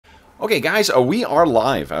Okay, guys, we are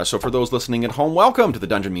live. So for those listening at home, welcome to the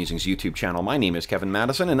Dungeon Musings YouTube channel. My name is Kevin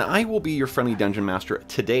Madison, and I will be your friendly Dungeon Master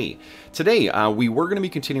today. Today, we were going to be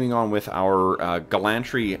continuing on with our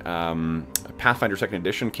Gallantry Pathfinder 2nd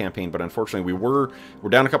Edition campaign, but unfortunately we're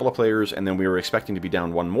down a couple of players, and then we were expecting to be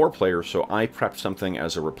down one more player, so I prepped something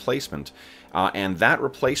as a replacement. And that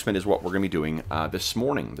replacement is what we're going to be doing this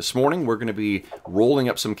morning. This morning, we're going to be rolling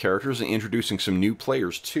up some characters and introducing some new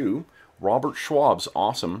players to Robert Schwalb's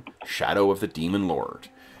awesome Shadow of the Demon Lord.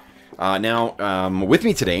 Now, with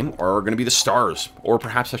me today are going to be the stars, or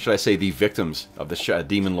perhaps should I say the victims of the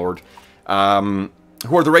Demon Lord, who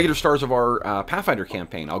are the regular stars of our Pathfinder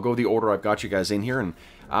campaign. I'll go the order I've got you guys in here, and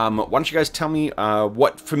why don't you guys tell me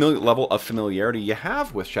what level of familiarity you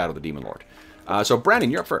have with Shadow of the Demon Lord. So,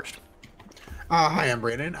 Brandon, you're up first. Hi, I'm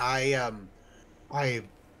Brandon. I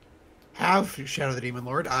have Shadow of the Demon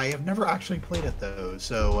Lord. I have never actually played it though,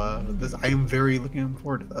 so I am very looking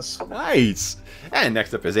forward to this. Nice. And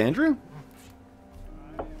next up is Andrew.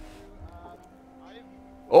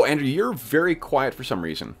 Oh, Andrew, you're very quiet for some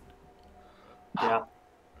reason. Yeah.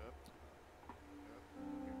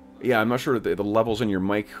 Yeah, I'm not sure the levels in your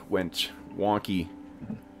mic went wonky.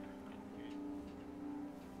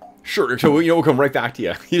 Sure, so we'll come right back to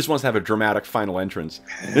you. He just wants to have a dramatic final entrance.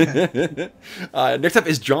 Next up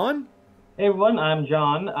is John. Hey everyone, I'm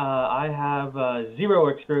John. I have zero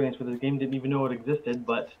experience with this game, didn't even know it existed,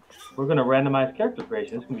 but we're going to randomize character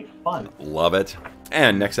creation. It's going to be fun. Love it.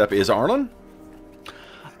 And next up is Arlen.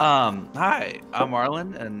 Hi, I'm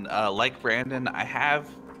Arlen, and like Brandon, I have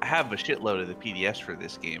a shitload of the PDFs for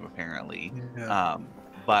this game, apparently. Yeah.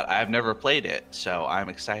 But I've never played it, so I'm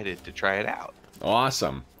excited to try it out.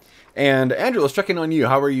 Awesome. And Andrew, let's check in on you.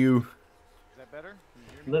 How are you? Is that better?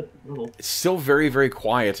 It's still very, very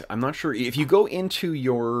quiet. I'm not sure. If you go into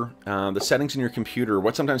your the settings in your computer,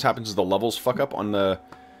 what sometimes happens is the levels fuck up on the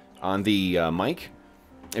mic.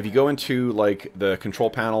 If you go into like the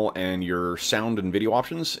control panel and your sound and video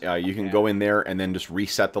options, you can go in there and then just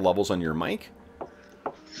reset the levels on your mic.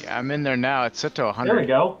 Yeah, I'm in there now. It's set to 100. There we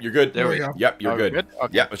go. You're good. There we go. Yep, you're Oh, good. good?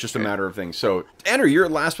 Okay. Yeah, it's just a matter of things. So, Andrew, you're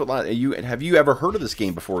last but last. Have you ever heard of this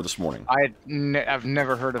game before this morning? I've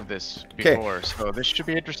never heard of this before, so this should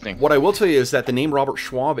be interesting. What I will tell you is that the name Robert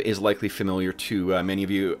Schwalb is likely familiar to many of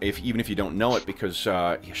you, even if you don't know it, because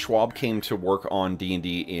Schwalb came to work on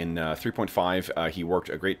D&D in 3.5. He worked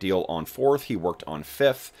a great deal on 4th. He worked on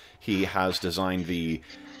 5th. He has designed the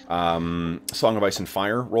Song of Ice and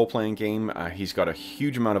Fire role-playing game. He's got a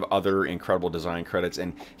huge amount of other incredible design credits,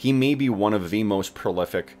 and he may be one of the most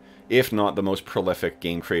prolific, if not the most prolific,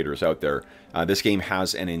 game creators out there. This game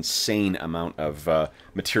has an insane amount of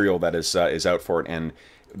material that is out for it, and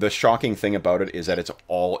the shocking thing about it is that it's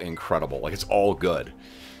all incredible. Like, it's all good.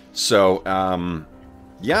 So,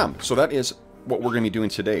 yeah, so that is what we're going to be doing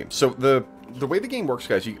today. So the way the game works,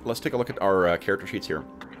 guys, let's take a look at our character sheets here.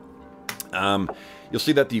 You'll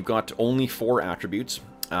see that you've got only 4 attributes,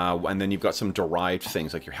 and then you've got some derived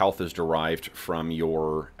things, like your health is derived from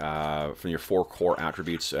your 4 core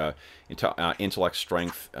attributes: intellect,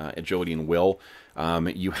 strength, agility, and will.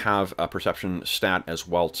 You have a perception stat as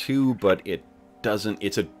well too, but it doesn't.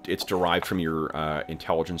 It's derived from your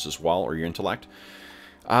intelligence as well, or your intellect.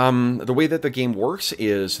 The way that the game works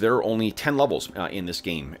is there are only 10 levels in this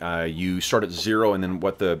game. You start at 0, and then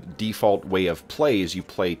what the default way of play is you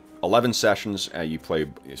play 11 sessions. You play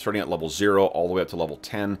starting at level 0 all the way up to level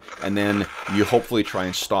 10, and then you hopefully try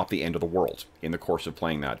and stop the end of the world in the course of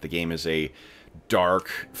playing that. The game is a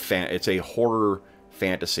dark, it's a horror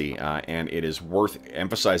fantasy, and it is worth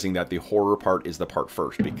emphasizing that the horror part is the part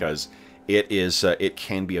first, because it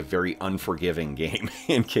can be a very unforgiving game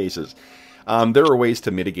in cases. There are ways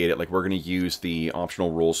to mitigate it. Like, we're going to use the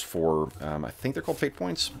optional rules for, I think they're called fate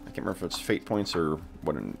points. I can't remember if it's fate points or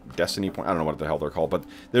what, destiny point. I don't know what the hell they're called, but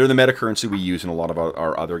they're the meta currency we use in a lot of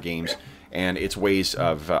our other games. And it's ways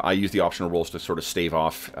of, I use the optional rules to sort of stave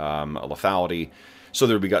off lethality.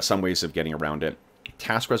 So we got some ways of getting around it.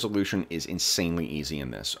 Task resolution is insanely easy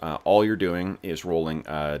in this. All you're doing is rolling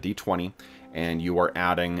a d20, and you are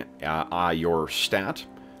adding your stat,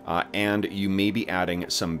 and you may be adding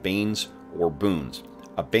some banes or boons.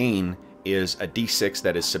 A bane is a d6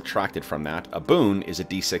 that is subtracted from that. A boon is a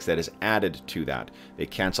d6 that is added to that. They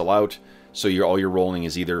cancel out, so all you're rolling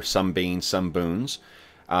is either some banes, some boons.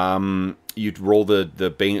 You'd roll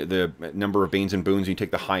the number of banes and boons, and you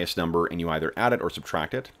take the highest number, and you either add it or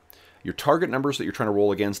subtract it. Your target numbers that you're trying to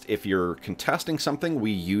roll against, if you're contesting something,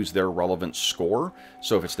 we use their relevant score.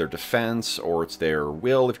 So if it's their defense, or it's their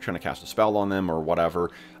will, if you're trying to cast a spell on them, or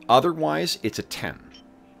whatever. Otherwise, it's a 10.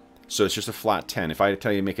 So it's just a flat 10. If I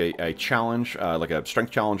tell you to make a challenge, like a strength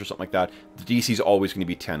challenge or something like that, the DC is always going to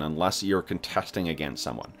be 10 unless you're contesting against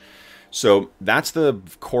someone. So that's the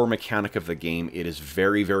core mechanic of the game. It is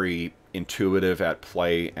very, very intuitive at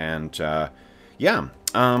play, and yeah.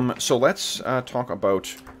 So let's talk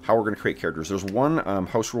about how we're going to create characters. There's one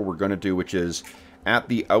house rule we're going to do, which is at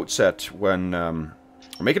the outset when we're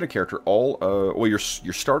making a character, well, your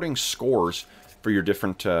starting scores for your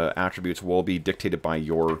different attributes will be dictated by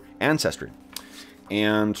your ancestry.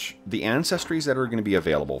 And the ancestries that are going to be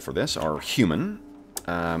available for this are human,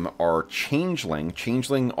 are changeling.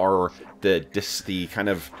 Changeling are the kind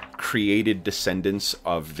of created descendants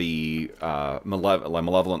of the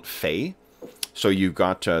malevolent fae. So you've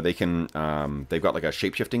got they've got like a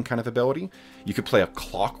shape-shifting kind of ability. You could play a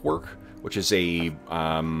clockwork, which is a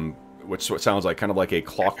what sounds like kind of like a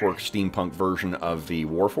clockwork steampunk version of the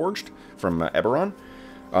Warforged from Eberron.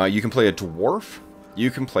 You can play a dwarf. You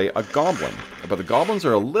can play a goblin. But the goblins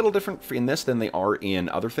are a little different in this than they are in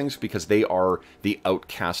other things because they are the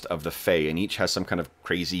outcast of the Fae, and each has some kind of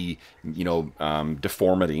crazy,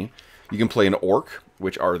 deformity. You can play an orc,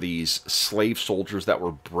 which are these slave soldiers that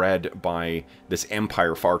were bred by this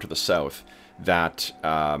empire far to the south that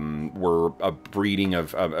were a breeding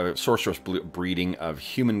of a sorcerous breeding of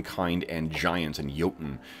humankind and giants and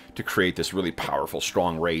Jotun to create this really powerful,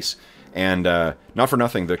 strong race. And not for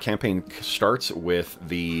nothing, the campaign starts with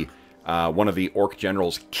the one of the orc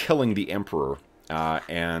generals killing the emperor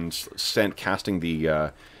and casting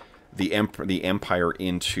the empire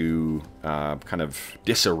into kind of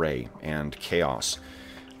disarray and chaos.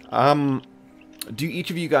 Do each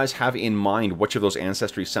of you guys have in mind which of those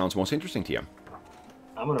ancestries sounds most interesting to you?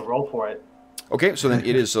 I'm gonna roll for it. Okay, so then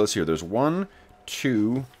it is. So let's see here. There's 1,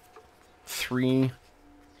 2, 3,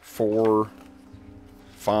 4,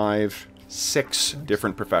 5, 6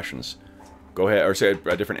 different professions. Go ahead, or say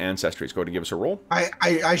different ancestries. Go ahead and give us a roll.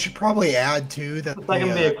 I should probably add too that It's like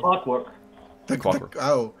gonna be a clockwork. Clockwork.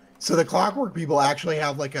 So the clockwork people actually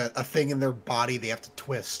have like a thing in their body they have to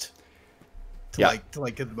twist to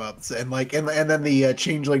get them up, and then the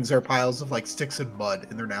changelings are piles of like sticks and mud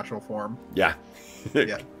in their natural form. Yeah.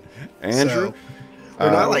 Yeah. Andrew, so,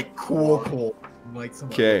 they're not like cool like some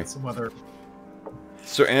other.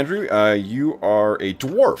 So Andrew, you are a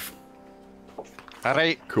dwarf. All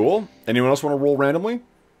right. Cool. Anyone else want to roll randomly?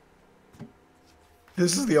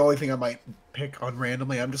 This is the only thing I might pick on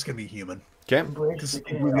randomly. I'm just gonna be human. Okay. Because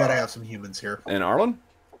we've got to have some humans here. And Arlen?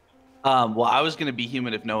 Well, I was going to be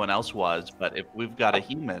human if no one else was, but if we've got a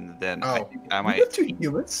human, then I might. We have 2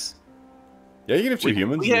 humans. Yeah, you can have 2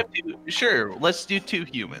 humans. We have 2. Sure, let's do 2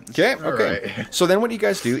 humans. Okay. Okay. Right. So then, what you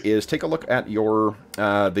guys do is take a look at your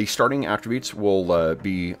the starting attributes will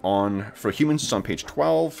be on for humans. It's on page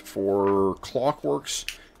 12. For clockworks,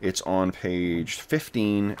 it's on page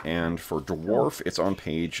 15, and for dwarf, it's on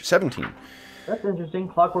page 17. That's interesting.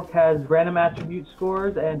 Clockwork has random attribute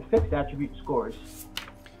scores and fixed attribute scores.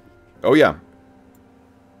 Oh yeah.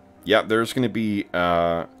 Yeah, there's going to be.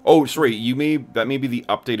 Oh, sorry. That may be the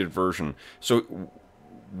updated version. So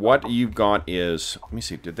what you've got is. Let me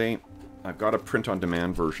see. Did they? I've got a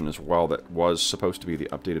print-on-demand version as well that was supposed to be the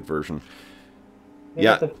updated version.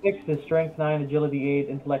 Yeah. The fixed is strength 9, agility 8,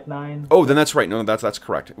 intellect 9. Oh, then that's right. No, that's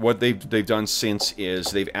correct. What they've done since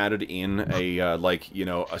is they've added in a a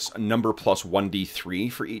number plus 1d3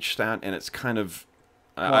 for each stat, and it's kind of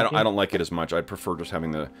I don't like it as much. I prefer just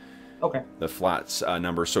having the flats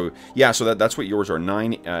number. So yeah, so that's what yours are.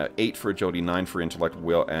 9, 8 for agility, 9 for intellect,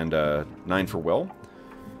 will, and 9 for will.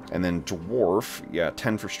 And then dwarf, yeah,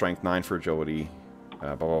 10 for strength, 9 for agility,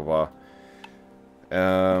 blah blah blah.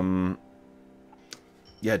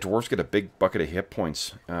 Yeah, dwarves get a big bucket of hit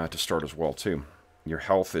points to start as well, too. Your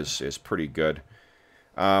health is pretty good.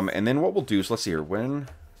 And then what we'll do is, let's see here,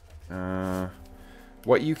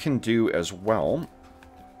 what you can do as well...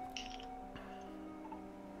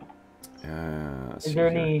 is there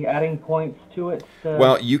any adding points to it?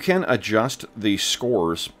 Well, you can adjust the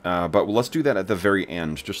scores, but let's do that at the very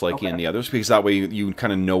end, just like in the others, because that way you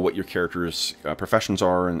kind of know what your character's professions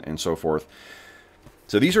are and so forth.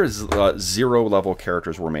 So these are 0 level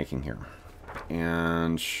characters we're making here.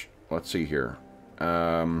 And let's see here.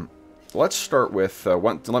 Let's start with,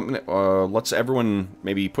 let's everyone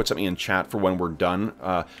maybe put something in chat for when we're done.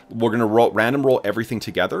 We're going to random roll everything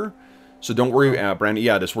together. So don't worry, Brandon.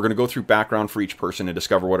 Yeah, we're going to go through background for each person and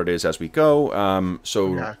discover what it is as we go.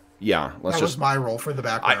 Yeah, that was my role for the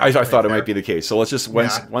background. I thought it might be the case. So let's just,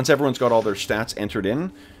 once everyone's got all their stats entered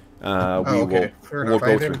in, we'll go through. I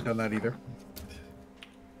haven't done that either.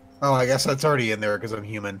 Oh, I guess that's already in there because I'm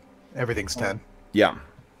human. Everything's 10. Yeah.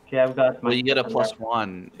 See, I've got my. Well, you get a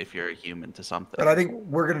 +1 if you're a human to something. But I think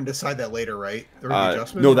we're gonna decide that later, right? There are the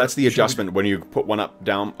adjustments, no, or that's the should we- adjustment when you put one up,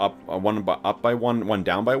 down, up, one up by one, one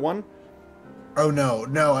down by one. Oh no,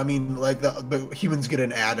 I mean like the humans get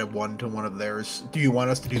an add of 1 to one of theirs. Do you want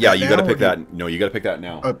us to do that? Yeah, you got to now, pick or that. No, you got to pick that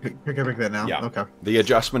now. Oh, pick that now. Yeah. Okay. The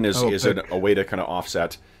adjustment is Oh, a way to kind of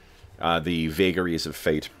offset the vagaries of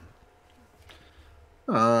fate.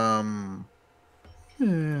 Yeah.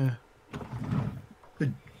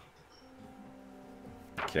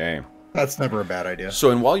 Okay. That's never a bad idea.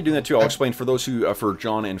 So, and while you're doing that too, I'll explain for those who, for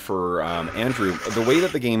John and for Andrew, the way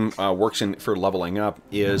that the game works for leveling up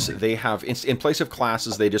is they have, in place of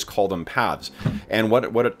classes, they just call them paths. And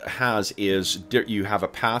what it has is you have a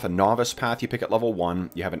path, a novice path you pick at level 1,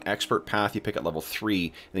 you have an expert path you pick at level 3,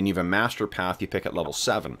 and then you have a master path you pick at level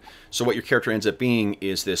 7. So what your character ends up being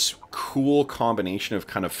is this cool combination of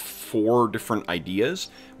kind of 4 different ideas,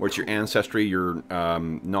 where it's your ancestry, your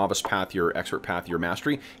novice path, your expert path, your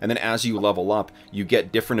mastery, and then as you level up, you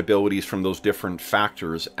get different abilities from those different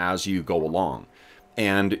factors as you go along.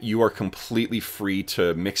 And you are completely free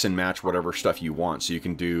to mix and match whatever stuff you want. So you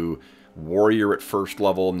can do warrior at first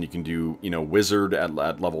level, and you can do, you know, wizard at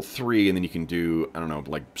level 3, and then you can do, I don't know,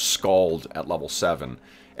 like scald at level 7,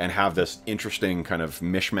 and have this interesting kind of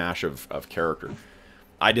mishmash of character.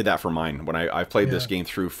 I did that for mine when I played this game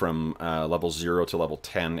through from level 0 to level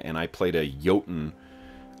 10, and I played a Jotun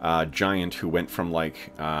giant who went from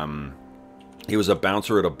like he was a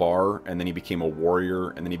bouncer at a bar, and then he became a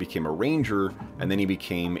warrior, and then he became a ranger, and then he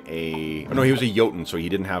became a... Oh, no, he was a Jotun, so he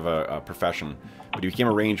didn't have a profession. But he became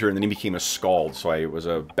a ranger, and then he became a scald, so I was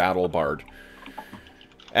a battle bard.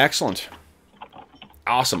 Excellent.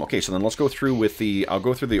 Awesome. Okay, so then let's go through with the... I'll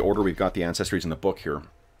go through the order we've got the ancestries in the book here.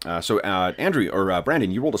 So, Andrew, or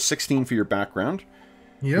Brandon, you rolled a 16 for your background.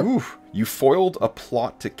 Yep. Oof. You foiled a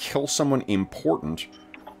plot to kill someone important,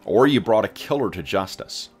 or you brought a killer to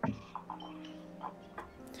justice.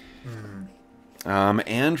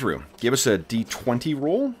 Andrew, give us a D20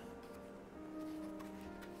 roll.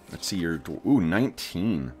 Let's see your... Ooh,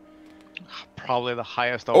 19. Probably the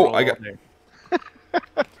highest Oh, overall. I got...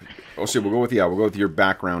 Oh, so we'll go with your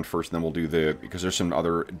background first, and then we'll do the... Because there's some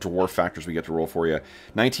other dwarf factors we get to roll for you.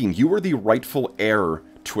 19. You were the rightful heir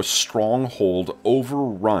to a stronghold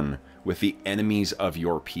overrun with the enemies of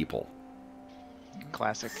your people.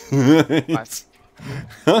 Classic. Classic.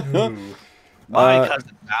 My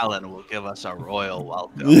cousin Alan will give us a royal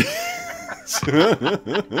welcome.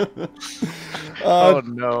 Oh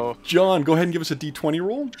no. John, go ahead and give us a D20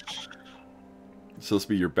 roll. So this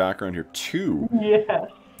will be your background here. 2. Yeah.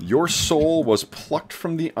 Your soul was plucked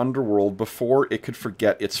from the underworld before it could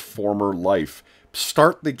forget its former life.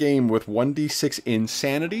 Start the game with 1d6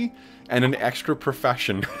 insanity and an extra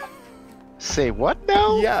profession. Say what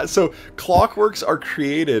now? Yeah, so clockworks are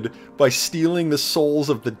created by stealing the souls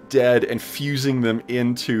of the dead and fusing them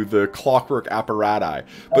into the clockwork apparati.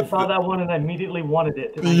 I saw that one and I immediately wanted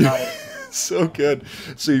it. And I got it. So good.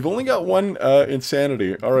 So you've only got 1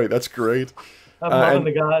 insanity. All right, that's great. I'm loving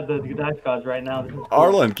the dice gods right now. This is cool.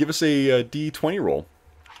 Arlen, give us a D20 roll.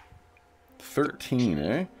 13,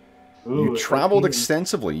 eh? Ooh, You traveled 13.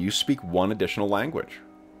 extensively. You speak 1 additional language.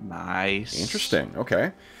 Nice. Interesting.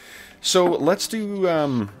 Okay. So let's do,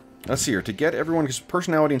 let's see here. To get everyone, because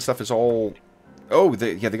personality and stuff is all... Oh,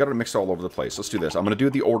 they got it mixed all over the place. Let's do this. I'm going to do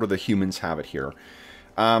the order the humans have it here.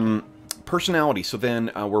 Personality. So then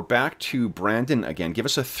we're back to Brandon again. Give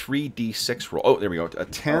us a 3d6 roll. Oh, there we go. A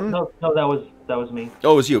 10. No, that was me.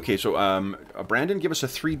 Oh, it was you. Okay, so Brandon, give us a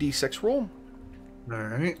 3d6 roll. All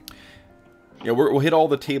right. Yeah, we'll hit all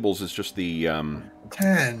the tables. It's just the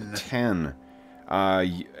 10. 10.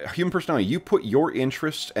 Human personality. You put your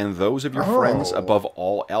interests and those of your friends above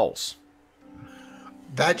all else.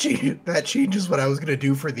 That changes what I was gonna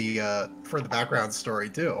do for the background story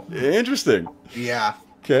too. Interesting. Yeah.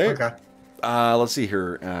 Okay. Okay. Let's see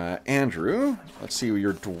here. Andrew, let's see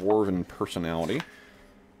your dwarven personality. Is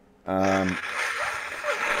that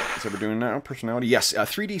what we're doing now? Personality? Yes.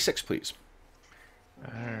 3d6, please.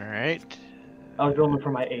 Alright. I was rolling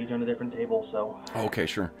for my age on a different table, so. Okay,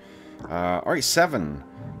 sure. All right, 7.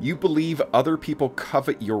 You believe other people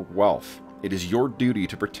covet your wealth. It is your duty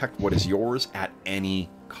to protect what is yours at any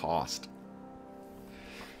cost.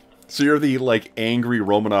 So you're the, like, angry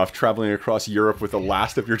Romanov traveling across Europe with the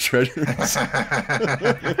last of your treasures.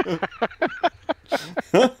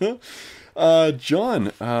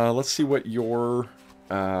 John, let's see what your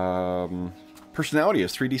personality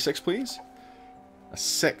is. 3d6, please. A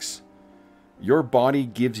 6. Your body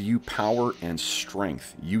gives you power and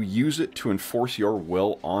strength. You use it to enforce your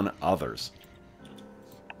will on others.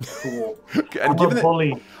 Cool. And I'm given a that,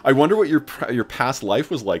 bully. I wonder what your past life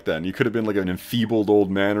was like then. You could have been like an enfeebled old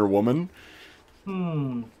man or woman.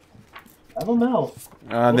 I don't know.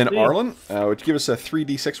 And We'll then see. Arlen, would you give us a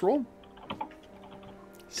 3d6 roll?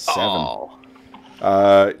 7.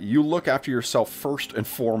 Oh. You look after yourself first and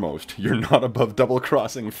foremost. You're not above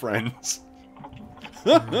double-crossing friends.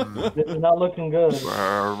 This is not looking good.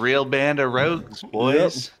 We're a real band of rogues,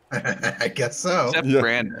 boys. I guess so. Except Yeah.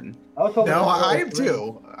 Brandon. I was hoping No, to roll I a am 3.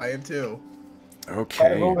 too. I am too. If I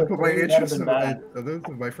Okay. rolled a Put my 3, that'd have interests been in bad. those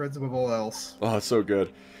of my friends above all else. Oh, that's so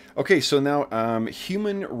good. Okay, so now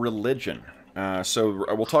human religion. So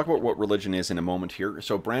we'll talk about what religion is in a moment here.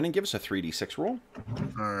 So Brandon, give us a 3d6 roll.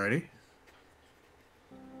 Alrighty.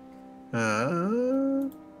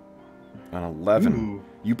 An 11. Ooh.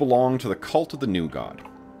 You belong to the cult of the new god.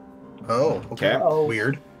 Oh, okay. Uh-oh.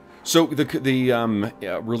 Weird. So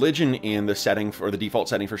the religion in the setting or the default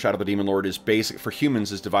setting for Shadow of the Demon Lord is basic for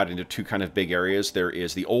humans is divided into two kind of big areas. There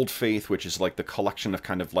is the old faith, which is like the collection of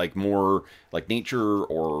kind of like more like nature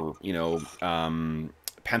or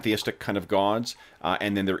pantheistic kind of gods,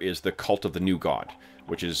 and then there is the cult of the new god,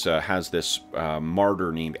 which is has this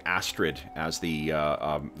martyr named Astrid as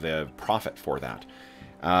the prophet for that.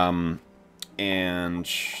 And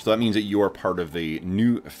so that means that you are part of the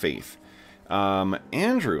new faith.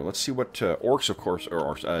 Andrew, let's see what orcs, of course,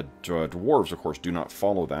 or dwarves, of course, do not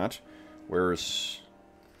follow that. Whereas,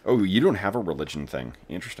 oh, you don't have a religion thing.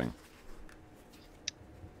 Interesting.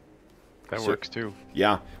 That works too.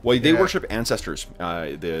 Yeah. Well, they Yeah. worship ancestors,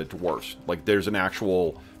 the dwarves. Like, there's an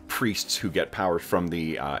actual priests who get powers from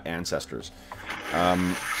the ancestors.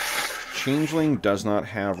 Changeling does not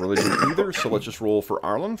have religion either, so let's just roll for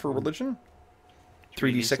Arlen for religion.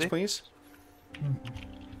 3d6, please.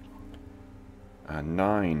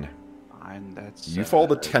 9. Fine, that's. You follow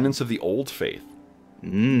the tenets of the old faith.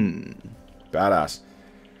 Badass.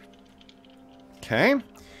 Okay.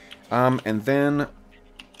 And then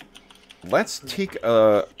let's take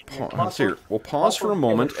a let's see here. We'll pause for a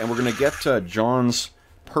moment, and we're going to get John's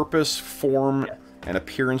purpose, form, and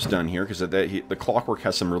appearance done here, because the clockwork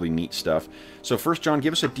has some really neat stuff. So first, John,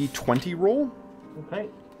 give us a d20 roll. Okay.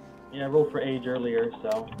 Yeah, I rolled for age earlier,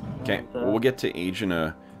 so. Okay, that's, we'll get to age in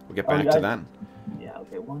a. We'll get back yeah, to that. Yeah,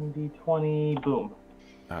 okay, 1d20, boom.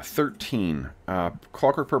 13.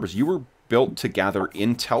 Clockwork purpose. You were built to gather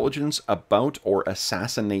intelligence about or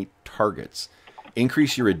assassinate targets.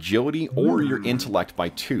 Increase your agility or your intellect by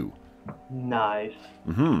 2. Nice.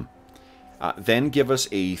 Then give us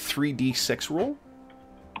a 3d6 roll.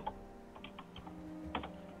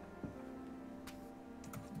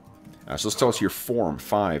 So let's tell us your form.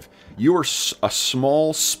 5. You are a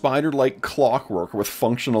small spider-like clockwork with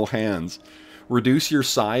functional hands. Reduce your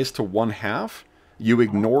size to 1/2. You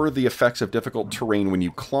ignore the effects of difficult terrain when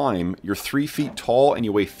you climb. You're 3 feet tall and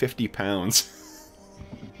you weigh 50 pounds.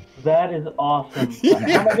 That is awesome. How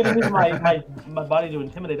am I going to use my body to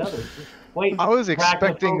intimidate others? Wait, I was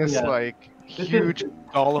expecting this arachnophobia. like This huge is-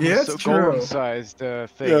 Yeah, it's true. golem-sized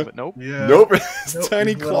thing, Yeah. but nope. Yeah. Nope, it's Nope,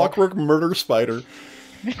 tiny he's little. clockwork murder spider.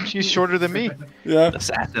 She's shorter than me. Yeah.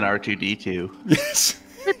 Assassin R2D2. Yes.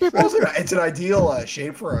 It's an ideal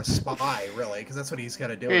shape for a spy, really, because that's what he's got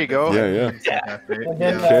to do. Here you go. Yeah. And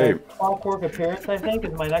then Okay. clockwork appearance, I think,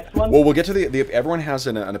 is my next one. Well, we'll get to the everyone has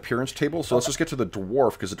an appearance table, so let's just get to the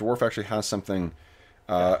dwarf, because the dwarf actually has something,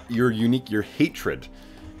 your hatred.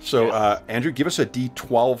 So, Andrew, give us a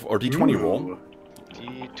d12 or d20 roll.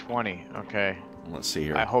 D20. Okay. Let's see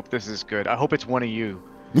here. I hope this is good. I hope it's one of you.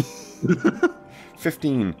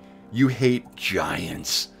 15. You hate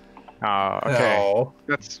giants. Okay. No.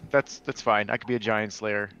 That's fine. I could be a giant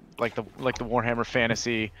slayer, like the Warhammer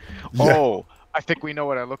Fantasy. Yeah. Oh, I think we know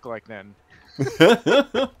what I look like then.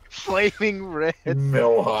 Flaming red.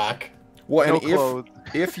 Millhawk. Well, No and clothes.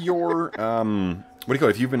 if you're what do you call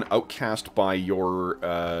it? If you've been outcast by your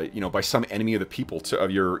by some enemy of the people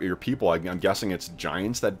of your people, I'm guessing it's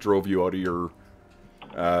giants that drove you out of your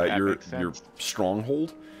makes your sense.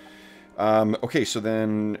 stronghold. Okay, so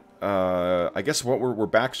then I guess we're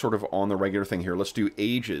back sort of on the regular thing here. Let's do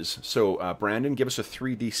ages. So Brandon, give us a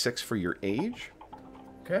 3d6 for your age.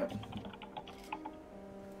 Okay.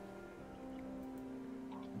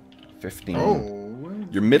 15. Oh.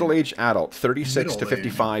 Your middle-aged adult, 36 to Middle-aged.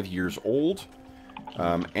 55 years old.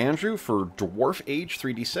 Andrew, for dwarf age,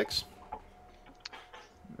 3d6.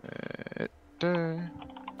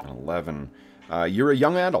 11. You're a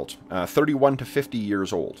young adult, 31 to 50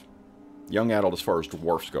 years old. Young adult as far as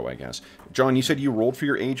dwarfs go, I guess. John, you said you rolled for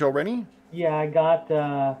your age already? Yeah, I got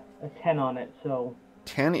a 10 on it, so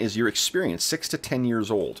 10 is your experience, 6 to 10 years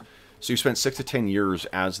old. So you spent 6 to 10 years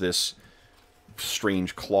as this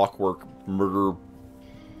strange clockwork murder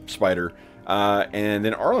spider. And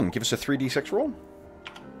then Arlen, give us a 3d6 roll.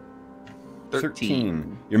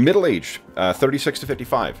 13. You're middle-aged, 36 to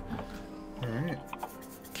 55. All right.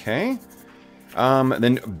 Okay.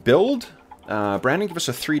 Then build. Brandon, give us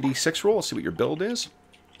a 3d6 roll. Let's see what your build is.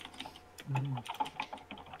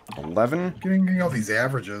 11. Getting all these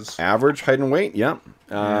averages. Average, height, and weight. Yep.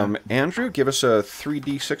 Andrew, give us a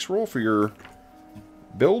 3d6 roll for your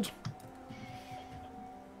build.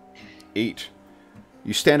 8.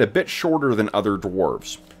 You stand a bit shorter than other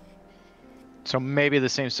dwarves. So maybe the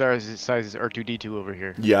same size as R2D2 over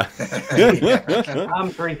here. Yeah.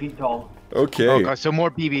 I'm 3 feet tall. Okay. Oh, God, so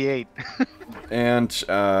more BB-8. And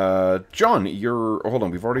John, you're... hold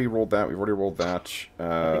on, we've already rolled that. We've already rolled that.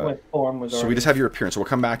 I think my form was So we already- just have your appearance. So we'll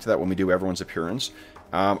come back to that when we do everyone's appearance.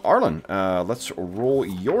 Arlen, let's roll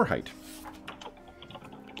your height.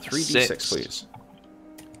 3d6, 6. please.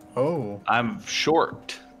 Oh, I'm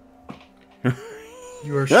short.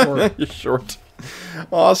 you are short. You're short.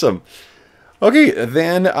 Awesome. Okay,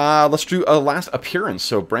 then let's do a last appearance.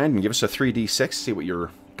 So Brandon, give us a 3d6. See what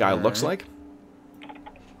your guy looks like.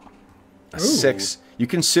 A 6. You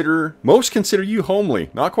consider... most consider you homely.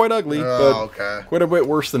 Not quite ugly, but Okay. quite a bit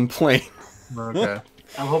worse than plain. Okay.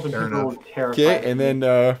 I'm hoping Fair people enough. will terrify Okay, and me.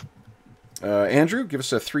 then Andrew, give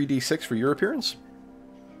us a 3d6 for your appearance.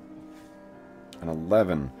 An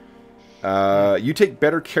 11. You take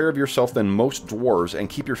better care of yourself than most dwarves and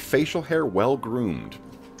keep your facial hair well groomed.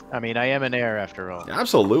 I mean, I am an heir after all.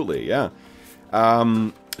 Absolutely, yeah.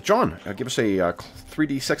 John, give us a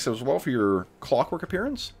 3d6 as well for your clockwork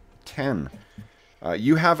appearance. 10.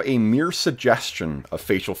 You have a mere suggestion of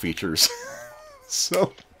facial features.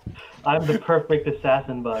 So... I'm the perfect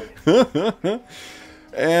assassin bug.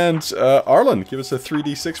 And Arlen, give us a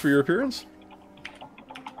 3d6 for your appearance.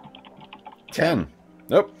 10.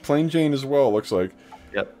 Nope, plain Jane as well, looks like.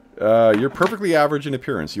 Yep. You're perfectly average in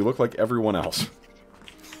appearance. You look like everyone else.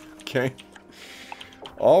 Okay.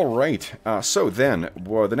 All right. So then,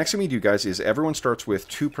 well, the next thing we do, guys, is everyone starts with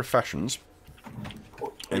 2 professions.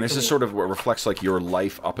 And this is sort of what reflects like your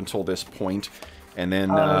life up until this point. And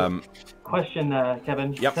then... Question,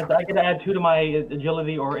 Kevin. Yep. Since I get to add 2 to my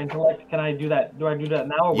agility or intellect, can I do that? Do I do that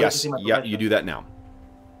now or wait to yes, see my yeah, profession? you do that now.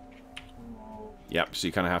 Yep, so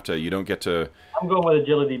you kind of have to... you don't get to... I'm going with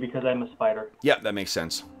agility because I'm a spider. Yeah, that makes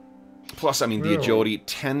sense. Plus, I mean, the Really? agility,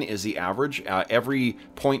 10 is the average. Every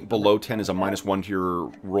point below 10 is a -1 to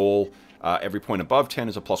your roll. Every point above 10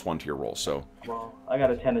 is a +1 to your roll, so... Well, I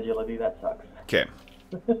got a 10 agility. That sucks. Okay.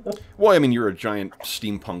 Well, I mean, you're a giant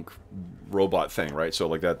steampunk robot thing, right? So,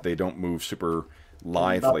 like that, they don't move super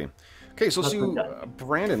lithely. Okay, so let's do...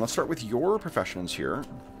 Brandon, let's start with your professions here.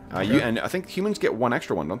 You And I think humans get 1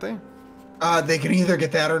 extra one, don't they? They can either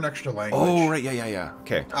get that or an extra language. Oh, right, yeah.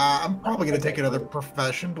 Okay. I'm probably going to take another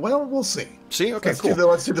profession. Well, we'll see. See? Okay, Let's cool.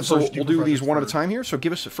 let's do the So first we'll two do these professions one at a first. time here. So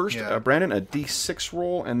give us first, Yeah. Brandon, a D6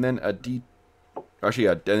 roll, and then a D... Actually,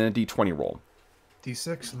 and then a D20 roll.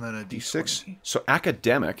 D6 and then a D6. D20. So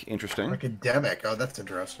academic, interesting. Academic. Oh, that's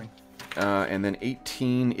interesting. And then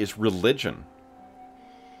 18 is religion.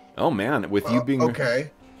 Oh, man, with you being...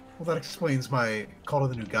 Okay. Well, that explains my Call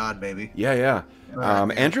of the New God, maybe. Yeah.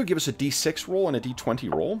 Alright. Andrew, give us a D6 roll and a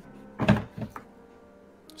D20 roll.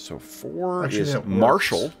 So 4 Actually, is that works.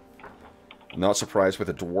 martial. Not surprised with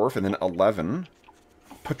a dwarf. And then 11,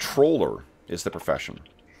 patroller is the profession.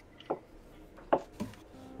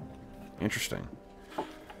 Interesting.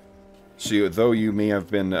 So though you may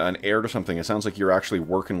have been an heir to something, it sounds like you're actually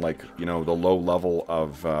working like, you know, the low level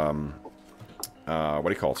of, what do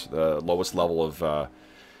you call it? The lowest level of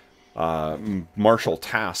martial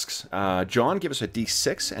tasks. John, give us a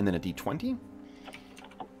D6 and then a D20.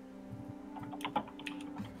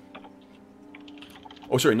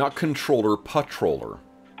 Oh, sorry, not controller, patroller.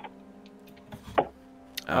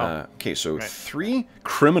 Okay, so right. 3,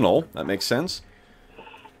 criminal. That makes sense.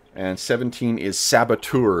 And 17 is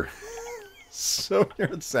saboteur. So you're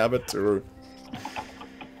a saboteur.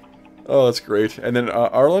 Oh, that's great. And then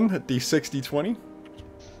Arlen, D6, D20.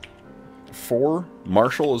 4,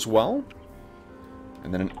 martial as well.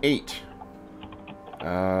 And then an 8.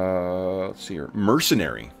 Let's see here.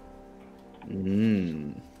 Mercenary.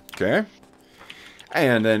 Okay.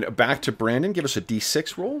 And then back to Brandon. Give us a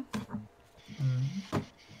D6 roll.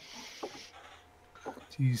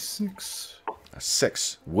 D6. A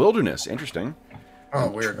 6. Wilderness. Interesting. Oh,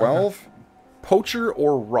 weird. 12. Poacher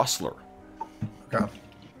or rustler. Okay.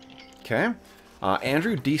 Okay.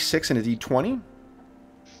 Andrew, D6 and a D20.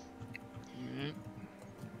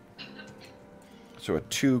 So a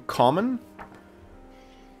 2 common.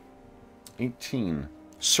 18.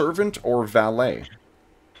 Servant or valet.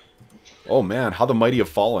 Oh man, how the mighty have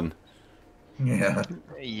fallen. Yeah.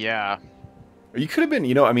 Yeah. You could have been,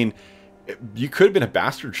 you know, I mean, you could have been a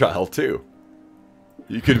bastard child too.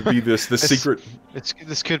 You could be the secret.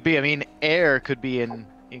 This could be. I mean, heir could be in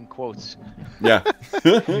quotes. Yeah.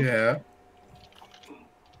 Yeah.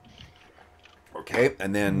 Okay,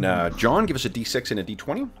 and then John, give us a D6 and a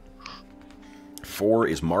D20. 4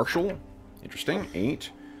 is martial. Interesting.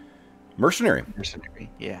 8. Mercenary. Mercenary.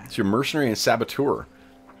 Yeah. So you're mercenary and saboteur.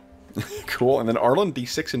 Cool. And then Arlen,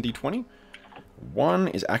 D6 and D20. 1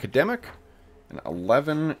 is academic. And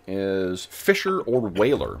 11 is fisher or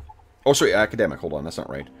whaler. Oh, sorry, academic. Hold on, that's not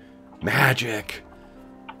right. Magic.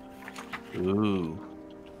 Ooh.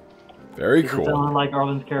 Very Does it cool. sound like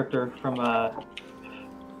Arlen's character from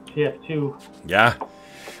TF2? Yeah.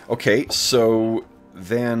 Okay, so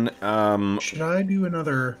then... Should I do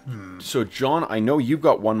another? So, John, I know you've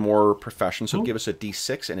got one more profession, so give us a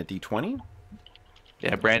D6 and a D20.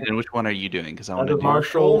 Yeah, Brandon, which one are you doing? Because I want to Other do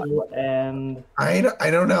martial and I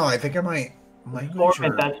don't know. I think I might.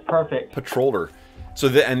 informant. That's perfect. Patroller. So,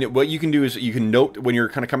 and what you can do is you can note when you're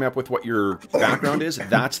kind of coming up with what your background is,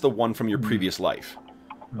 that's the one from your previous life.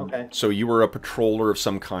 Okay. So you were a patroller of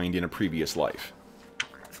some kind in a previous life.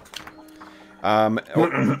 Or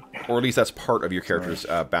at least that's part of your character's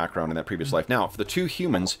background in that previous life. Now, for the 2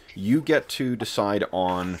 humans, you get to decide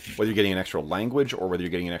on whether you're getting an extra language or whether you're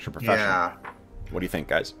getting an extra profession. Yeah. What do you think,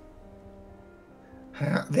 guys?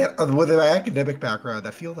 With my academic background,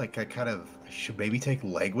 I feel like I should maybe take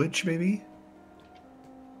language, maybe?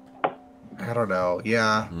 I don't know.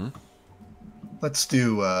 Yeah. Let's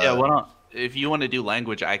do... yeah, why not? If you want to do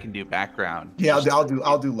language, I can do background. Yeah,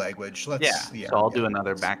 I'll do language. Let's... Yeah, so I'll do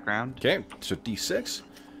another background. Okay, so D6.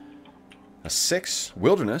 A 6,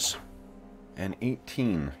 wilderness. And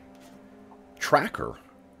 18, tracker.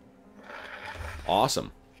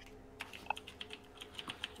 Awesome.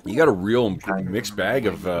 You got a real mixed bag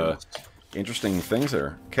of interesting things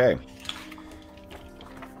there. Okay.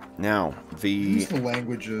 Now, Who's the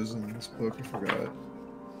languages in this book? I forgot.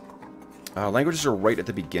 languages are right at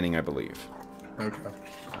the beginning, I believe. Okay.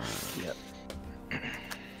 Yep.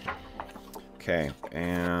 Okay,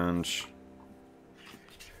 and...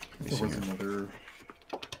 There was another...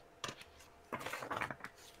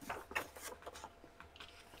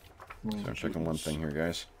 So I'm checking one thing here,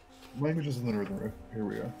 guys. Languages and then here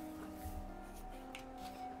we go.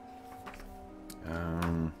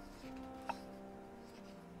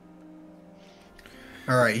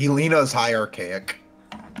 All right, he knows High Archaic.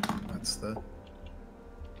 That's the...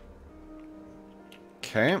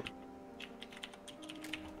 Okay.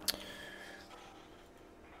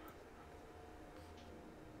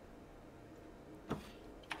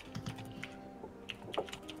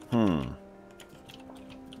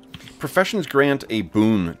 Professions grant a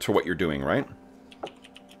boon to what you're doing, right?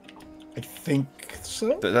 I think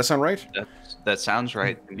so. Does that sound right? That sounds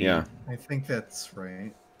right to me. Yeah. I think that's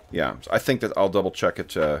right. Yeah. I think that I'll double check it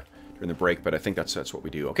during the break, but I think that's what we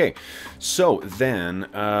do. Okay. So then,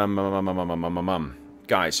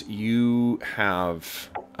 guys, you have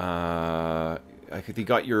you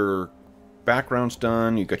got your backgrounds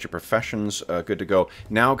done. You got your professions good to go.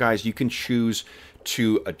 Now, guys, you can choose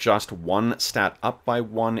to adjust one stat up by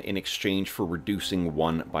 1 in exchange for reducing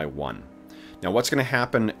 1 by 1. Now, what's going to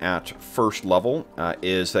happen at first level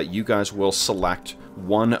is that you guys will select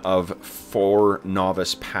one of 4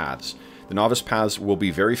 novice paths. The novice paths will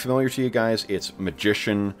be very familiar to you guys. It's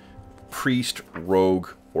magician, priest, rogue,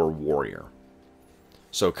 or warrior.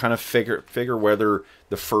 So kind of figure whether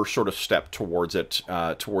the first sort of step towards it,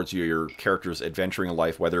 towards your character's adventuring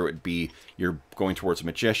life, whether it be you're going towards a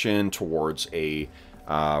magician, towards a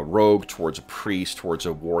rogue, towards a priest, towards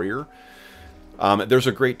a warrior. There's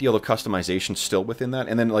a great deal of customization still within that,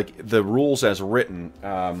 and then like the rules as written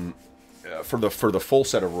for the full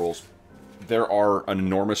set of rules, there are an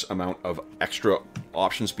enormous amount of extra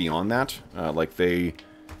options beyond that. Like they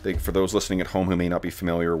for those listening at home who may not be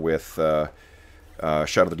familiar with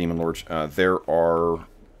Shadow of the Demon Lords, there are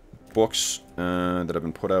books that have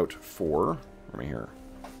been put out for. Let me hear.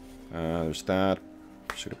 There's that.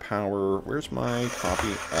 Pursuit of Power. Where's my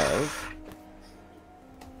copy of?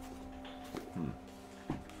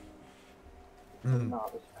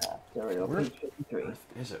 Novice path. There we go. Where? Page 53.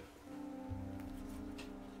 Is it?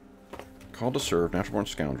 Called to Serve, Natural Born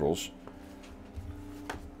Scoundrels.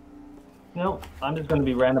 No, I'm just going to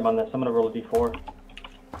be random on this. I'm going to roll a d4.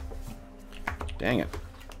 Dang it.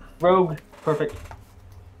 Rogue. Perfect.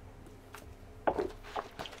 I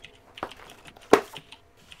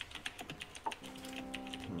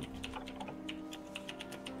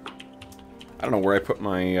don't know where I put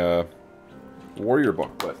my warrior book,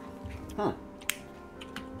 but... Huh.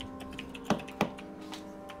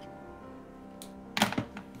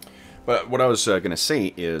 But what I was going to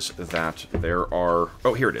say is that there are...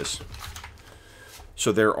 Oh, here it is.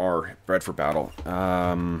 So there are, Bred for Battle,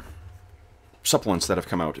 supplements that have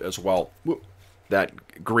come out as well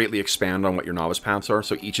that greatly expand on what your novice paths are.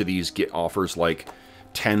 So each of these offers like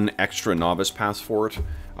 10 extra novice paths for it.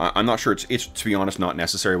 I'm not sure it's, to be honest, not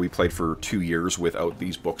necessary. We played for 2 years without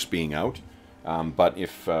these books being out. But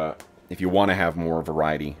if you want to have more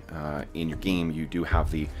variety in your game, you do have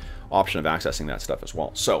the option of accessing that stuff as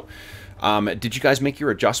well. So, did you guys make your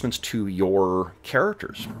adjustments to your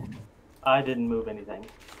characters? I didn't move anything.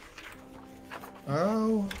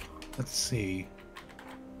 Oh, let's see.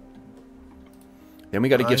 Then we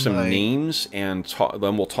got to give some names, and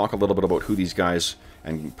then we'll talk a little bit about who these guys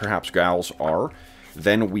and perhaps gals are.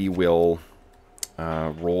 Then we will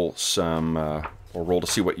roll some, or roll to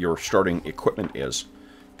see what your starting equipment is,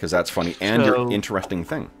 because that's funny and your interesting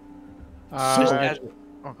thing. Oh,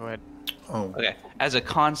 go ahead. Oh. Okay. As a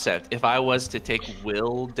concept, if I was to take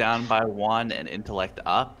will down by 1 and intellect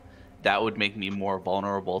up, that would make me more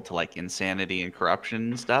vulnerable to like insanity and corruption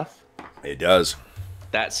and stuff. It does.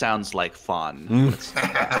 That sounds like fun.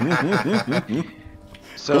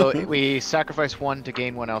 So we sacrifice 1 to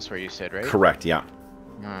gain 1 elsewhere, you said, right? Correct, yeah.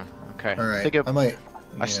 Okay. All right.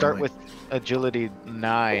 I start with agility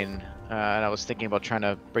 9, and I was thinking about trying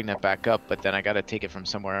to bring that back up, but then I got to take it from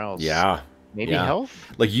somewhere else. Yeah. Maybe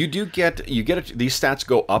health? Like you do get these stats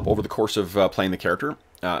go up over the course of playing the character.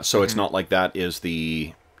 So it's not like that is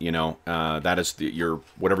the, that is your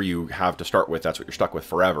whatever you have to start with, that's what you're stuck with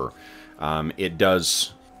forever. It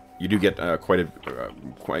does, you do get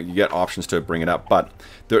you get options to bring it up, but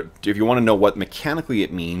if you want to know what mechanically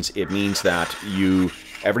it means that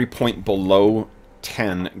every point below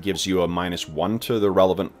 10 gives you a -1 to the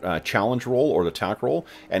relevant challenge roll or the attack roll,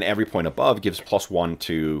 and every point above gives +1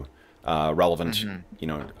 to relevant,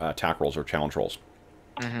 attack rolls or challenge rolls.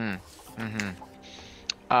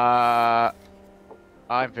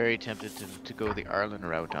 I'm very tempted to go the Arlen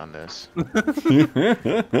route on this.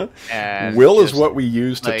 And will is what we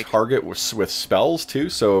use to target with spells too.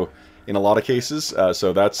 So in a lot of cases,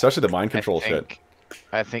 so that's especially the mind control shit.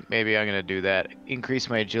 I think maybe I'm gonna do that. Increase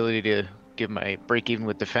my agility to give my break even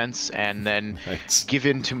with defense, and then give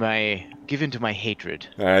into my hatred.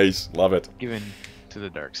 Nice, love it. Give in to the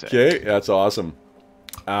dark side. Okay, that's awesome.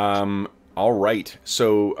 All right,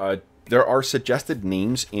 so there are suggested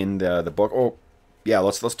names in the book. Oh, yeah,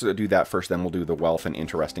 let's do that first. Then we'll do the wealth and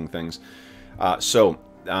interesting things.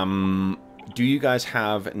 Do you guys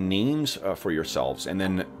have names for yourselves? And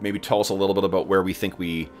then maybe tell us a little bit about where we think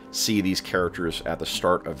we see these characters at the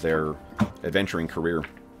start of their adventuring career.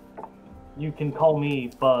 You can call me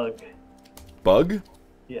Bug. Bug?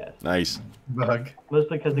 Yes. Nice. Bug.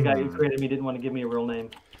 Mostly because the guy who created me didn't want to give me a real name.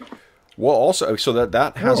 Well, also, so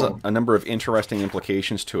that has a number of interesting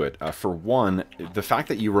implications to it. For one, the fact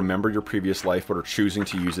that you remember your previous life but are choosing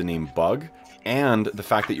to use the name Bug, and the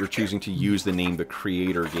fact that you're choosing to use the name the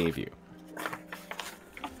creator gave you.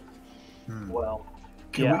 Well,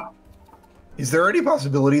 Is there any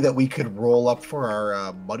possibility that we could roll up for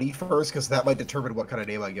our money first? Because that might determine what kind of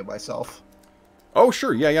name I give myself. Oh,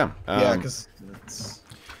 sure. Yeah. Yeah, because it's...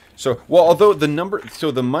 So, well, although the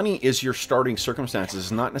money is your starting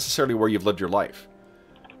circumstances, not necessarily where you've lived your life,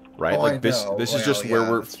 right? Oh, like this is just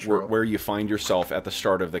where you find yourself at the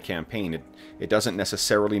start of the campaign. It doesn't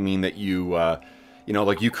necessarily mean that you,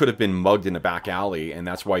 like you could have been mugged in a back alley and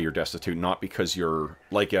that's why you're destitute, not because you're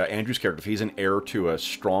like Andrew's character. If he's an heir to a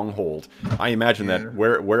stronghold, I imagine that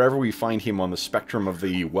wherever we find him on the spectrum of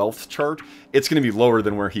the wealth chart, it's going to be lower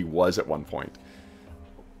than where he was at one point.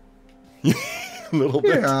 A little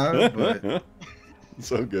bit. Yeah, but...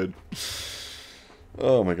 So good.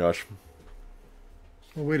 Oh my gosh.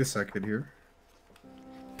 Well, wait a second here.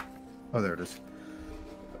 Oh, there it is.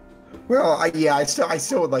 Well, I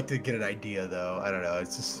still would like to get an idea, though. I don't know.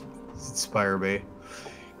 It's inspire me.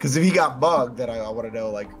 Because if he got mugged, then I want to know,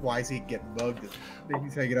 like, why is he getting mugged? Maybe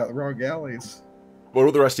he's hanging out the wrong alleys. What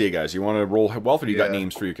about the rest of you guys? You want to roll wealth, or do you got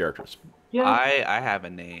names for your characters? Yeah. I have a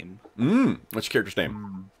name. What's your character's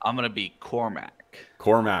name? I'm gonna be Cormac.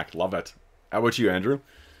 Cormac, love it. How about you, Andrew?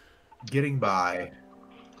 Getting by.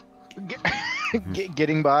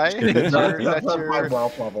 Getting by? That's my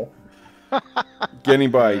wealth level. Getting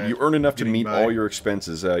by. You earn enough to meet all your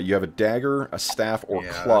expenses. You have a dagger, a staff, or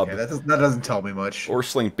club. Okay. That doesn't tell me much. Or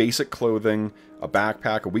sling basic clothing, a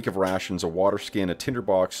backpack, a week of rations, a water skin, a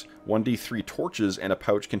tinderbox, 1d3 torches, and a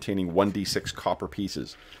pouch containing 1d6 copper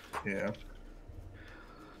pieces. Yeah.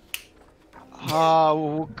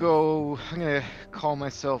 I'm gonna call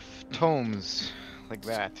myself Tomes, like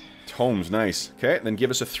that. Tomes, nice. Okay, then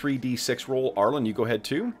give us a 3d6 roll. Arlen, you go ahead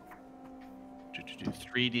too.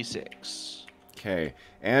 3d6. Okay.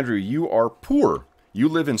 Andrew, you are poor. You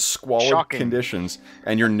live in squalid Shocking. conditions,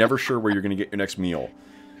 and you're never sure where you're going to get your next meal.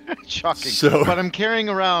 Shocking. So- But I'm carrying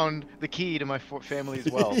around the key to my family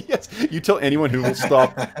as well. Yes. You tell anyone who will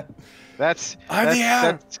stop. That's irony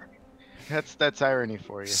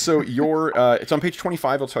for you. So it's on page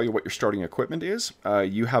 25. I'll tell you what your starting equipment is.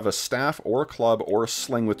 You have a staff or a club or a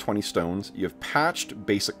sling with 20 stones. You have patched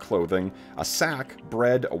basic clothing, a sack,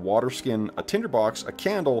 bread, a water skin, a tinderbox, a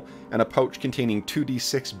candle, and a pouch containing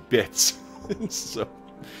 2d6 bits. So,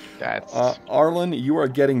 That's Arlen, you are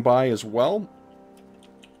getting by as well.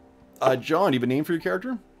 John, you have a name for your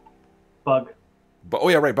character? Bug. Oh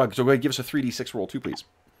yeah, right, Bug. So go ahead, give us a 3d6 roll too, please.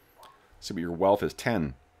 See what your wealth is.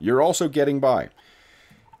 10. You're also getting by.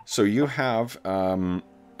 So you have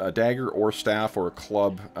a dagger or staff or a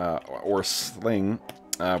club or a sling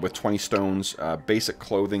with 20 stones, basic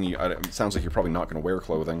clothing. It sounds like you're probably not going to wear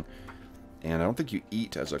clothing. And I don't think you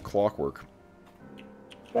eat as a clockwork.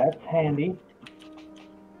 That's handy.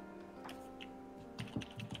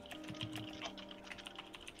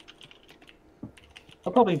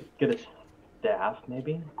 I'll probably get a staff,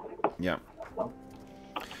 maybe. Yeah.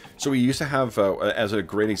 So we used to have, as a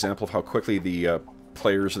great example of how quickly the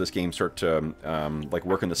players of this game start to like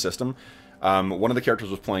work in the system. One of the characters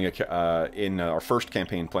was playing in our first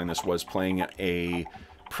campaign. Playing this was playing a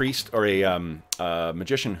priest or a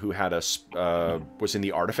magician who had was in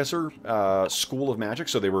the artificer school of magic.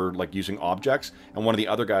 So they were like using objects, and one of the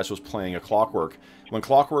other guys was playing a clockwork. When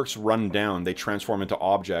clockworks run down, they transform into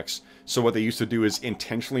objects. So what they used to do is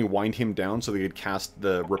intentionally wind him down so they could cast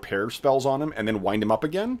the repair spells on him and then wind him up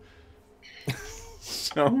again.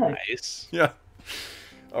 So, Nice. yeah.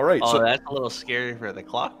 All right. Oh, So that's a little scary for the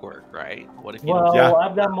clockwork, right? What if you Well, Yeah.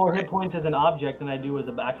 I've got more hit points as an object than I do as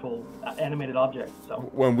an actual animated object. So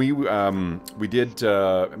when we did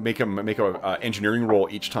make a engineering roll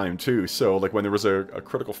each time too. So like when there was a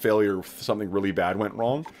critical failure, something really bad went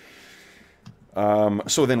wrong.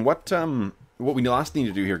 So then what we last need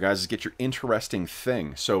to do here, guys, is get your interesting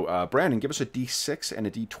thing. So Brandon, give us a D6 and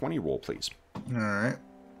a D20 roll, please. All right.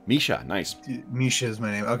 Misha, nice. Misha is my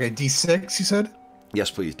name. Okay, D6, you said? Yes,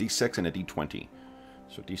 please. D6 and a D20.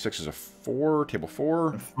 So D6 is a 4, table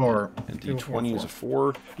 4. 4. And Table D20 is a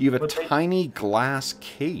four. 4. You have a What page? tiny glass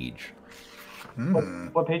cage.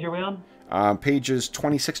 what page are we on? Pages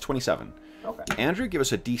 26, 27. Okay. Andrew, give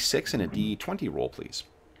us a D6 and a D20 roll, please.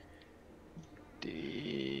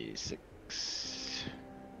 D6,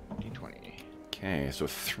 D20. Okay, so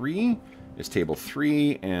 3 is table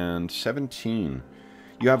 3 and 17.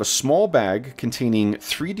 You have a small bag containing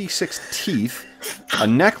 3d6 teeth, a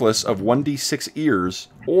necklace of 1d6 ears,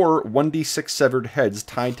 or 1d6 severed heads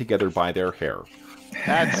tied together by their hair.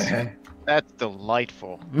 That's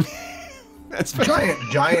delightful. That's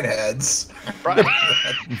Giant heads.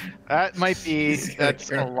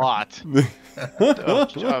 That's a lot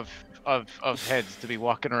of heads to be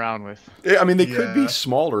walking around with. I mean, they could be Yeah.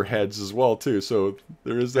 smaller heads as well too. So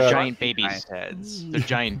there is that. Giant babies. Giant heads. They're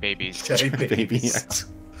giant babies. Giant baby babies. heads.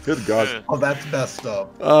 Good God. Oh, that's messed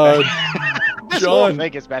up. This whole John,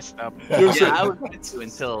 thing is messed up. give us Yeah, I a would get to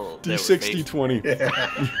until they were D6, D20. Yeah.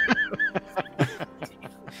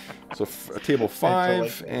 So table 5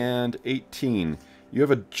 like that. and 18. You have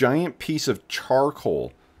a giant piece of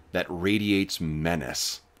charcoal that radiates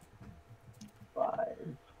menace. 5.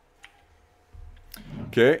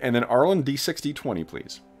 Okay, and then Arlen, D6, D20,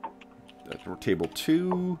 please. That's table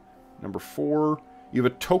 2, number 4. You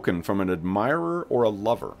have a token from an admirer or a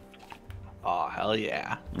lover. Oh, hell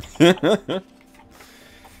yeah.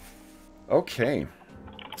 Okay.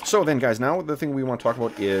 So then, guys, now the thing we want to talk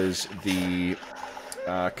about is the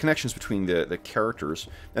connections between the characters.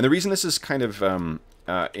 And the reason this is kind of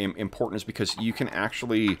important is because you can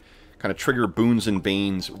actually kind of trigger boons and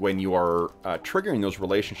banes when you are triggering those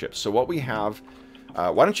relationships. So what we have...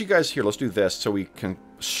 why don't you guys here, let's do this so we can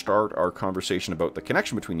start our conversation about the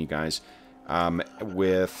connection between you guys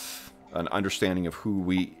with an understanding of who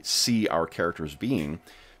we see our characters being.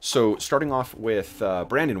 So starting off with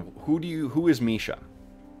Brandon, who is Misha?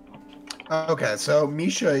 Okay, so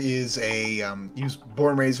Misha is he was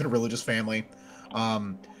born and raised in a religious family.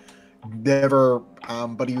 But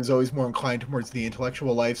he was always more inclined towards the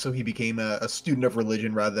intellectual life, so he became a student of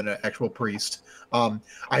religion rather than an actual priest.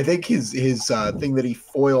 I think his thing that he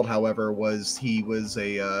foiled, however, was he was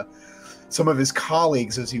some of his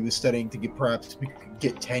colleagues, as he was studying to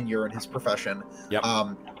get tenure in his profession, Yep.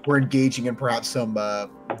 were engaging in perhaps some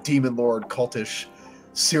demon lord cultish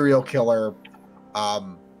serial killer,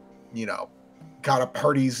 kind of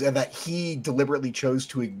parties, and that he deliberately chose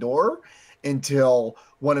to ignore until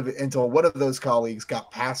one of those colleagues got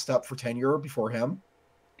passed up for tenure before him.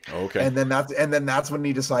 Okay. And then that's when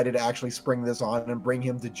he decided to actually spring this on and bring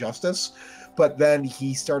him to justice. But then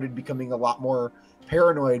he started becoming a lot more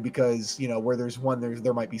paranoid because, you know, where there's one,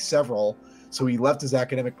 there might be several. So he left his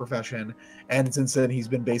academic profession, and since then he's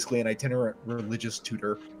been basically an itinerant religious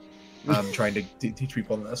tutor, trying to teach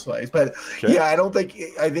people in this way. But Okay. yeah,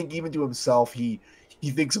 I think even to himself, he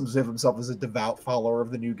thinks of himself as a devout follower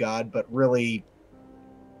of the new god, but really,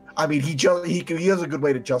 I mean, he has a good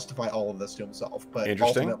way to justify all of this to himself, but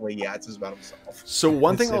ultimately, yeah, it's just about himself. So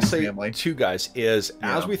one thing I'll say family. too, guys, is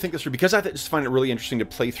as we think this through, because I just find it really interesting to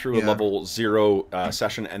play through a level 0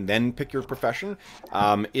 session and then pick your profession,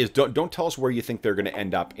 is don't tell us where you think they're going to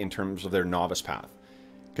end up in terms of their novice path.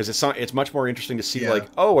 Because it's much more interesting to see, like,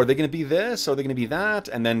 oh, are they going to be this? Are they going to be that?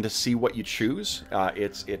 And then to see what you choose,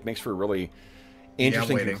 it makes for a really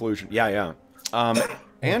interesting conclusion. Yeah.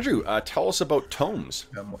 Andrew, tell us about tomes.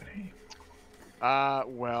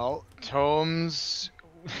 Well, tomes.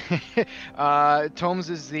 Tomes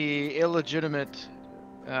is the illegitimate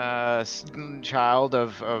child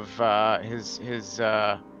of his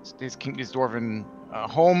dwarven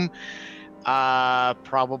home.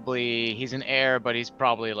 Probably he's an heir, but he's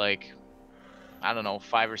probably like, I don't know,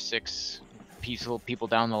 5 or 6 people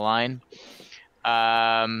down the line.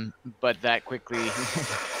 But that quickly,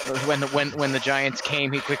 when the giants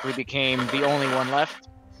came, he quickly became the only one left,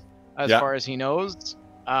 as far as he knows.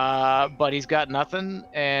 But he's got nothing,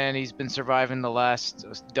 and he's been surviving the last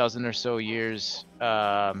dozen or so years,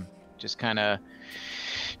 just kind of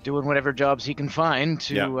doing whatever jobs he can find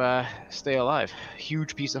to stay alive.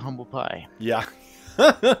 Huge piece of humble pie. Yeah.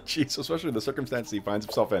 Jeez, especially the circumstance he finds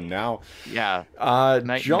himself in now. Yeah.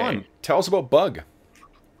 John, tell us about Bug.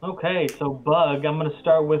 Okay, so Bug, I'm going to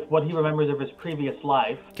start with what he remembers of his previous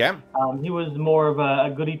life. Okay. He was more of a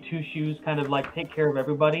goody two-shoes, kind of like take care of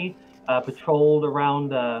everybody, patrolled around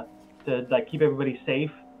to like keep everybody safe,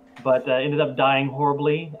 but ended up dying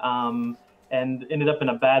horribly, and ended up in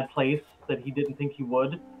a bad place that he didn't think he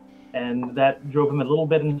would, and that drove him a little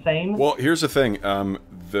bit insane. Well, here's the thing.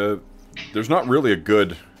 There's not really a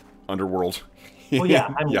good underworld. Well, yeah,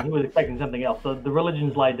 I mean, he was expecting something else. So the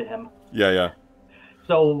religions lied to him. Yeah.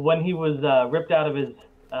 So when he was ripped out of his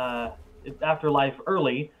afterlife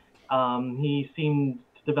early, he seemed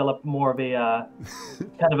to develop more of a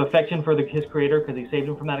kind of affection for his creator because he saved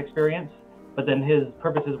him from that experience. But then his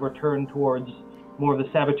purposes were turned towards more of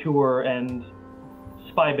the saboteur and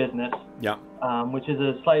spy business. Yeah. Which is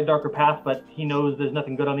a slightly darker path, but he knows there's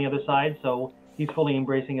nothing good on the other side, so he's fully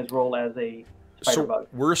embracing his role as a spider bug.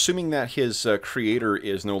 We're assuming that his creator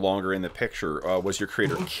is no longer in the picture. Was your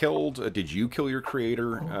creator killed? Did you kill your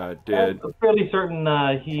creator? I'm fairly certain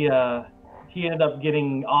he ended up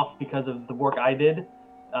getting off because of the work I did.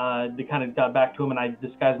 They kind of got back to him, and I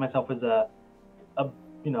disguised myself as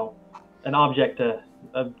an object to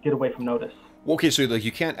get away from notice. Okay, so like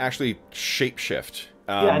you can't actually shapeshift.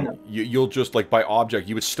 Yeah, I know. You'll just, like, by object,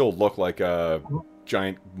 you would still look like a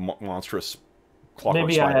giant, monstrous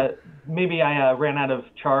clockwork spider. Maybe I ran out of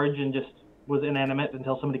charge and just was inanimate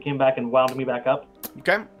until somebody came back and wound me back up.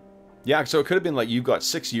 Okay. Yeah, so it could have been like you've got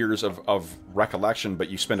 6 years of recollection, but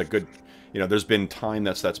you spent a good, there's been time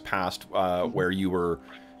that's passed where you were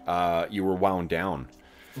wound down.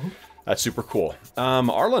 Mm-hmm. That's super cool.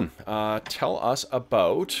 Arlen, tell us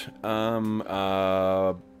about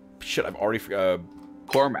shit. I've already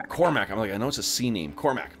Cormac. I'm like, I know it's a C name.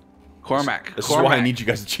 Cormac. This is why I need you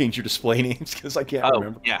guys to change your display names, because I can't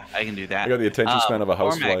remember. Yeah, I can do that. I got the attention span of a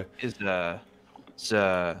housefly. Cormac is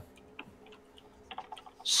a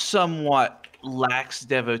somewhat lax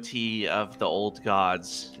devotee of the old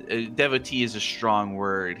gods. Devotee is a strong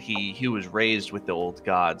word. He was raised with the old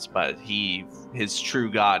gods, but his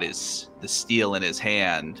true god is the steel in his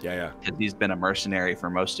hand. Yeah. Because he's been a mercenary for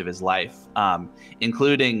most of his life,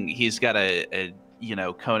 including he's got a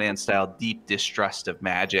Conan-style deep distrust of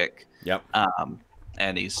magic. Yep.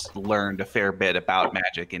 And he's learned a fair bit about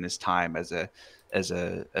magic in his time as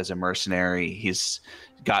a mercenary. He's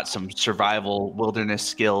got some survival wilderness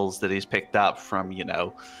skills that he's picked up from,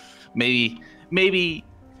 maybe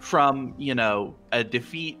from, a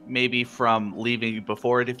defeat, maybe from leaving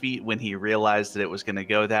before a defeat when he realized that it was going to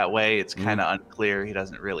go that way. It's kind of unclear. He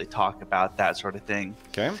doesn't really talk about that sort of thing.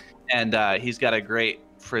 Okay. And he's got a great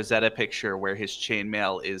Frazetta picture where his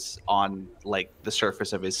chainmail is on like the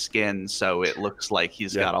surface of his skin, so it looks like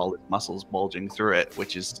he's got all his muscles bulging through it,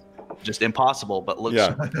 which is just impossible, but looks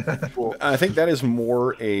cool. I think that is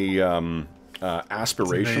more a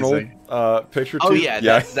aspirational picture too. Oh yeah,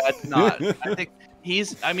 that's not. I think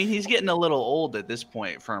I mean, he's getting a little old at this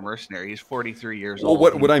point for a mercenary. He's 43 years Well,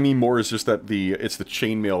 old. what I mean more is just that it's the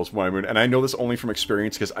chainmail is what I mean, and I know this only from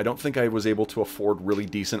experience because I don't think I was able to afford really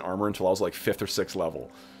decent armor until I was like 5th or 6th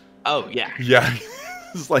level. Oh yeah. Yeah,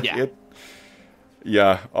 it's like it.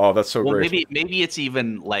 Yeah. Oh, that's so great. Maybe it's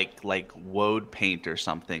even like woad paint or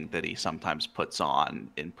something that he sometimes puts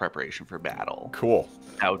on in preparation for battle. Cool.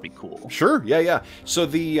 That would be cool. Sure. Yeah. Yeah. So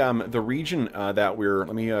the region that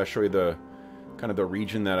let me show you the kind of the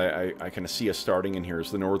region that I kind of see us starting in here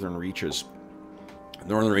is the Northern Reaches. The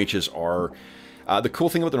Northern Reaches are the cool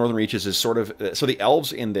thing about the Northern Reaches is sort of so the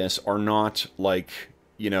elves in this are not like,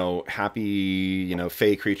 you know, happy, you know,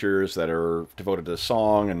 fey creatures that are devoted to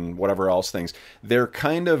song and whatever else things. They're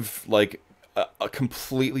kind of like a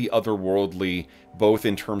completely otherworldly, both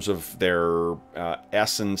in terms of their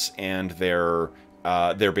essence and their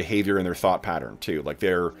behavior and their thought pattern too. Like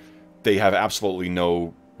they have absolutely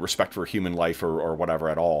no respect for human life or whatever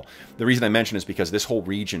at all. The reason I mention is because this whole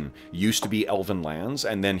region used to be elven lands,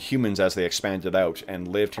 and then humans, as they expanded out and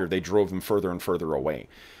lived here, they drove them further and further away.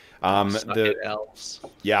 The elves.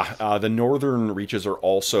 Yeah, the Northern Reaches are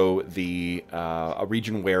also the a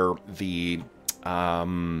region where the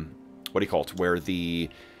what do you call it? Where the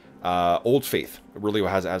Old Faith really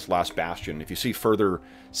has last bastion. If you see further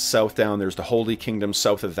south down, there's the Holy Kingdom.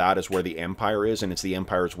 South of that is where the Empire is, and it's the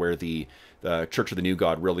Empire is where the Church of the New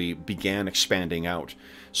God really began expanding out.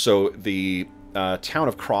 So the town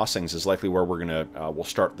of Crossings is likely where we'll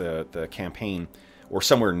start the campaign, or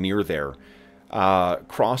somewhere near there.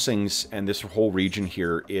 Crossings and this whole region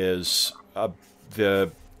here is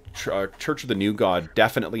the Church of the New God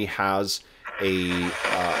definitely has a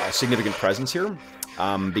significant presence here,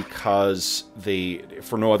 because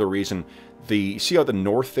for no other reason, see out the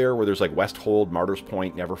north there where there's like Westhold, Martyr's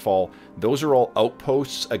Point, Neverfall, those are all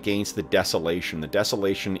outposts against the Desolation. The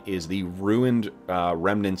Desolation is the ruined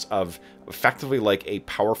remnants of effectively like a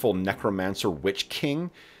powerful necromancer witch king,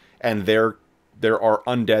 and there are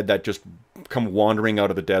undead that just come wandering out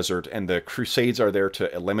of the desert, and the Crusades are there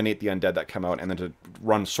to eliminate the undead that come out and then to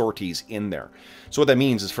run sorties in there. So what that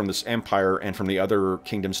means is from this empire and from the other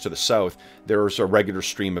kingdoms to the south, there's a regular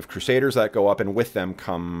stream of Crusaders that go up, and with them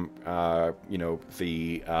come, you know,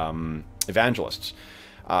 the evangelists.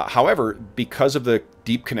 However, because of the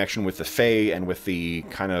deep connection with the Fae and with the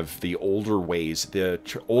kind of the older ways, the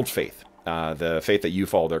old faith, the faith that you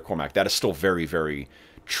follow there, Cormac, that is still very, very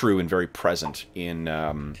true and very present in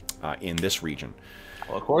this region.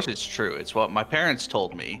 Well, of course it's true. It's what my parents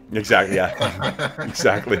told me. Exactly. Yeah.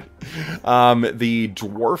 Exactly. The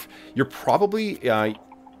dwarf, you're probably I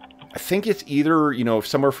think it's either, you know,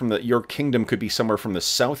 somewhere from your kingdom could be somewhere from the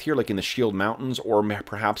south here, like in the Shield Mountains, or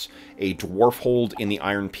perhaps a dwarf hold in the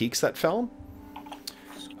Iron Peaks that fell.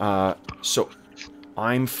 So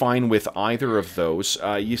I'm fine with either of those.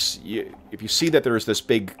 If you see that there's this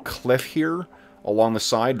big cliff here along the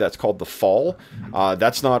side that's called the Fall,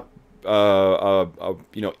 that's not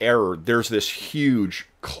you know, error. There's this huge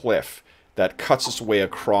cliff that cuts its way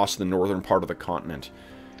across the northern part of the continent.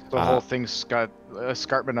 The whole thing's got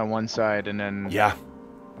escarpment on one side, and then yeah,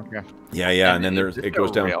 okay, yeah, and then it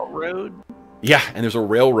goes down. Railroad. Yeah, and there's a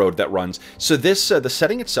railroad that runs. So this, the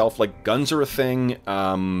setting itself, like guns are a thing,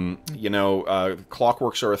 you know,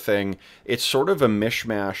 clockworks are a thing. It's sort of a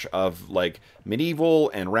mishmash of like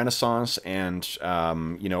medieval and Renaissance and,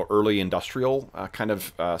 you know, early industrial kind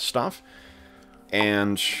of stuff.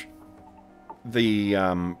 And the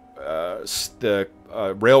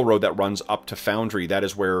railroad that runs up to Foundry, that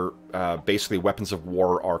is where basically weapons of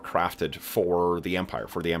war are crafted for the Empire,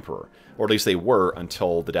 for the Emperor. Or at least they were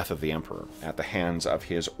until the death of the Emperor at the hands of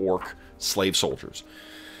his orc slave soldiers.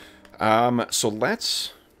 So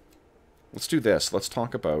let's do this. Let's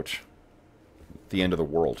talk about the end of the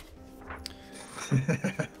world.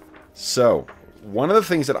 So, one of the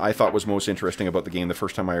things that I thought was most interesting about the game the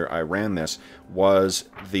first time I ran this was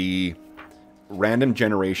the random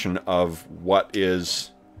generation of what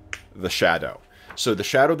is the Shadow. So the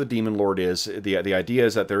Shadow of the Demon Lord is, the idea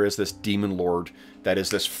is that there is this Demon Lord that is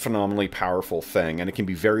this phenomenally powerful thing, and it can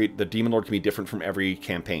be the Demon Lord can be different from every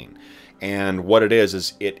campaign. And what it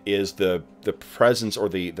is it is the presence or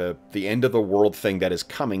the end of the world thing that is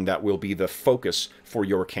coming that will be the focus for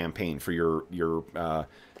your campaign, for your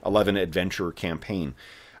 11 adventure campaign.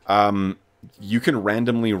 You can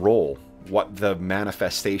randomly roll what the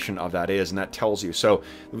manifestation of that is, and that tells you. So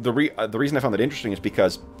the reason I found that interesting is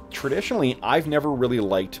because traditionally I've never really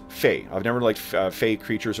liked Fae. I've never liked Fae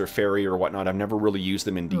creatures or fairy or whatnot. I've never really used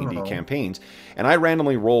them in D&D campaigns, and I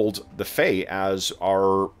randomly rolled the Fae as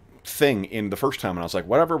our thing in the first time, and I was like,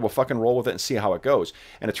 whatever, we'll fucking roll with it and see how it goes.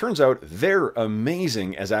 And it turns out they're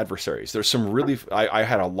amazing as adversaries. There's some really, I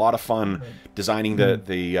had a lot of fun designing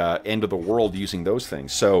the end of the world using those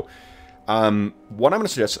things. So what I'm going to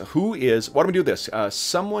suggest, what I'm going to do this,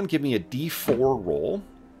 someone give me a D4 roll.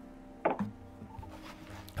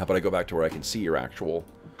 How about I go back to where I can see your actual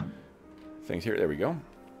things here? There we go.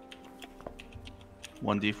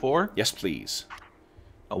 1d4? Yes, please.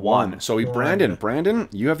 A 1. So Brandon,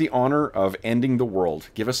 you have the honor of ending the world.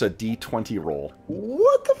 Give us a D20 roll.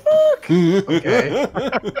 What the fuck? Okay.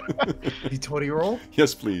 D20 roll?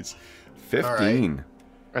 Yes, please. 15. Right.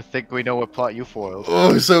 I think we know what plot you foiled.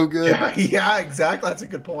 Oh, so good. Yeah, exactly. That's a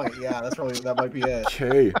good point. Yeah, that might be it.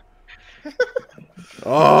 Okay.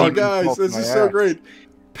 Oh, guys, this is so great.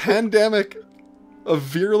 Pandemic. A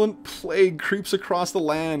virulent plague creeps across the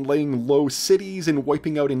land, laying low cities and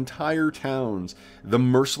wiping out entire towns. The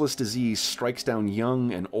merciless disease strikes down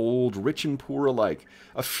young and old, rich and poor alike.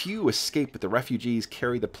 A few escape, but the refugees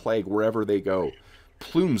carry the plague wherever they go.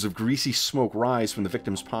 Plumes of greasy smoke rise from the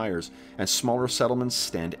victims' pyres, and smaller settlements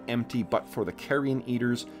stand empty but for the carrion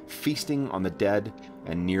eaters feasting on the dead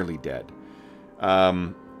and nearly dead.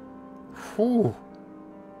 Whew.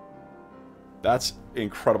 That's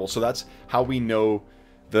incredible. So that's how we know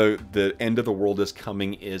the end of the world is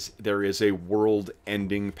coming. Is there is a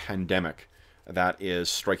world-ending pandemic that is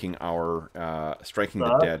striking our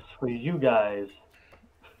the dead. For you guys.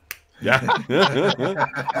 Yeah.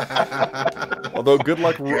 Although good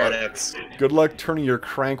luck turning your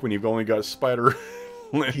crank when you've only got spider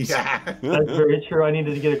limbs. Yeah. That's very true. I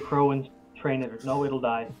needed to get a crow and train it. No, it'll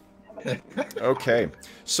die. Okay,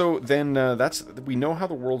 so then we know how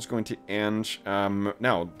the world's going to end.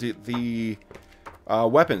 Now, the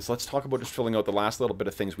weapons. Let's talk about just filling out the last little bit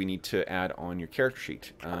of things we need to add on your character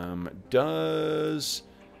sheet. Did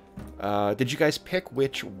you guys pick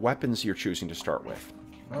which weapons you're choosing to start with?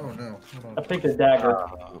 Oh no. I picked a dagger.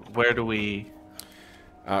 Where do we...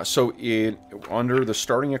 So under the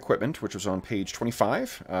starting equipment, which was on page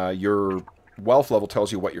 25, your wealth level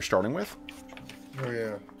tells you what you're starting with. Oh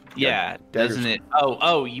yeah. Yeah, doesn't it?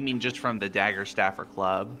 Oh, you mean just from the dagger, staff, or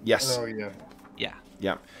club? Yes. Oh yeah. Yeah.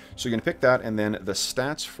 Yeah. So you're going to pick that, and then the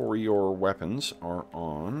stats for your weapons are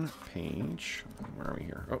on page... Where are we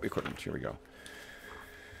here? Oh, equipment. Here we go.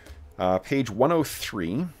 Page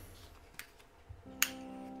 103.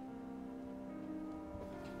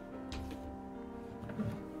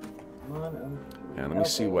 And let me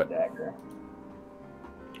see what... Dagger.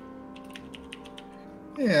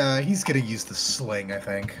 Yeah, he's gonna use the sling, I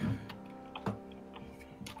think.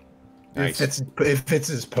 Nice. It fits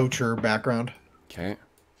his poacher background. Okay.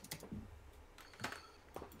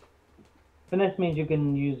 Finesse means you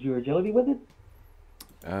can use your agility with it?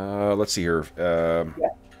 Let's see here. Yeah,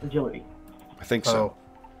 agility. I think so. Oh.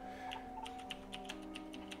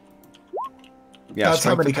 Yeah, that's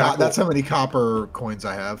how many copper coins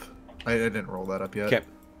I have. I didn't roll that up yet. Okay.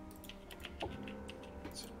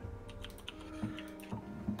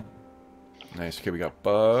 Nice. Okay, we got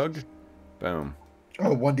bug. Boom.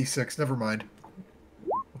 Oh, 1d6. Never mind.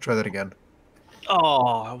 We'll try that again.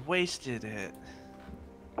 Oh, I wasted it.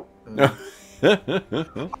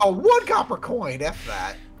 Oh, 1 copper coin. F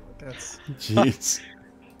that. That's. Jeez.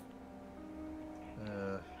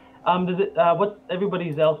 Does it? What's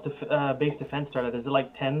everybody's else base defense start at? Is it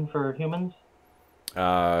like 10 for humans?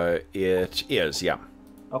 It is. Yeah.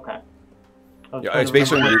 Okay. Yeah, it's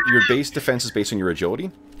based on your base defense is based on your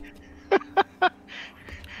agility.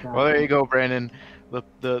 Well, there you go, Brandon. The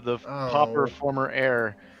pauper former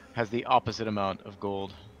heir has the opposite amount of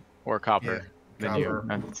gold or copper than you.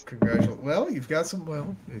 Congratulations. Well, you've got some.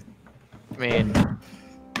 Well, I mean,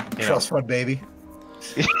 trust fund, baby.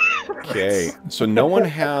 Okay, so no one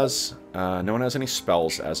has any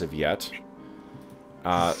spells as of yet.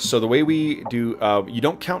 So the way we do, you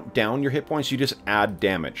don't count down your hit points. You just add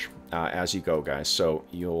damage as you go, guys. So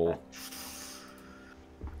you'll.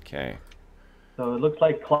 Okay. So it looks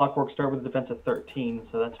like Clockwork start with a defense of 13,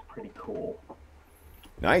 so that's pretty cool.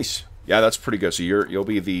 Nice. Yeah, that's pretty good. So you'll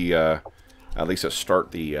be the at least start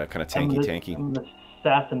the kind of tanky. I'm the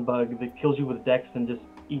assassin bug that kills you with dex and just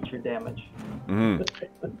eats your damage.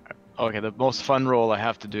 Okay, the most fun roll I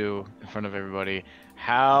have to do in front of everybody.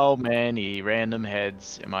 How many random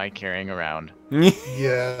heads am I carrying around?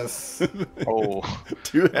 Yes. Oh,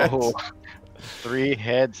 2 heads. Oh, 3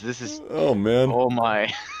 heads. This is. Oh man. Oh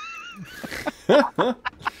my. All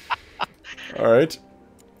right.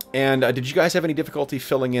 And did you guys have any difficulty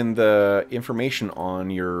filling in the information on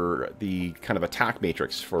the kind of attack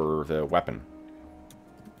matrix for the weapon?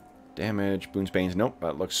 Damage, boons, banes. Nope,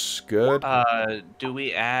 that looks good. Do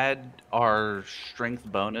we add our strength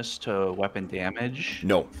bonus to weapon damage?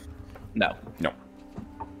 No. No. No.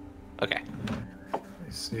 Okay. Let me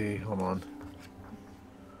see. Hold on.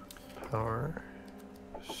 Power.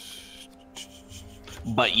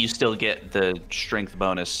 But you still get the strength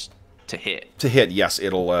bonus to hit. To hit, yes,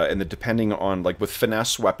 it'll, and then depending on, like, with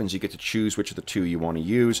finesse weapons, you get to choose which of the two you want to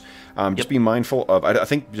use. Just be mindful of, I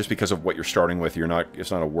think just because of what you're starting with,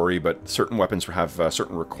 it's not a worry, but certain weapons have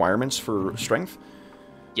certain requirements for strength.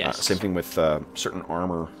 Yes. Same thing with certain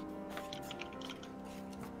armor.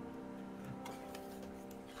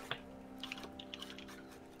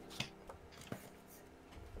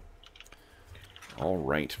 All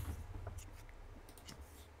right.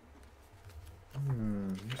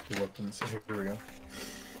 Just the weapons. Here we go.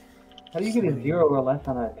 How do you get a 0 or less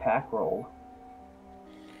on an attack roll?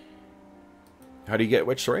 How do you get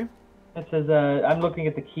which, sorry? It says, I'm looking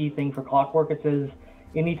at the key thing for clockwork. It says,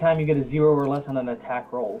 anytime you get a 0 or less on an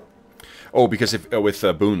attack roll. Oh, because if with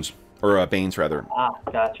boons, or banes, rather. Ah,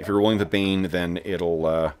 gotcha. If you're rolling the bane, then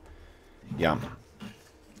it'll, yeah.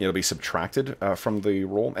 It'll be subtracted from the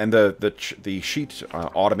roll, and the sheet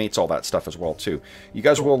automates all that stuff as well too. You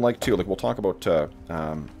guys will like to we'll talk about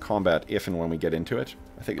combat if and when we get into it.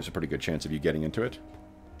 I think there's a pretty good chance of you getting into it.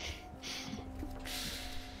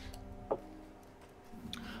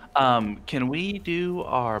 Can we do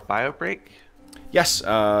our bio break? Yes.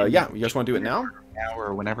 Yeah. You guys want to do it now? Now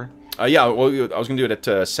or whenever. Yeah. Well, I was going to do it at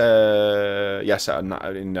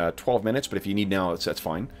in 12 minutes, but if you need now, that's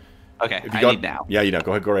fine. Okay, I need now. Yeah, you know.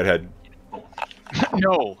 Go ahead. Go right ahead.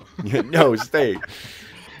 No. No, stay.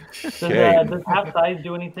 Okay. Does half size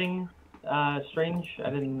do anything strange? I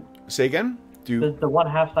didn't. Say again. Does the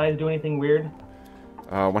 1/2 size do anything weird?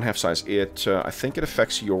 1/2 size. It. I think it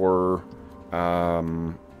affects your.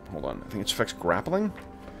 Hold on. I think it affects grappling,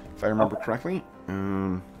 if I remember correctly.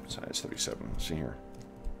 Size 37. Let's see here.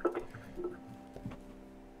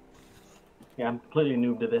 Yeah, I'm completely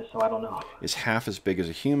noob to this, so I don't know. Is half as big as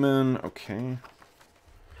a human. Okay.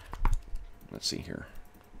 Let's see here.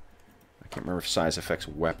 I can't remember if size affects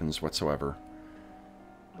weapons whatsoever.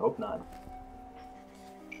 Hope not.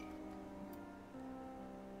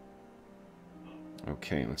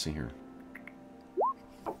 Okay, let's see here.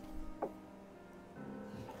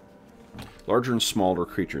 Larger and smaller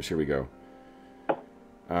creatures. Here we go.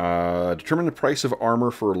 Determine the price of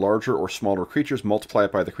armor for larger or smaller creatures. Multiply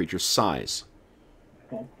it by the creature's size.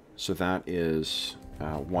 Okay. So that is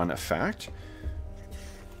one effect.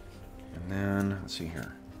 And then, let's see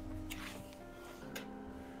here.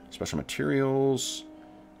 Special materials.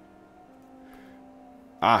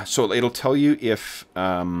 So it'll tell you if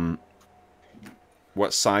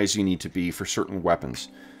what size you need to be for certain weapons.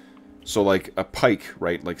 So like a pike,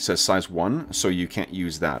 right, like it says size 1, so you can't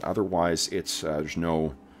use that. Otherwise, it's there's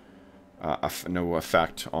no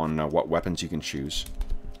effect on what weapons you can choose.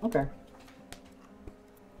 Okay.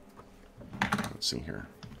 Let's see here.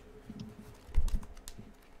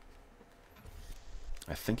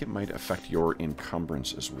 I think it might affect your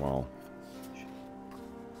encumbrance as well.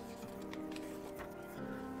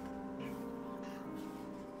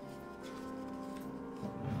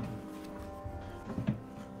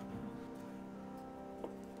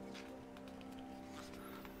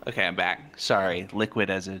 Okay, I'm back. Sorry, liquid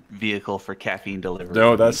as a vehicle for caffeine delivery.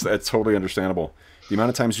 No, that's totally understandable. The amount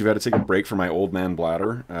of times you've had to take a break from my old man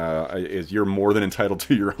bladder is you're more than entitled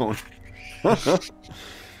to your own.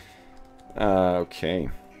 Okay.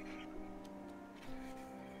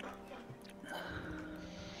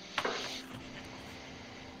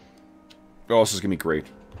 Oh, this is gonna be great.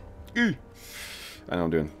 I know what I'm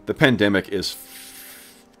doing. The pandemic is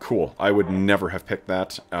cool. I would never have picked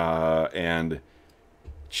that. And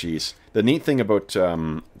jeez, the neat thing about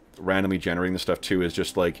randomly generating this stuff too is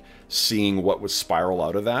just like seeing what would spiral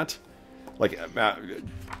out of that. Like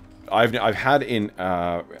I've had in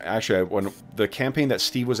actually when the campaign that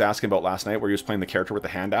Steve was asking about last night, where he was playing the character with the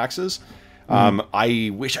hand axes.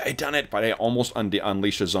 I wish I had done it, but I almost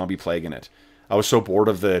unleashed a zombie plague in it. I was so bored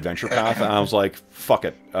of the adventure path, and I was like, "Fuck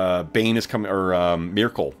it." Bane is coming, or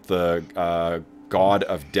Miracle, the god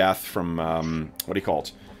of death from what do you call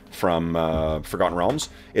it? From Forgotten Realms,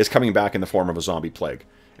 is coming back in the form of a zombie plague,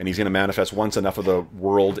 and he's going to manifest once enough of the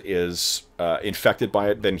world is infected by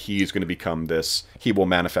it. Then he's going to become this. He will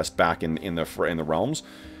manifest back in the realms.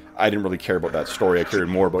 I didn't really care about that story. I cared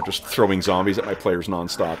more about just throwing zombies at my players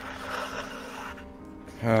nonstop.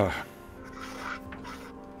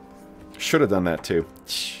 Should have done that too.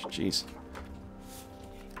 Jeez.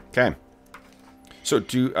 Okay. So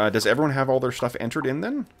does everyone have all their stuff entered in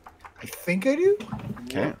then? I think I do.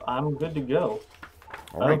 Okay. I'm good to go.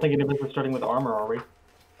 All I right. don't think any of us are starting with armor, are we? I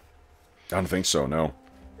don't think so, no.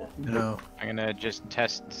 No. I'm gonna just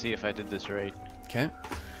test and see if I did this right. Okay.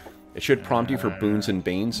 It should prompt you for boons and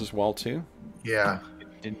banes as well, too. Yeah.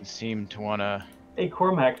 It didn't seem to wanna. Hey,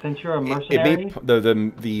 Cormac, since you're a It may,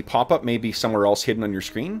 mercenary... the pop-up may be somewhere else hidden on your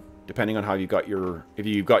screen, depending on how you got your... If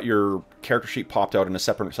you've got your character sheet popped out in a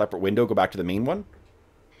separate window, go back to the main one.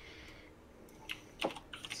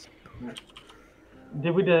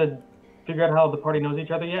 Did we figure out how the party knows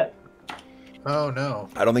each other yet? Oh no.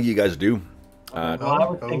 I don't think you guys do. Well, I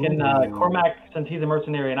was thinking Cormac, since he's a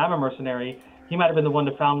mercenary and I'm a mercenary, he might have been the one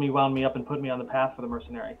to wound me up and put me on the path for the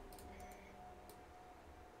mercenary.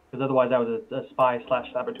 Because otherwise I was a spy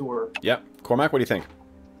 / saboteur. Yeah. Cormac, what do you think?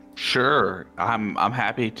 Sure, I'm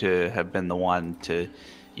happy to have been the one to,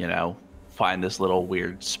 you know, find this little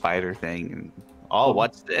weird spider thing. And, oh,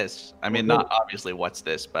 what's this? I mean, not obviously what's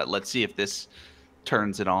this, but let's see if this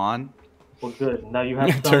turns it on. Well, good. Now you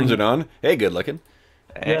have some, Turns it on. Hey, good looking.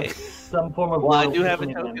 you Hey. have some form of... Well, I loyalty do have a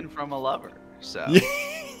to him. token from a lover, so.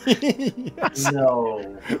 Yes.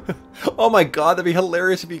 No. Oh my god, that'd be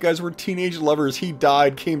hilarious if you guys were teenage lovers. He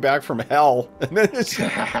died, came back from hell. And then it's...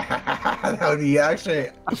 That would be actually.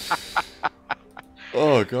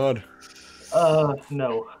 Oh god.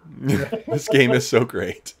 No. This game is so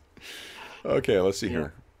great. Okay, let's see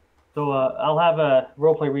here. So I'll have a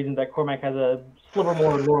roleplay reason that Cormac has a sliver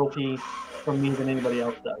more loyalty from me than anybody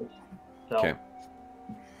else does. So Okay.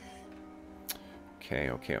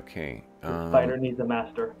 Okay. the spider needs a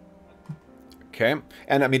master. Okay,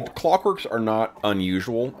 and I mean, clockworks are not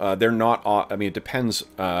unusual. They're not. I mean, it depends,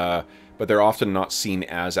 but they're often not seen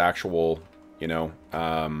as actual, you know,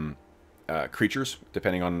 creatures.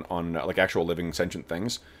 Depending on like actual living sentient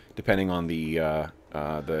things, depending on the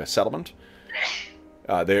settlement,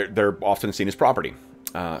 they're often seen as property.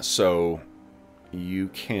 So you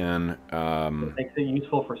can. It makes it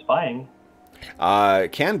useful for spying.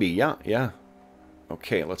 It can be, yeah.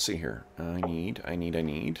 Okay, let's see here. I need. Where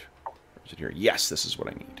is it here? Yes, this is what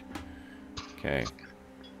I need. Okay.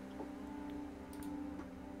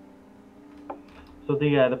 So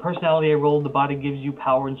the personality I rolled, the body gives you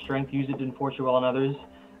power and strength. Use it to enforce your will on others.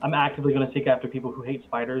 I'm actively going to seek after people who hate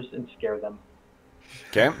spiders and scare them.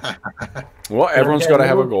 Okay. Well, everyone's got to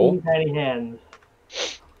have a goal. Tiny hands.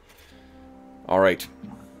 All right.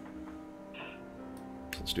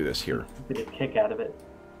 Let's do this here. Get a kick out of it.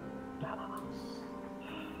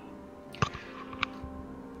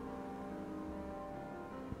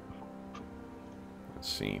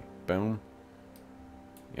 Let's see. Boom.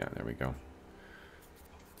 Yeah, there we go.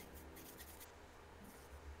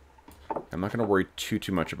 I'm not going to worry too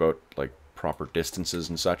much about like proper distances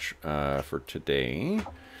and such for today.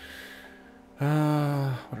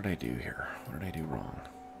 What did I do here? What did I do wrong?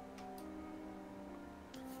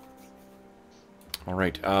 All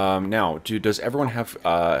right. Now, does everyone have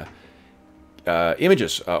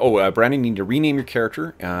images? Brandon, you need to rename your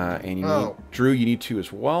character, and you need, Drew, you need to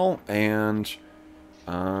as well, and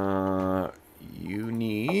you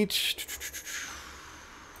need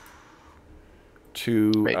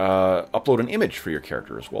to upload an image for your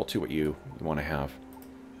character as well, too. What you want to have.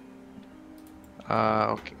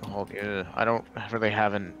 Okay. I don't really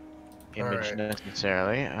have an image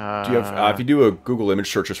necessarily. Do you have? If you do a Google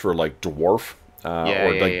image search just for like dwarf.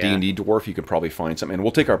 D&D dwarf, you can probably find something. And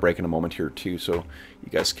we'll take our break in a moment here too, so you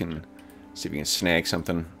guys can see if you can snag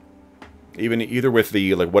something. Either with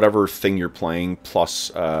the like whatever thing you're playing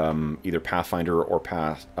plus either Pathfinder or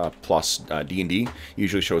plus D&D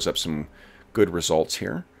usually shows up some good results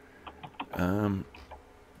here.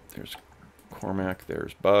 There's Cormac.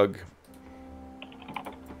 There's Bug.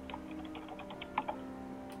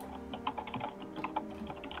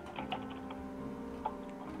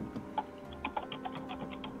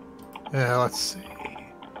 Yeah, let's see.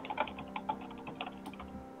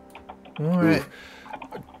 All right.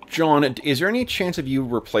 John, is there any chance of you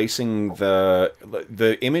replacing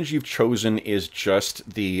the image you've chosen is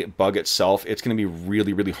just the bug itself? It's going to be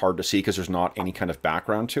really, really hard to see because there's not any kind of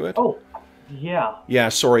background to it. Oh, yeah. Yeah,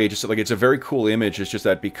 sorry. Just like it's a very cool image. It's just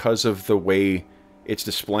that because of the way it's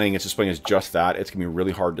displaying as just that. It's going to be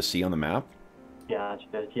really hard to see on the map. Yeah,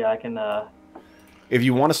 I can. If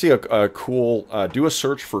you want to see a cool, do a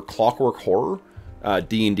search for Clockwork Horror,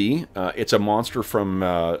 D&D. It's a monster from,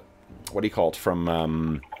 what do you call it?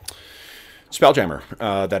 From Spelljammer.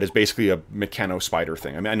 That is basically a mechano spider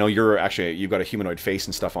thing. I mean, I know you've got a humanoid face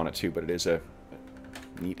and stuff on it too, but it is a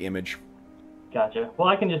neat image. Gotcha. Well,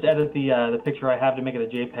 I can just edit the picture I have to make it a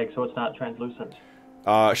JPEG so it's not translucent.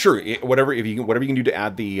 Sure. Whatever you can do to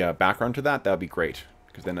add the background to that would be great.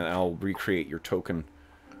 Because then I'll recreate your token.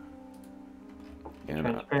 And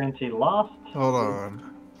transparency lost. Hold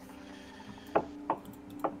on.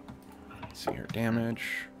 let's see here.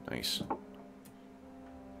 Damage. Nice.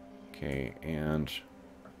 Okay, and...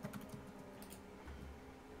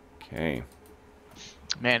 Okay.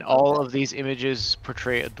 Man, all of these images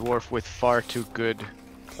portray a dwarf with far too good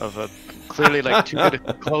of a... Clearly, like, too good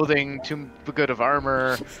of clothing, too good of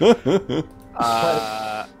armor.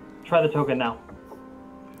 Try the token now.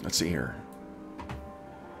 Let's see here.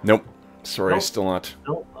 Nope. Sorry, Nope. still not.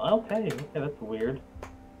 Oh, okay, that's weird.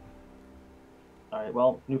 All right,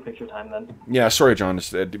 well, new picture time then. Yeah, sorry, John,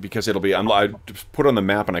 just, because it'll be... I just put it on the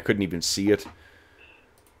map and I couldn't even see it.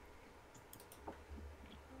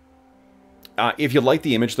 If you like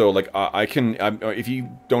the image, though, like, I can... if you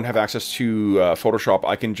don't have access to Photoshop,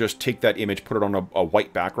 I can just take that image, put it on a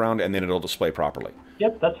white background, and then it'll display properly.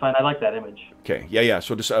 Yep, that's fine. I like that image. Okay, yeah.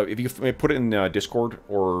 So just if you put it in Discord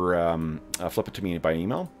or flip it to me by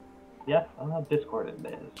email. Yeah, Discord it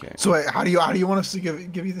is. Okay. So wait, how do you want us to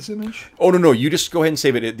give you this image? Oh, no. You just go ahead and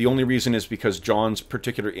save it. The only reason is because John's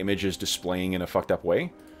particular image is displaying in a fucked up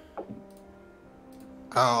way.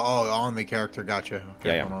 Oh, on the character. Gotcha.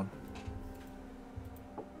 Okay, Yeah. hold on.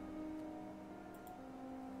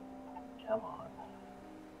 Come on.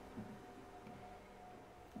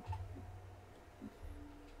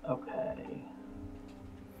 Okay.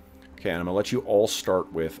 Okay, and I'm going to let you all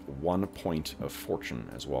start with 1 point of fortune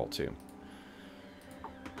as well, too.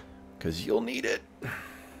 Because you'll need it.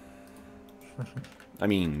 I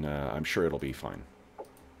mean, I'm sure it'll be fine.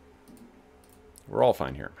 We're all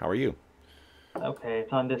fine here. How are you? Okay,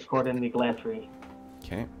 it's on Discord in the Glantry.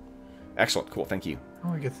 Okay. Excellent. Cool. Thank you. How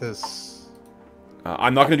do I get this?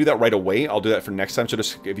 I'm not going to do that right away. I'll do that for next time. So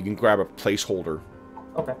just if you can grab a placeholder.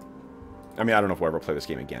 Okay. I mean, I don't know if we'll ever play this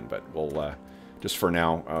game again, but we'll... just for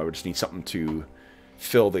now, we just need something to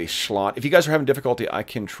fill the slot. If you guys are having difficulty, I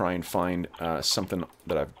can try and find something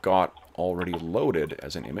that I've got already loaded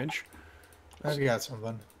as an image. I've got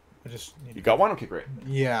something. I just need... You got one? Okay, great.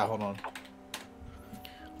 Yeah, hold on.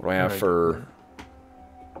 What do I have for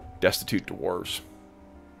destitute dwarves?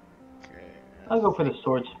 I'll go for the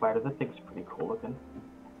sword spider. That thing's pretty cool looking.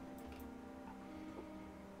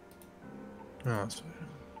 Oh, that's...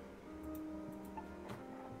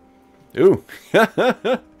 Ooh.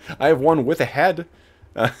 I have one with a head.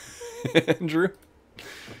 Andrew?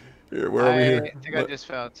 Here, where are we here? I think I just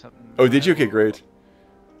found something. Oh, did you? Okay, great.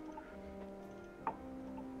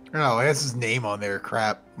 Oh, it has his name on there.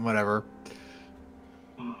 Crap. Whatever.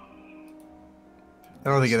 I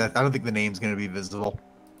don't think the name's gonna be visible.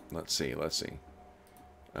 Let's see.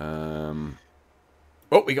 Oh,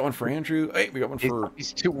 we got one for Andrew. Hey, we got one for...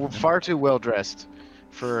 He's far too well dressed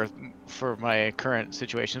for my current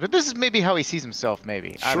situation. But this is maybe how he sees himself,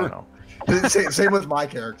 maybe. I don't know. Same with my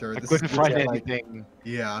character. I This couldn't is find like, anything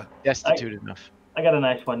yeah. destitute enough. I got a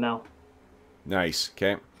nice one now. Nice.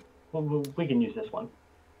 Okay. We can use this one.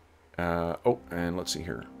 Oh, and let's see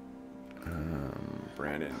here.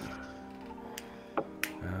 Brandon.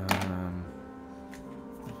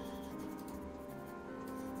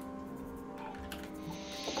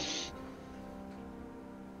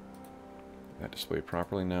 That displayed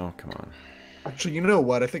properly now? Come on. Actually, you know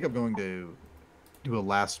what? I think I'm going to do a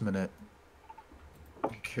last-minute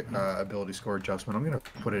ability score adjustment. I'm going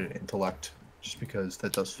to put it in intellect, just because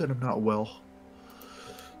that does fit him not well.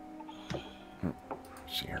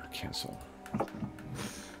 Let's see here. Cancel.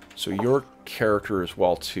 So your character as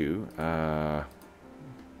well, too.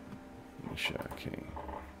 Misha, okay.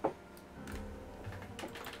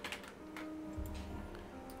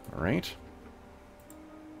 All right.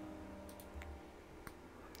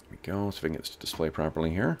 There we go. So if I can get this to display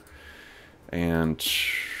properly here. And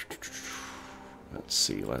let's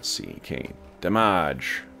see. Okay.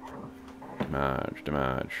 Damage.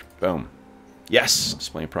 Boom. Yes.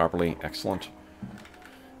 Displaying properly. Excellent.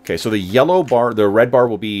 Okay, so the yellow bar, the red bar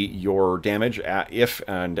will be your damage if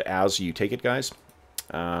and as you take it, guys.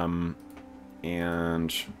 And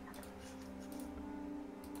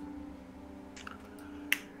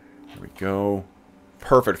there we go.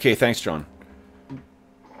 Perfect. Okay, thanks, John.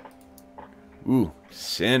 Ooh,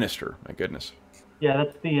 sinister. My goodness. Yeah,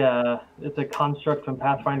 that's the it's a construct from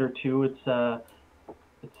Pathfinder 2.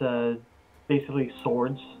 It's basically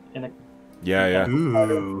swords in a... Yeah.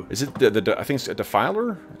 Ooh. Is it the I think it's a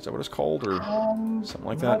defiler? Is that what it's called, or something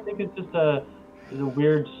like that? I think it's just a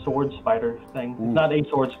weird sword spider thing. Ooh. It's not a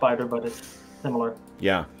sword spider, but it's similar.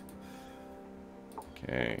 Yeah.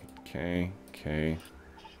 Okay.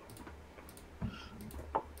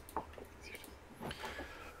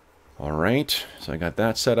 All right. So I got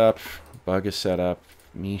that set up. Bug is set up.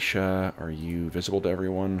 Misha, are you visible to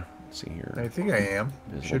everyone? Let's see here. I think I am.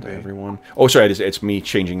 Visible Should to be. everyone. Oh, sorry, it's me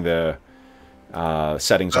changing the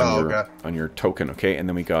settings on okay. on your token. Okay, and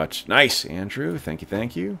then we got nice, Andrew. Thank you,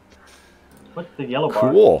 thank you. What's the yellow bar?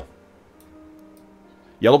 Cool.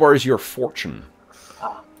 Yellow bar is your fortune.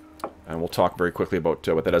 Ah. And we'll talk very quickly about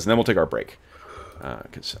what that is, and then we'll take our break.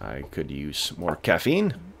 Because I could use more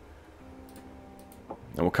caffeine.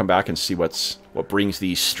 And we'll come back and see what brings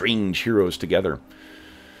these strange heroes together.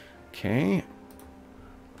 Okay.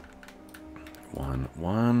 1,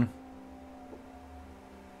 1.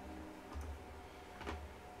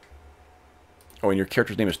 Oh, and your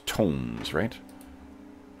character's name is Tones, right?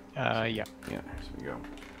 Yeah. Yeah, here we go.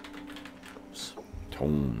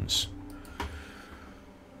 Tones.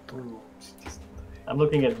 I'm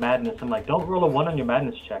looking at madness. I'm like, don't roll a 1 on your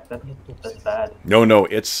madness check. That's bad. No,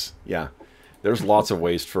 it's yeah. There's lots of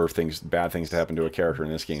ways for bad things to happen to a character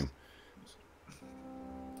in this game.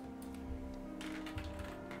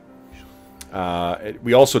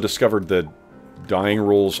 We also discovered the dying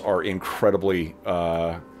rules are incredibly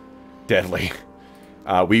deadly.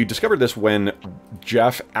 We discovered this when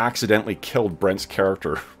Jeff accidentally killed Brent's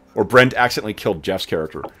character, or Brent accidentally killed Jeff's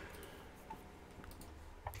character.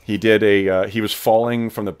 He did he was falling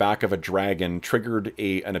from the back of a dragon, triggered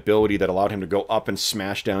an ability that allowed him to go up and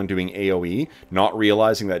smash down doing AoE, not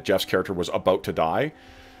realizing that Jeff's character was about to die.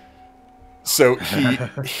 So he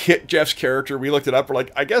hit Jeff's character, we looked it up, we're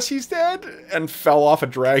like, I guess he's dead, and fell off a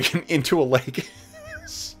dragon into a lake.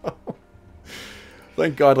 So,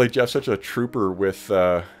 thank God, like, Jeff's such a trooper with,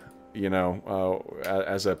 you know,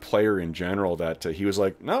 as a player in general, that he was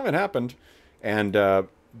like, no, it happened. And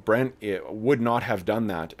Brent would not have done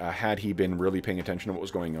that had he been really paying attention to what was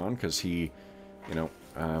going on, because he, you know,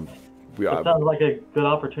 it sounds like a good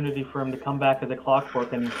opportunity for him to come back as a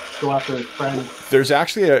clockwork and go after his friends. There's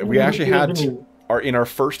actually we actually had in our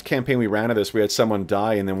first campaign we ran of this, we had someone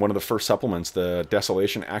die, and then one of the first supplements, the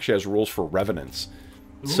Desolation, actually has rules for revenants.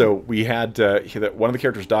 Ooh. So we had one of the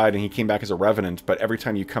characters died and he came back as a revenant, but every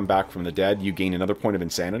time you come back from the dead, you gain another point of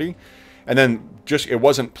insanity. And then, just, it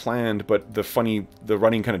wasn't planned, but the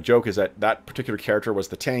running kind of joke is that that particular character was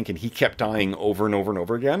the tank, and he kept dying over and over and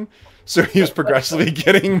over again. So he was progressively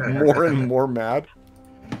getting more and more mad.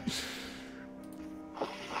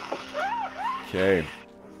 Okay.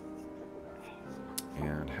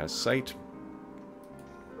 And has sight.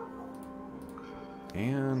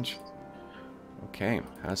 And, okay,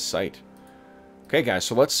 has sight. Okay, guys,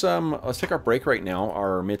 so let's take our break right now,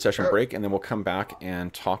 our mid-session break, and then we'll come back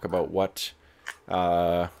and talk about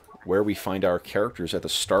where we find our characters at the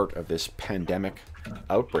start of this pandemic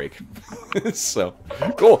outbreak. So,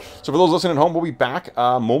 cool. So for those listening at home, we'll be back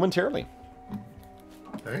momentarily.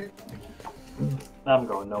 All right. I'm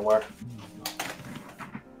going nowhere.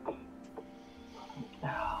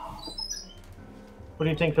 What do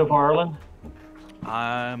you think so far, Arlen?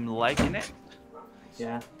 I'm liking it.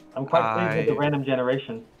 Yeah. I'm quite pleased with the random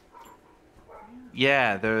generation.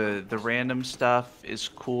 Yeah, the random stuff is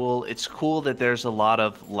cool. It's cool that there's a lot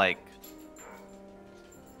of, like,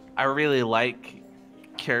 I really like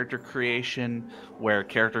character creation, where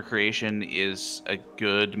character creation is a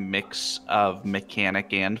good mix of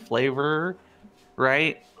mechanic and flavor,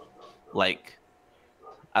 right? Like,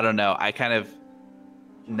 I don't know, I kind of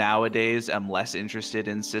nowadays am less interested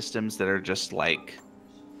in systems that are just like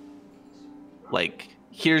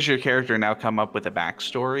here's your character, now come up with a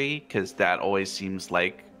backstory, because that always seems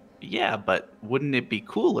like, yeah, but wouldn't it be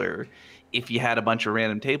cooler if you had a bunch of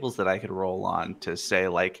random tables that I could roll on to say,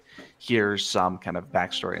 like, here's some kind of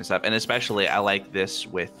backstory and stuff. And especially I like this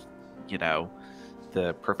with, you know,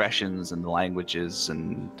 the professions and the languages,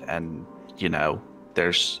 and you know,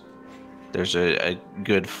 there's a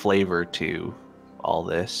good flavor to all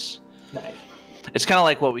this. Nice. It's kind of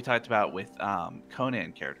like what we talked about with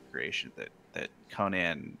Conan character creation, that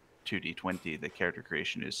Conan 2D20, the character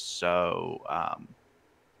creation is so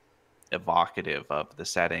evocative of the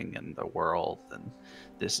setting and the world, and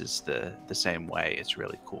this is the same way. It's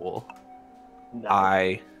really cool. Nice.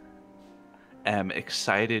 I am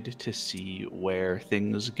excited to see where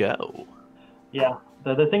things go. Yeah,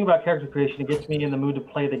 the thing about character creation, it gets me in the mood to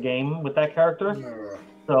play the game with that character.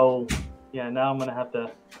 So, yeah, now I'm going to have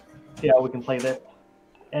to see how we can play this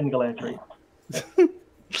and Galantry.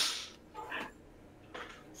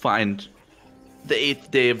 Find the 8th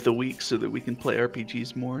day of the week so that we can play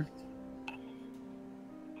RPGs more.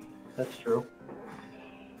 That's true.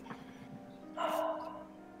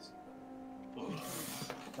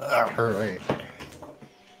 Alright.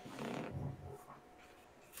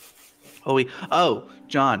 Oh,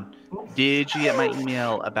 John, did you get my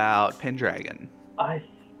email about Pendragon? I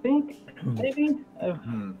think maybe.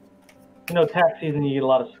 tax season, you get a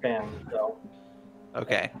lot of spam. So.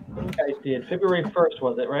 Okay. What you guys did February 1st,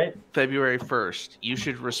 was it right? February 1st. You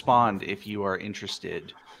should respond if you are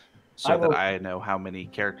interested, so that I know how many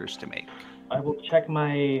characters to make. I will check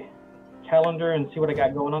my calendar and see what I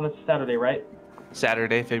got going on. It's Saturday, right?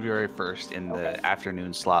 Saturday, February 1st, in the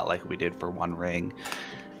afternoon slot, like we did for One Ring,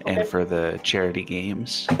 and for the charity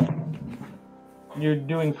games. You're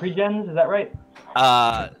doing pre-gens, is that right?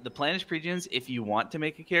 The plan is pre-gens. If you want to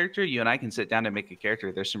make a character, you and I can sit down and make a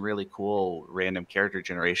character. There's some really cool random character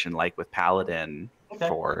generation, like with Paladin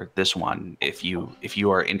for this one. If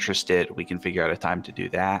you are interested, we can figure out a time to do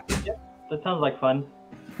that. Yeah, that sounds like fun.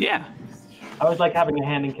 Yeah. I always like having a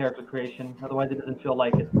hand in character creation. Otherwise, it doesn't feel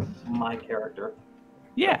like it's my character.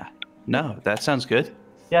 Yeah. No, that sounds good.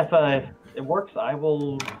 Yeah, if it works, I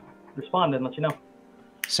will respond and let you know.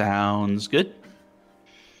 Sounds good.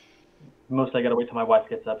 Mostly I gotta wait till my wife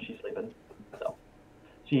gets up. She's sleeping. So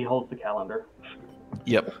she holds the calendar.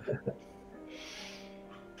 Yep.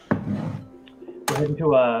 We're heading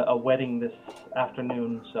to a wedding this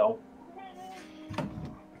afternoon, so.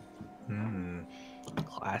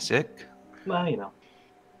 Classic. Well,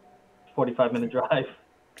 45-minute drive.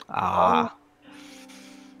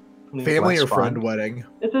 Family or friend wedding?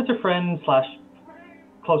 It's a friend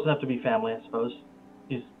 / close enough to be family, I suppose.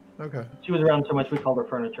 Okay. She was around so much we called her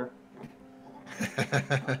furniture.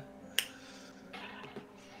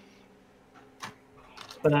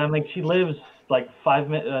 But she lives like 5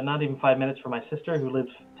 minutes, not even 5 minutes from my sister, who lives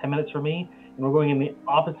 10 minutes from me, and we're going in the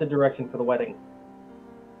opposite direction for the wedding.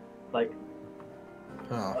 Like,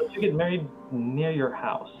 why don't you get married near your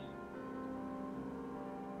house?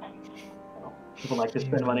 People like to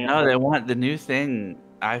spend money on. No, they want the new thing.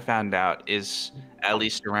 I found out is, at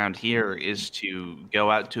least around here, is to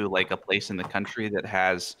go out to like a place in the country that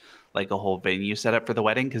has like a whole venue set up for the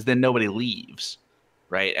wedding, because then nobody leaves,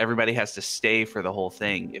 right? Everybody has to stay for the whole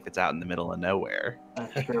thing if it's out in the middle of nowhere.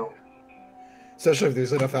 That's true. Especially if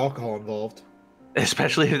there's enough alcohol involved.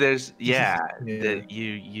 Especially if there's that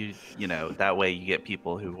you know, that way you get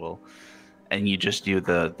people who will, and you just do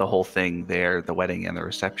the whole thing there, the wedding and the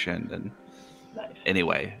reception. And nice.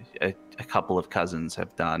 Anyway, a couple of cousins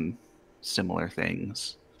have done similar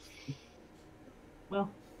things. Well,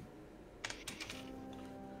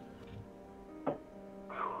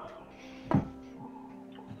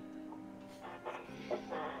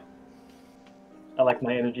 I like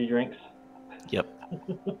my energy drinks. Yep.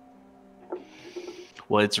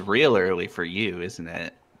 Well, it's real early for you, isn't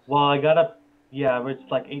it? Well, I got up. Yeah, it's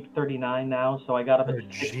like 8:39 now, so I got up at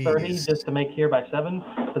 6:30 just to make here by 7.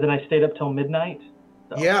 But then I stayed up till midnight.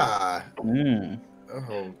 So. Yeah. Mm.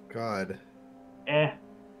 Oh God. Yeah,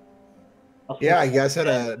 you guys had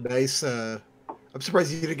a nice. I'm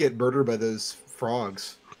surprised you didn't get murdered by those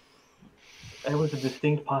frogs. It was a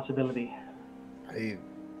distinct possibility. It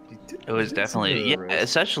was definitely at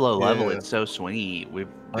such low level. It's so swingy. We've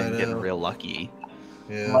been getting real lucky.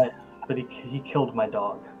 Yeah. But he killed my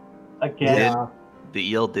dog again. Yeah.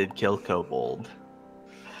 The eel did kill Kobold.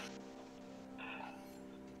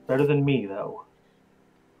 Better than me, though.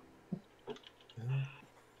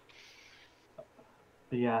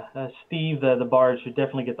 But yeah, Steve, the bard, should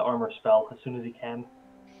definitely get the armor spell as soon as he can.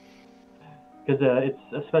 Because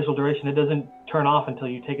it's a special duration. It doesn't turn off until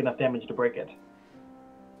you take enough damage to break it.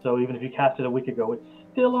 So even if you cast it a week ago, it's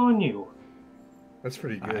still on you. That's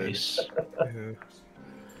pretty good. Nice. Yeah.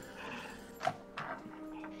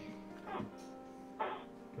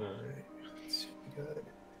 Alright. Let's see what we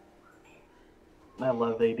got. I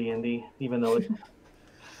love AD&D, even though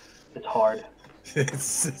it's hard.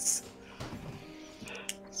 It's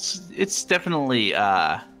definitely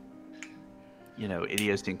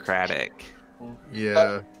idiosyncratic.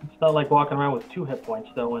 Yeah. It's not like walking around with 2 hit points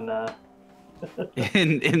though, and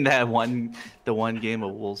in the one game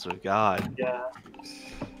of Wolves of God. Yeah.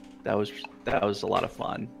 That was a lot of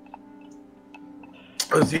fun.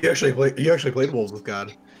 Oh, so you actually played Wolves with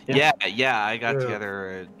God. Yeah. I got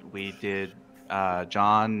together. We did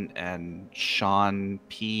John and Sean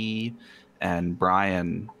P and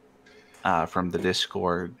Brian from the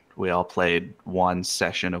Discord. We all played one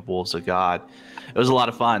session of Wolves of God. It was a lot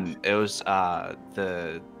of fun. It was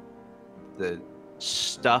the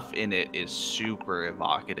stuff in it is super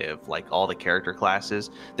evocative. Like all the character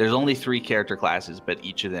classes. There's only 3 character classes, but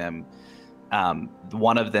each of them,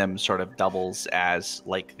 one of them sort of doubles as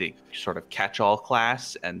like the sort of catch-all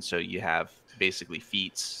class, and so you have basically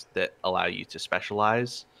feats that allow you to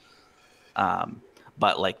specialize.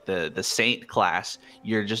 But like the Saint class,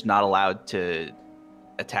 you're just not allowed to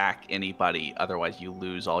attack anybody, otherwise you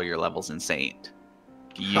lose all your levels in Saint.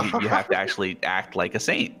 You have to actually act like a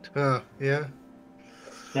saint. Yeah.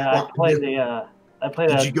 Yeah, I played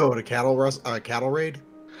a. Did you go to cattle raid?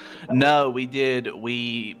 No, we did.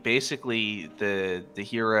 We basically the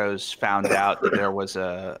heroes found out that there was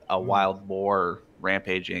a wild boar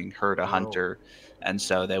rampaging herd a hunter, and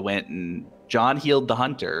so they went and John healed the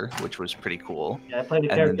hunter, which was pretty cool. Yeah, I played a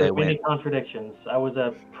And then character they with many went- contradictions. I was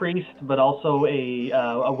a priest, but also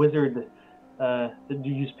a wizard that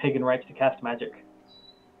used pagan rites to cast magic.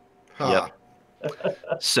 Huh.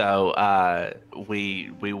 So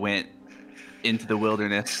we went into the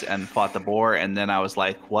wilderness and fought the boar, and then I was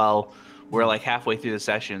like, well, we're like halfway through the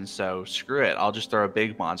session, so screw it, I'll just throw a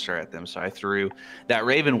big monster at them. So I threw that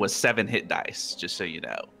raven was 7 hit dice, just so you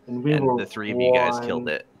know, And the 3 of you guys killed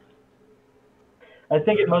it. I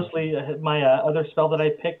think it mostly my other spell that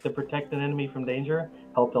I picked to protect an enemy from danger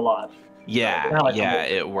helped a lot. Yeah,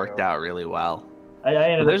 it worked out really well.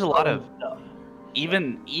 There's a lot of stuff.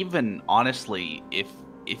 Even honestly,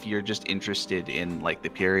 if you're just interested in like the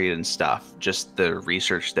period and stuff, just the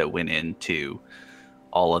research that went into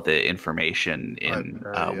all of the information in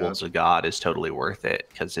Wolves of God is totally worth it,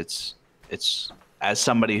 because it's as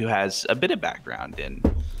somebody who has a bit of background in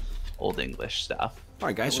Old English stuff. All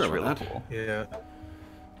right, guys, sorry about that. Cool. Yeah.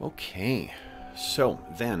 Okay, so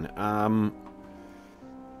then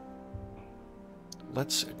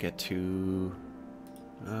let's get to.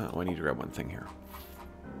 I need to grab one thing here.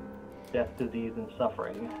 Death, disease, and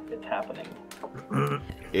suffering. It's happening.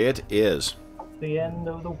 It is. The end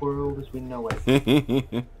of the world as we know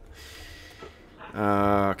it.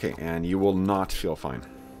 Okay, and you will not feel fine.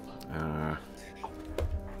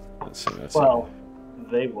 Let's see.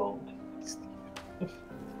 They won't.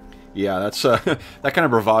 Yeah, that's that kind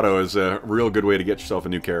of bravado is a real good way to get yourself a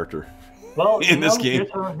new character. Well, in this game.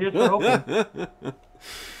 Here's our hoping.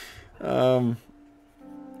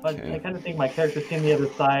 But Okay. I kind of think my character's seen the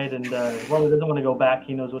other side, and while he doesn't want to go back,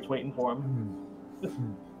 he knows what's waiting for him.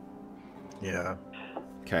 Yeah.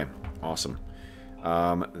 Okay, awesome.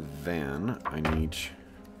 Then I need.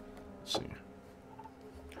 Let's see.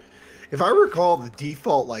 If I recall, the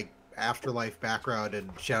default afterlife background in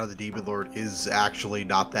Shadow of the Demon Lord is actually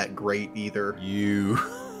not that great either. You.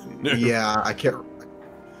 Yeah, I can't.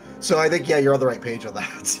 So I think you're on the right page on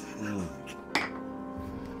that.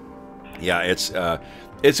 Yeah, it's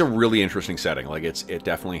a really interesting setting. Like it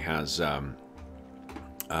definitely has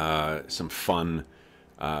some fun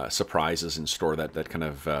surprises in store that kind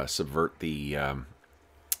of subvert the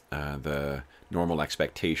normal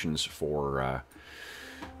expectations for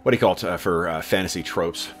what do you call it for fantasy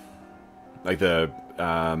tropes. Like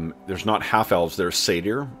there's not half elves, there's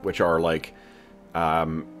satyr, which are like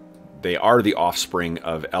they are the offspring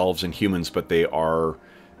of elves and humans, but they are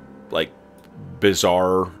like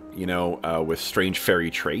bizarre, with strange fairy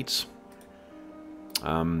traits.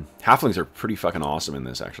 Halflings are pretty fucking awesome in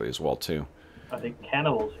this, actually, as well, too. Are they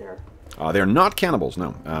cannibals here? They're not cannibals,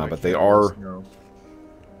 no. But they are... No.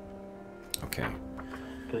 Okay.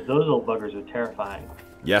 Because those little buggers are terrifying.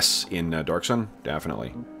 Yes, in Dark Sun,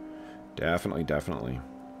 definitely. Definitely.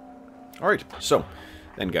 All right, so,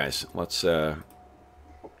 then, guys, let's...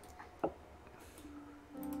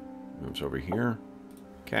 moves over here.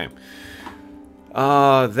 Okay.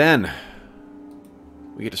 Then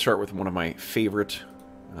we get to start with one of my favorite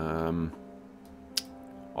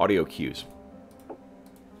audio cues.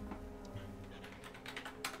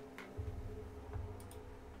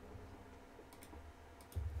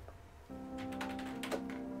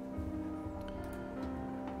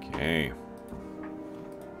 Okay.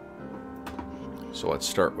 So let's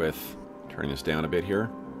start with turning this down a bit here.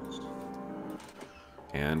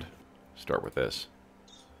 And start with this.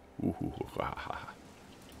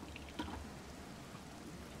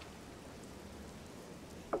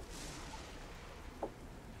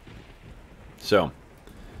 So,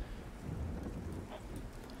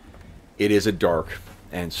 it is a dark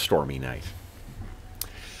and stormy night.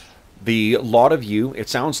 The lot of you, it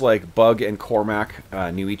sounds like Bug and Cormac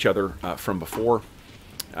knew each other from before,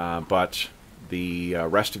 but the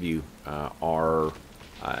rest of you are,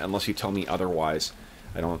 unless you tell me otherwise,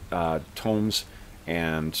 I don't, Tomes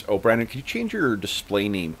and... Oh, Brandon, could you change your display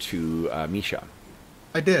name to Misha?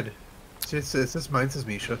 I did. It says mine says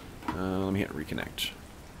Misha. Let me hit reconnect.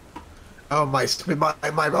 Oh, my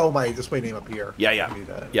display name up here. Yeah.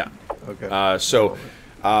 Okay. So,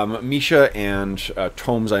 Misha and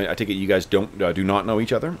Tomes, I take it you guys do not know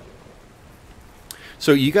each other.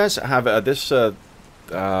 So you guys have this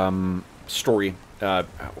story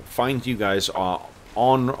finds you guys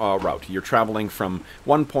on route. You're traveling from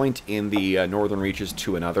one point in the northern reaches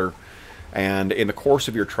to another, and in the course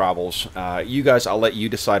of your travels, you guys, I'll let you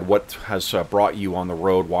decide what has brought you on the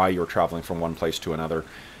road, why you're traveling from one place to another.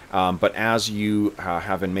 But as you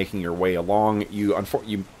have been making your way along, you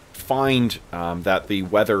find that the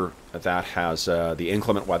weather that has the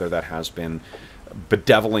inclement weather that has been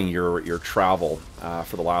bedeviling your travel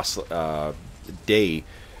for the last day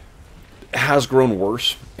has grown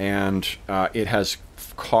worse, and it has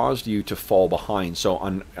caused you to fall behind.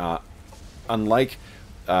 So unlike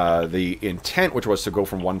the intent, which was to go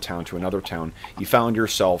from one town to another town, you found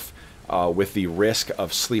yourself with the risk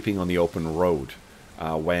of sleeping on the open road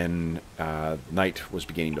when night was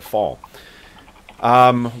beginning to fall.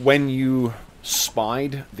 When you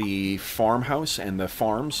spied the farmhouse and the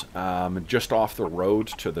farms just off the road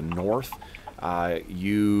to the north,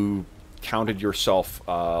 you counted yourself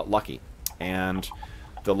lucky, and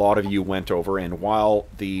the lot of you went over. And while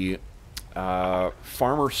the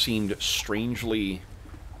farmer seemed strangely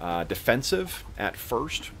defensive at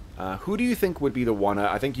first, who do you think would be the one?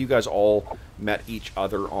 I think you guys all met each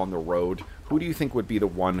other on the road. Who do you think would be the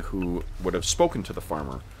one who would have spoken to the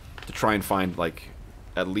farmer to try and find, like,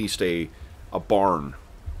 at least a barn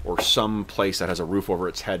or some place that has a roof over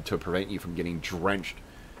its head to prevent you from getting drenched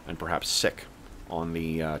and perhaps sick on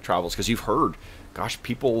the travels? Because you've heard, gosh,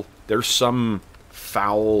 there's some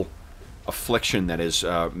foul affliction that is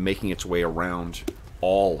making its way around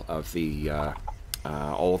all of the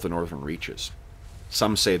northern reaches.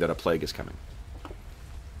 Some say that a plague is coming.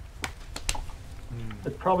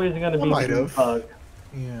 It probably isn't going to be have. bug.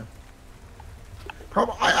 Yeah.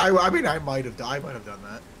 Probably. I mean, I might have done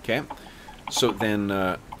that. Okay. So then,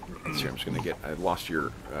 let's see. I'm just gonna get. I lost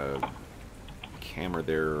your camera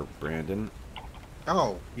there, Brandon.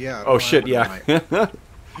 Oh yeah. Oh shit! Yeah.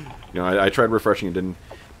 I tried refreshing. It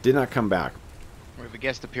did not come back. We have a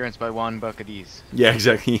guest appearance by Juan Buckadies. Yeah,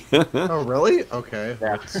 exactly. Oh really? Okay.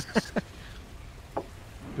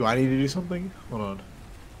 Do I need to do something? Hold on.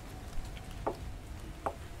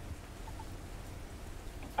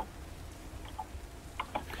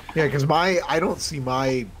 Yeah, because I don't see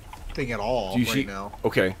my thing at all now.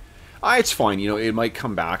 Okay. It's fine. It might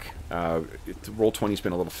come back. Roll20's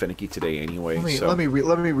been a little finicky today anyway. Let me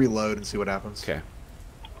reload and see what happens. Okay.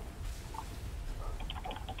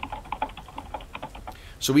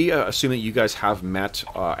 So we assume that you guys have met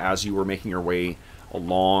as you were making your way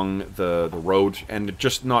along the road, and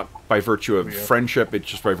just not by virtue of friendship, it's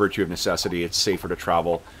just by virtue of necessity. It's safer to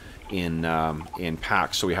travel in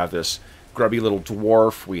packs. So we have this grubby little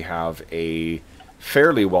dwarf, we have a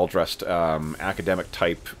fairly well-dressed academic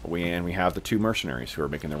type, and we have the two mercenaries who are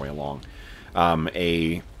making their way along.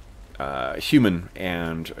 A human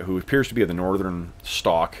and who appears to be of the northern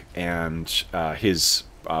stock, and his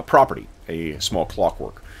property, a small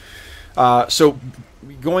clockwork. So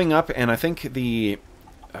going up, and I think these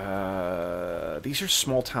are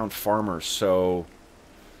small town farmers, so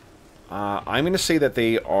I'm going to say that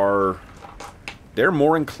they're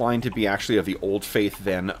more inclined to be actually of the old faith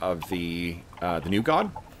than of the new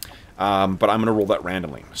god. But I'm going to roll that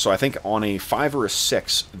randomly. So I think on a 5 or a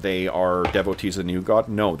 6, they are devotees of the new god.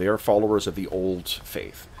 No, they are followers of the old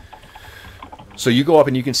faith. So you go up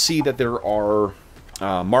and you can see that there are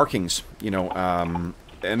markings, and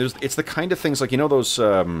it's the kind of things like,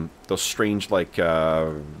 those strange, like,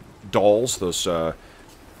 dolls, those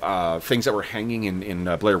things that were hanging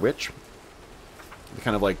in Blair Witch. The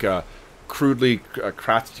kind of like crudely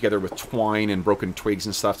crafted together with twine and broken twigs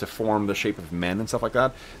and stuff to form the shape of men and stuff like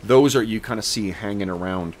that. Those are, you kind of see hanging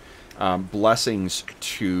around. Blessings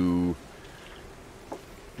to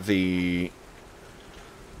the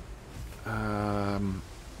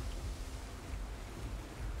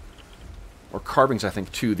or carvings, I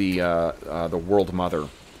think, to the World Mother.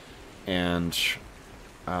 And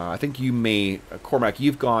I think you may, Cormac,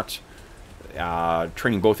 you've got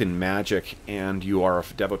training both in magic, and you are a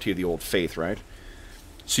devotee of the old faith, right?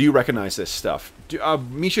 So you recognize this stuff.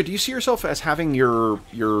 Misha, do you see yourself as having your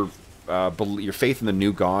faith in the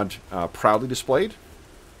new god proudly displayed?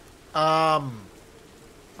 No,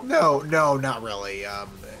 not really.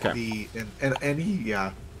 Okay.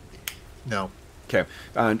 No. Okay.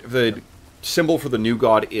 The symbol for the new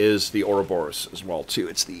god is the Ouroboros as well, too.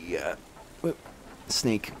 It's the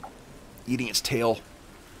snake eating its tail.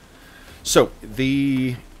 So,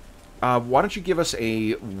 why don't you give us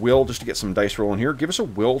a will, just to get some dice rolling here. Give us a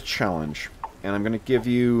will challenge. And I'm going to give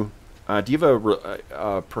you... do you have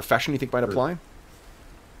a profession you think might apply?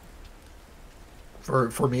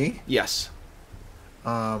 For me? Yes.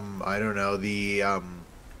 I don't know.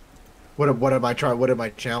 What am I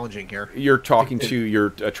challenging here? You're talking to...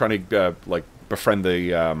 You're trying to, befriend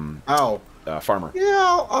the... farmer.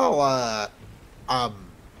 Yeah,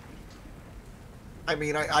 I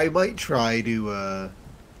mean, I might try to,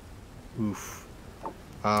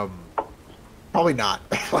 Probably not.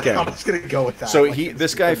 Okay. I'm just gonna go with that. So Like,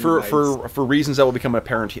 this guy, for nice. reasons that will become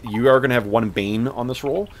apparent, you are going to have one Bane on this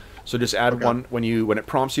roll. So just add Okay. one when it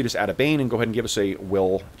prompts you. Just add a Bane and go ahead and give us a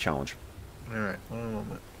will challenge. All right,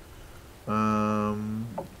 one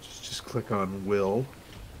moment. Just click on will.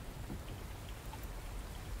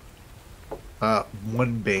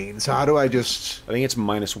 One Bane. So how do I just I think it's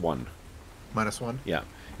 -1. -1? Yeah,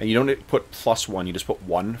 and you don't put +1. You just put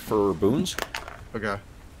 1 for boons. Okay.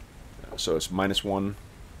 So it's -1.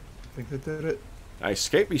 I think that did it. I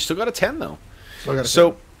escaped. You still got a 10 though. So I got a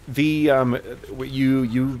So the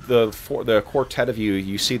the quartet of you,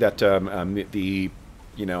 you see that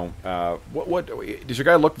what does your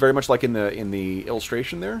guy look very much like in the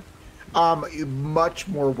illustration there? much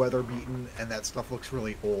more weather beaten, and that stuff looks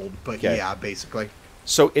really old. But Okay. yeah, basically.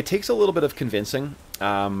 So it takes a little bit of convincing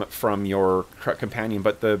from your companion,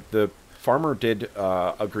 but the farmer did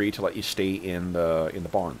agree to let you stay in the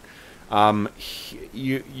barn.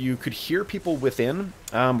 You could hear people within.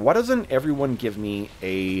 Why doesn't everyone give me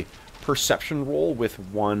a perception roll with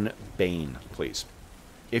one Bane, please?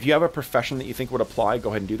 If you have a profession that you think would apply, go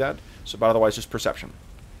ahead and do that. So, but otherwise, just perception.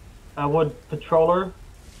 Would Patroller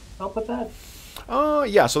help with that?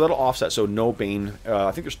 Yeah, so that'll offset. So no Bane.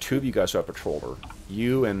 I think there's 2 of you guys who have Patroller.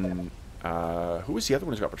 You and who was the other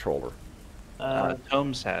one who's got Patroller?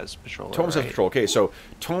 Tomes has patrol. Tomes has Patrol. Okay, so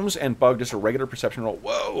Tomes and Bug, just a regular perception roll.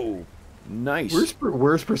 Whoa, nice.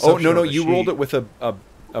 Where's perception? Oh no, on the you rolled sheet? it with a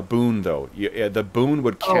boon though. The boon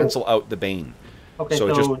would cancel out the Bane. Okay, So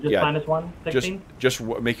so just- just yeah, -1, 16?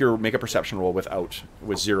 Make a perception roll with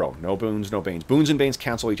 0. No boons, no Banes. Boons and Banes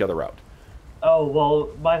cancel each other out. Oh, well,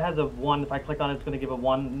 mine has a 1. If I click on it, it's going to give a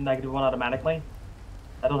 -1 automatically.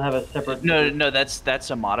 I don't have a separate... No,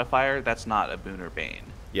 that's a modifier. That's not a boon or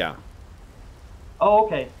bane. Yeah. Oh,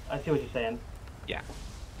 okay. I see what you're saying. Yeah.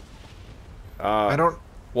 I don't.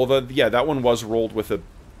 Well, that one was rolled with a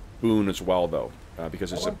boon as well though,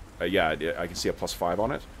 because it's I can see a +5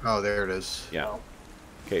 on it. Oh, there it is. Yeah. Oh,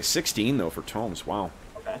 Okay, 16 though for Tomes. Wow.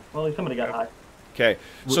 okay. Well, at least somebody got high. Okay,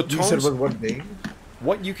 so You said Tomes, with one Bane.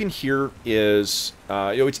 what you can hear is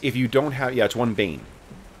it's if you don't have it's one Bane,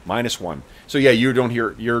 -1. So yeah, you don't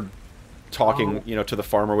hear you're talking to the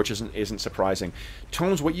farmer, which isn't surprising.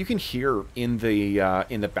 Tones, what you can hear in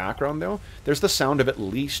the background though, there's the sound of at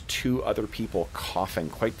least 2 other people coughing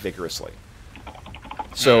quite vigorously.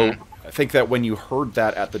 So I think that when you heard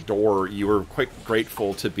that at the door, you were quite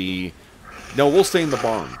grateful to be. No, we'll stay in the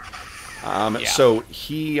barn. Yeah. So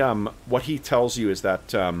he, what he tells you is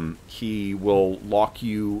that he will lock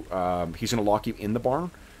you. He's going to lock you in the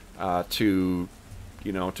barn to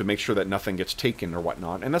make sure that nothing gets taken or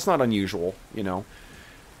whatnot, and that's not unusual,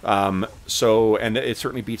 So, and it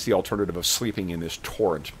certainly beats the alternative of sleeping in this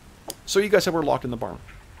torrent. So you guys were locked in the barn,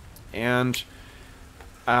 and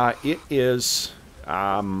it is.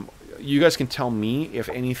 You guys can tell me if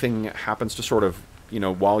anything happens to sort of,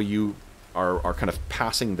 while you are kind of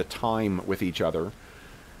passing the time with each other.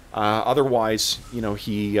 Otherwise,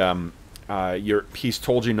 he's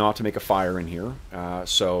told you not to make a fire in here.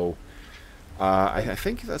 I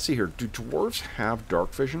think, let's see here. Do dwarves have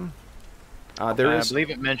dark vision? I believe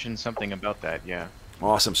it mentioned something about that, yeah.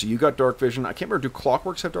 Awesome. So you got dark vision. I can't remember. Do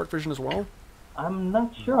clockworks have dark vision as well? I'm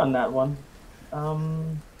not sure on that one.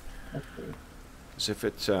 Let's see. As if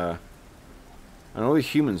it's, I know the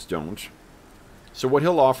humans don't. So what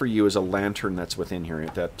he'll offer you is a lantern that's within here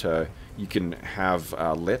that you can have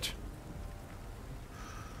lit.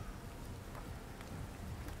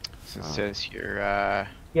 So it says here,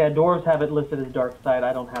 Yeah, dwarves have it listed as dark side.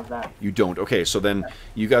 I don't have that. You don't. Okay, so then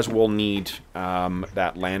you guys will need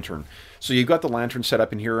that lantern. So you've got the lantern set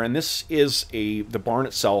up in here, and this is the barn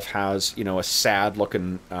itself has, a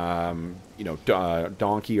sad-looking,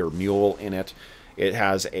 donkey or mule in it. It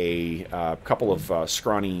has a couple of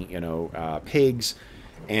scrawny, pigs,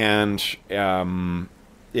 and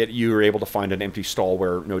you were able to find an empty stall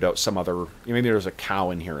where no doubt some other, maybe there's a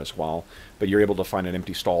cow in here as well, but you're able to find an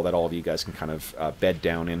empty stall that all of you guys can kind of bed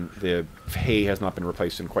down in. The hay has not been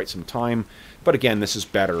replaced in quite some time, but again, this is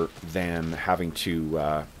better than having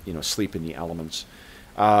to, sleep in the elements.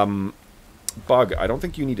 Bug, I don't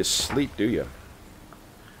think you need to sleep, do you?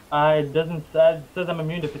 It doesn't. It says I'm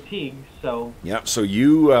immune to fatigue, so. Yeah, so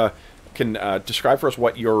you can describe for us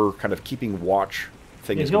what your kind of keeping watch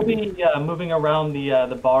thing is He'll going to be. be moving around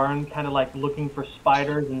the barn, kind of like looking for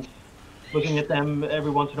spiders and looking at them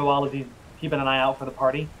every once in a while as he's keeping an eye out for the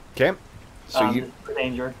party. Okay. So Just for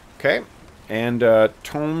danger. Okay. And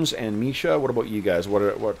Tomes and Misha, what about you guys?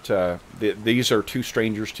 These are 2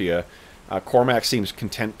 strangers to you. Cormac seems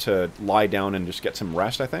content to lie down and just get some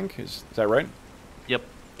rest, I think. Is that right? Yep.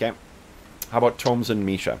 Okay. How about Tomes and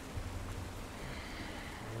Misha?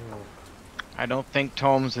 I don't think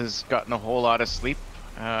Tomes has gotten a whole lot of sleep.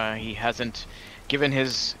 He hasn't, given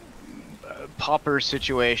his pauper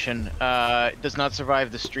situation, does not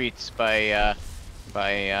survive the streets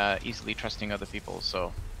by easily trusting other people.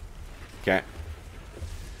 So. Okay.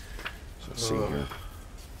 So let's see here.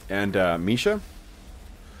 And Misha?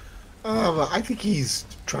 I think he's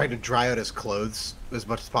trying to dry out his clothes as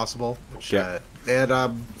much as possible. Which, Yeah. And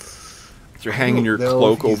So you're hanging your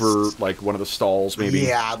cloak over like one of the stalls, maybe.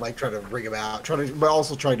 Yeah, like trying to bring him out, but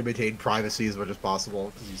also trying to maintain privacy as much as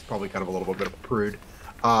possible because he's probably kind of a little bit of a prude.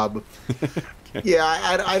 Yeah,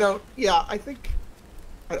 I don't. Yeah, I think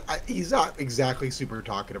he's not exactly super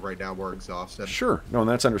talkative right now. We're exhausted. Sure. No,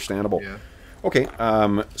 that's understandable. Yeah. Okay.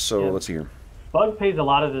 So let's see here. Bug pays a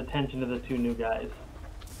lot of attention to the two new guys.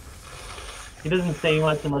 He doesn't say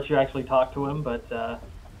much unless you actually talk to him, but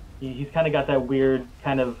he's kind of got that weird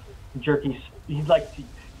kind of jerky.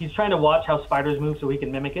 He's trying to watch how spiders move so he can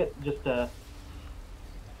mimic it. Just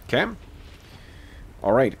Okay.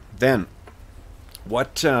 All right. Then,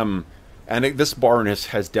 what? And this barn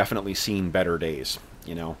has definitely seen better days.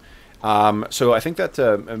 You know. So I think that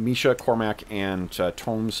Misha, Cormac, and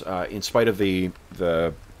Tomes, in spite of the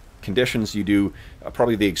conditions you do,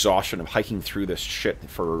 probably the exhaustion of hiking through this shit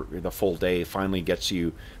for the full day, finally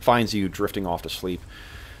finds you drifting off to sleep.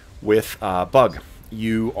 With Bug,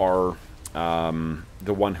 you are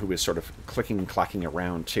the one who is sort of clicking and clacking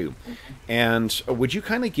around too. And would you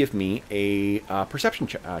kind of give me a perception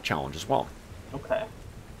challenge as well? okay.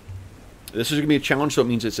 This is going to be a challenge, so it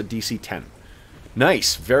means it's a DC 10.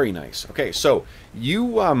 Nice, very nice. Okay, so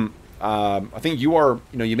you, I think you are,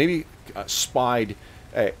 you maybe spied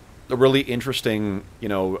a really interesting,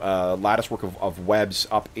 lattice work of webs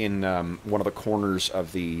up in one of the corners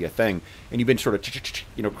of the thing, and you've been sort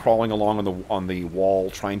of, crawling along on the wall,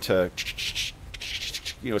 trying to,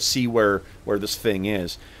 see where this thing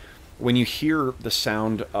is. When you hear the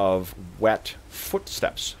sound of wet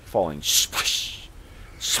footsteps falling, swish,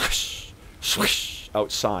 swish, swish,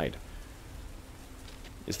 outside.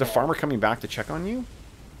 Is the farmer coming back to check on you?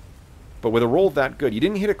 But with a roll that good, you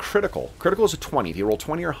didn't hit a critical. Critical is a 20. If you roll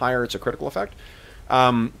 20 or higher, it's a critical effect.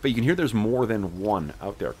 But you can hear there's more than one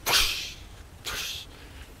out there.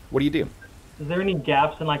 What do you do? Is there any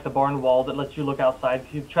gaps in like the barn wall that lets you look outside?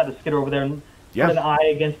 You try to skitter over there and Yeah. put an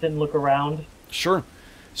eye against it and look around. Sure.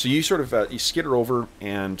 So you sort of you skitter over,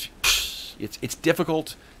 and it's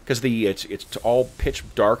difficult because it's all pitch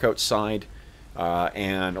dark outside,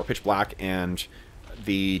 or pitch black. And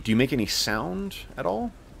do you make any sound at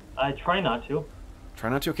all? I try not to. Try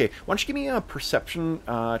not to? Okay. Why don't you give me a perception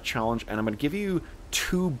challenge, and I'm going to give you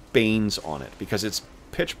 2 banes on it, because it's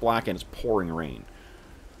pitch black and it's pouring rain.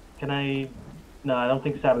 Can I? No, I don't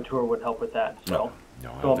think Saboteur would help with that. So,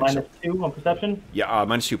 No, I so don't think so. -2 on perception? Yeah,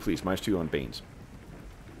 -2, please. -2 on banes.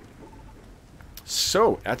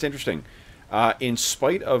 So, that's interesting. In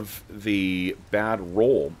spite of the bad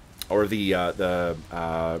roll, or the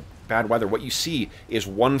bad weather, what you see is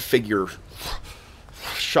one figure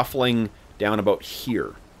shuffling down about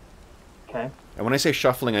here. Okay. And when I say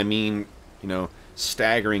shuffling, I mean,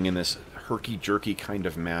 staggering in this herky-jerky kind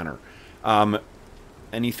of manner.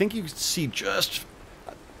 And you think you see just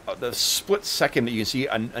the split second that you can see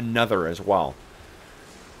another as well.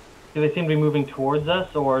 Do they seem to be moving towards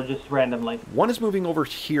us or just randomly? One is moving over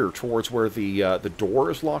here towards where the door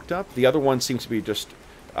is locked up. The other one seems to be just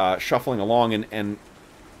shuffling along, and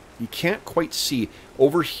you can't quite see.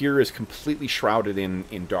 Over here is completely shrouded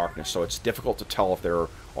in darkness, so it's difficult to tell if there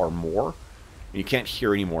are more. You can't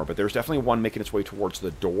hear anymore, but there's definitely one making its way towards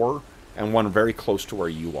the door, and one very close to where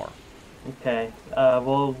you are. Okay.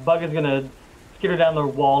 Well, Bug is going to skitter down the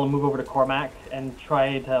wall and move over to Cormac and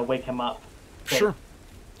try to wake him up. Okay. Sure.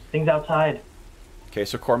 Things outside. Okay,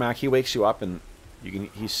 so Cormac, he wakes you up, and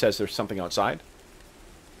he says there's something outside.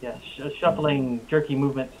 Yeah, shuffling, jerky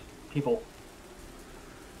movements, people.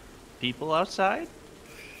 People outside?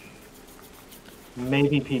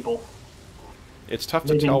 Maybe people. It's tough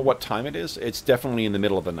to tell what time it is. It's definitely in the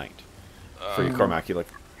middle of the night for you, Cormac. You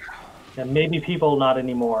Yeah, maybe people, not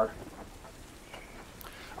anymore.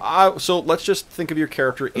 So let's just think of your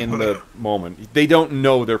character in the moment. They don't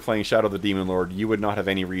know they're playing Shadow the Demon Lord. You would not have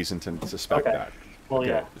any reason to suspect that. Well,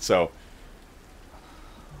 yeah. So.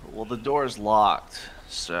 Well, the door's locked,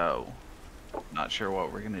 so not sure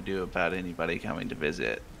what we're going to do about anybody coming to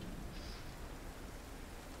visit.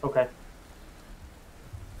 Okay.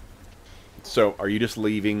 So, are you just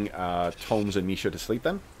leaving Tomes and Misha to sleep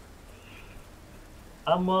then?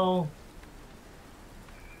 Well...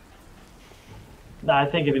 No, I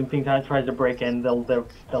think if anything tries to break in,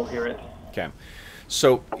 they'll hear it. Okay.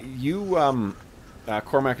 So, you,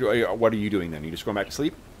 Cormac, what are you doing then? You just going back to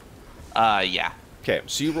sleep? Yeah. Okay,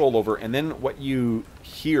 so you roll over, and then what you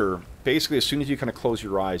hear, basically as soon as you kind of close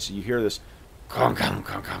your eyes, you hear this kong, kong,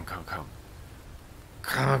 kong, kong, kong, kong,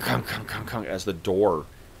 kong, kong, kong, kong, kong, as the door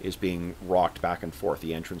is being rocked back and forth,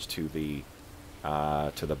 the entrance to the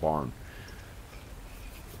barn.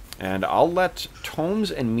 And I'll let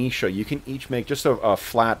Tomes and Misha, you can each make just a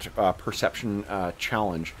flat perception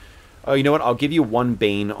challenge. Oh, you know what? I'll give you 1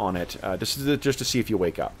 Bane on it. This is just to see if you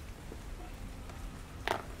wake up.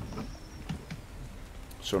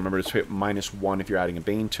 So remember to hit -1 if you're adding a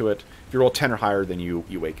Bane to it. If you roll 10 or higher, then you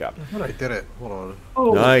wake up. I thought I did it. Hold on.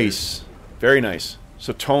 Oh. Nice. Very nice.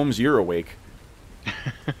 So Tomes, you're awake.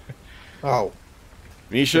 Oh.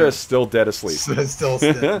 Misha is still dead asleep. Still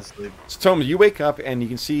asleep. So Tomes, you wake up and you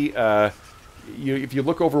can see, if you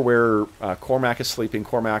look over where Cormac is sleeping,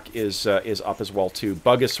 Cormac is up as well too.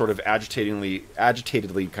 Bug is sort of agitatedly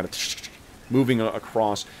kind of moving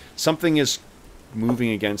across. Something is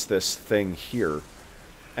moving against this thing here.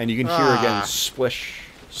 And you can hear again, splish,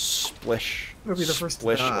 splish, It'll be the first to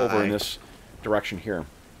splish die. over in this direction here.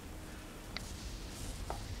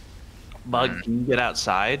 Bug, can you get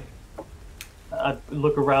outside?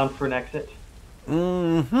 Look around for an exit.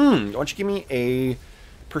 Why don't you give me a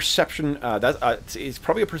perception? It's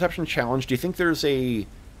probably a perception challenge. Do you think there's a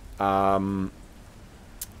what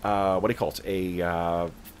do you call it? A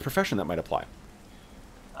profession that might apply?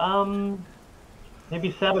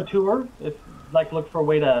 Maybe saboteur. If look for a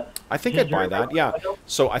way to. I think I'd buy that. Yeah.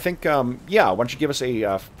 So I think yeah. Why don't you give us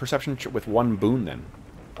a perception with 1 boon then?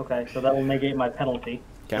 Okay, so that will negate my penalty.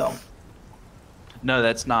 Okay. So. No,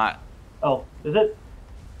 that's not. Oh, is it?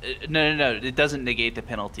 No. It doesn't negate the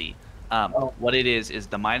penalty. What it is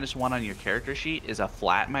the -1 on your character sheet is a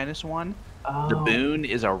flat -1. Oh. The boon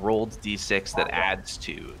is a rolled d6 that adds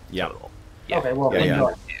to total. Yeah. Okay, well,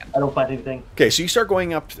 Yeah. I don't find anything. Okay, so you start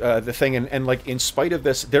going up the thing, and like in spite of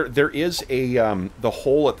this, there is a the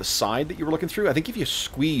hole at the side that you were looking through. I think if you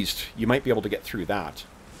squeezed, you might be able to get through that.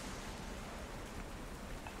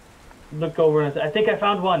 Look over and I think I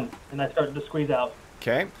found one, and I started to squeeze out.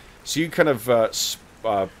 Okay, so you kind of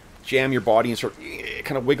jam your body and start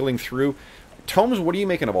kind of wiggling through. Tomes, what are you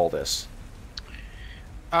making of all this?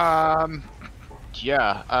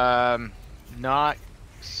 Not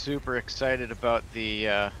super excited about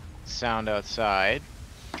the sound outside.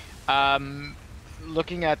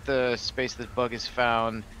 Looking at the space that Bug has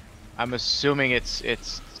found, I'm assuming it's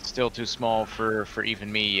still too small for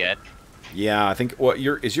even me yet. Yeah, I think. Well,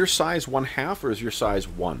 is your size 1/2 or is your size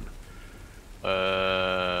 1?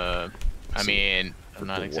 I mean, I'm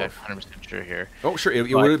not exactly 100% sure here. Oh, sure. It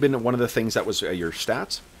would have been one of the things that was your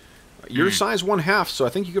stats. Your size 1/2, so I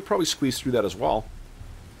think you could probably squeeze through that as well,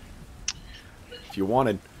 if you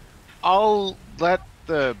wanted. I'll let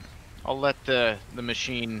the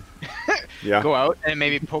machine go out and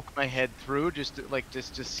maybe poke my head through just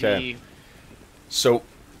to see. Okay. So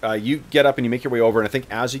you get up and you make your way over, and I think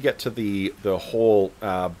as you get to the hole,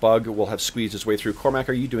 Bug will have squeezed his way through. Cormac,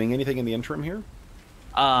 are you doing anything in the interim here?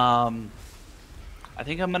 I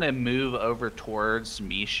think I'm gonna move over towards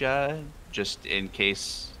Misha just in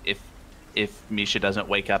case if Misha doesn't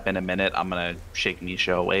wake up in a minute, I'm gonna shake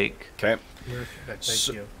Misha awake. Okay. Thank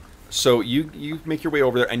you. So you make your way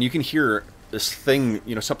over there, and you can hear this thing.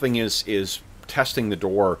 You know, something is testing the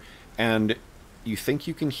door, and you think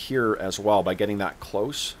you can hear as well by getting that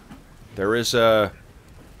close. There is a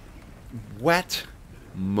wet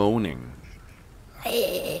moaning.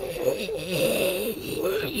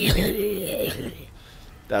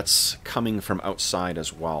 That's coming from outside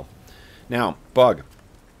as well. Now, Bug,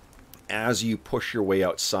 as you push your way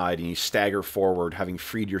outside and you stagger forward, having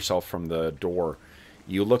freed yourself from the door,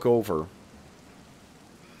 you look over.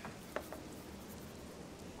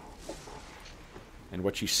 And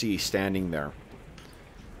what you see standing there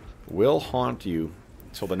will haunt you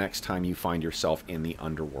till the next time you find yourself in the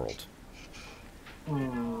underworld.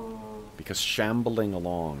 Because shambling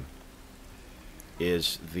along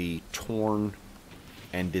is the torn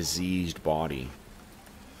and diseased body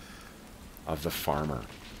of the farmer.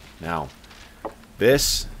 Now,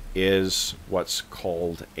 this is what's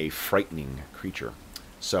called a frightening creature.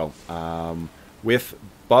 So, with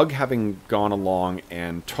Bug having gone along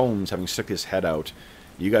and Tomes having stuck his head out,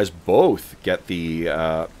 you guys both get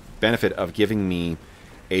the benefit of giving me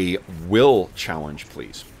a will challenge,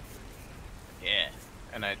 please. Yeah,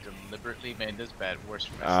 and I deliberately made this bad worse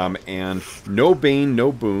for myself. And no bane,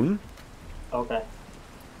 no boon. Okay.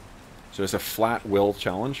 So it's a flat will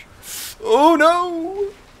challenge. Oh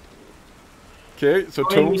no! Okay, so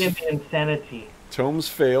Tomes insanity. Tomes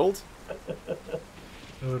failed.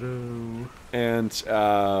 Oh no. And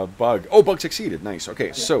Bug. Oh, Bug succeeded. Nice.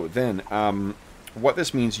 Okay, so then what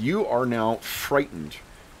this means, you are now frightened.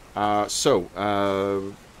 Let's see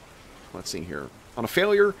here. On a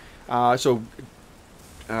failure,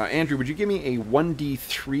 Andrew, would you give me a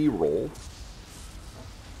 1d3 roll?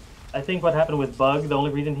 I think what happened with Bug, the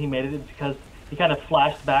only reason he made it is because he kind of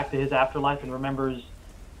flashed back to his afterlife and remembers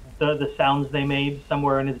the sounds they made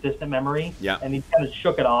somewhere in his distant memory. Yeah. And he kind of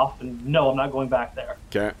shook it off, and no, I'm not going back there.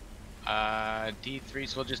 Okay. D3,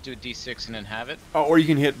 so we'll just do D6 and then have it. Oh, or you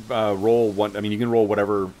can hit roll one. I mean, you can roll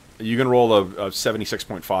whatever. You can roll a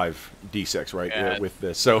 76.5 d6, right? Yeah. With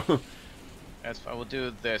this, so That's fine. We'll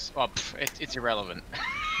do this. Oh, it's irrelevant.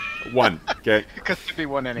 1. Okay. Because it'd be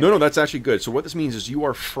 1 anyway. No, that's actually good. So what this means is you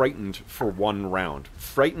are frightened for 1 round.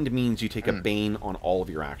 Frightened means you take a bane on all of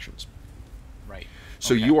your actions. Right.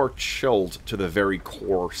 So Okay. you are chilled to the very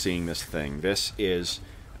core seeing this thing. This is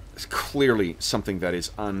clearly something that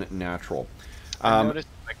is unnatural. I noticed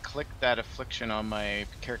if I click that affliction on my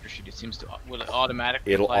character sheet, it seems to will it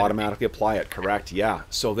automatically. It'll apply to me? automatically apply it, correct? Yeah.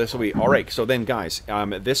 So this will be all right. So then, guys,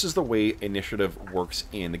 this is the way initiative works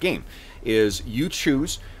in the game: is you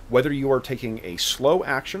choose whether you are taking a slow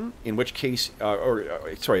action, in which case,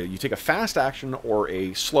 you take a fast action or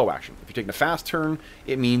a slow action. If you're taking a fast turn,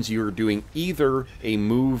 it means you're doing either a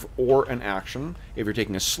move or an action. If you're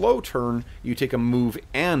taking a slow turn, you take a move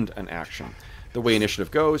and an action. The way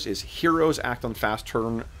initiative goes is heroes act on fast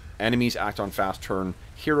turn, enemies act on fast turn,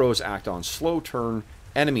 heroes act on slow turn,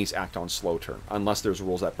 enemies act on slow turn, unless there's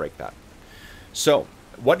rules that break that. So,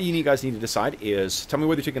 what you guys need to decide is, tell me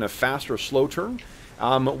whether you're taking a fast or a slow turn.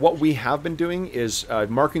 What we have been doing is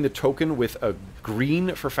marking the token with a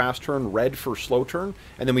green for fast turn, red for slow turn,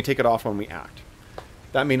 and then we take it off when we act.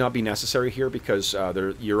 That may not be necessary here because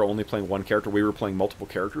you're only playing one character. We were playing multiple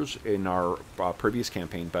characters in our previous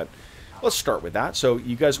campaign, but let's start with that. So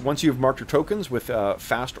you guys, once you've marked your tokens with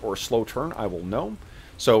fast or slow turn, I will know.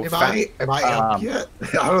 So Am I up yet?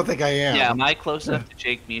 I don't think I am. Yeah, am I close enough to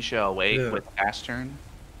Jake Misha awake with fast turn?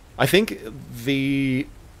 I think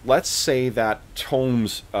let's say that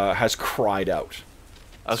Tomes has cried out.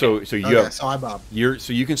 Okay. So So I'm up.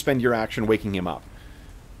 so you can spend your action waking him up.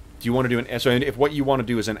 Do you want to do if what you want to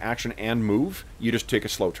do is an action and move, you just take a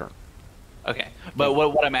slow turn. Okay, but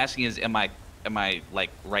what I'm asking is, am I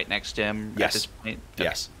like right next to him Yes. at this point? Okay.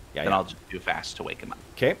 Yes. Yeah. Then I'll just do fast to wake him up.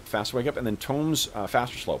 Okay, fast to wake up, and then Tomes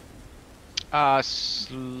fast or slow.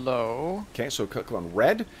 Slow. Okay, so click on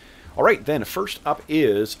red. All right, then first up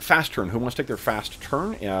is fast turn. Who wants to take their fast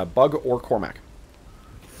turn? Bug or Cormac?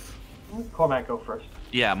 Cormac, go first.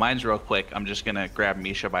 Yeah, mine's real quick. I'm just gonna grab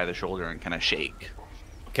Misha by the shoulder and kind of shake.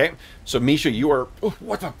 Okay, so Misha, you are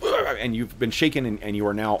and you've been shaken and you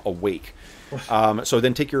are now awake. So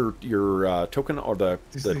then take your token or the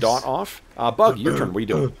dot off. Bug, your turn. What are you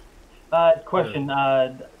doing? Question: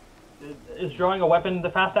 is drawing a weapon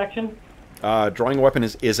the fast action? Drawing a weapon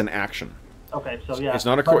is an action. Okay, so yeah. It's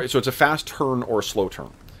not so it's a fast turn or a slow turn.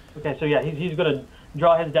 Okay, so yeah, he's gonna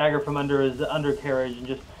draw his dagger from under his undercarriage and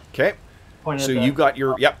just Okay. point it So at you got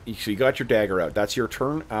your So you got your dagger out. That's your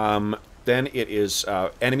turn. Then it is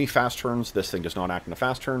enemy fast turns. This thing does not act in a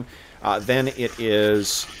fast turn. Then it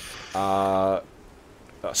is slow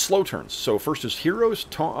turns. So first is heroes.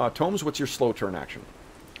 Tomes, what's your slow turn action?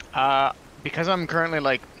 Because I'm currently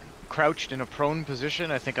like crouched in a prone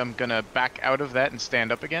position, I think I'm gonna back out of that and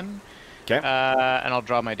stand up again. Okay. And I'll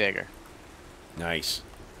draw my dagger. Nice.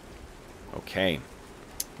 Okay.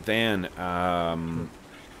 Then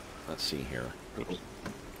let's see here.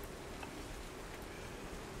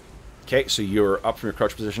 Okay, so you're up from your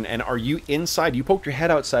crouch position, and are you inside? You poked your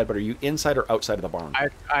head outside, but are you inside or outside of the barn?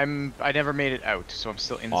 I never made it out, so I'm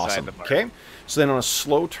still inside Awesome. the barn. Okay, so then on a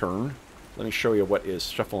slow turn, let me show you what is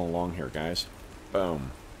shuffling along here, guys.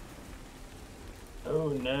 Boom. Oh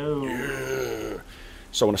no.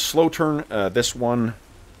 So on a slow turn, this one.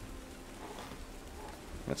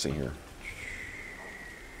 Let's see here.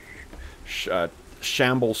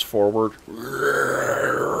 Shambles forward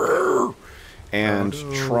and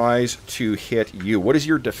tries to hit you. What is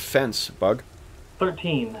your defense, Bug?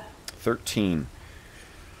 13. 13.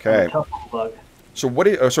 I'm a Okay. tough Bug. So what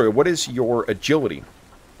is? What is your agility?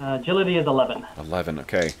 Agility is 11. 11.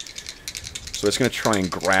 Okay. So it's going to try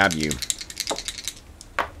and grab you.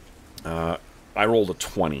 I rolled a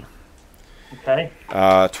 20. Okay.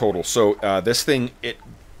 Total. So this thing, it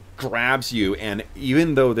grabs you, and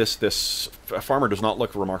even though this farmer does not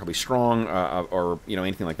look remarkably strong or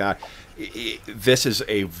anything like that, this is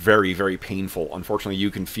a very, very painful. Unfortunately,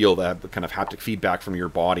 you can feel that kind of haptic feedback from your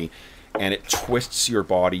body, and it twists your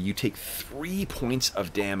body. You take 3 points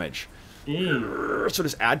of damage. Ew. So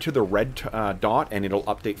just add to the red dot, and it'll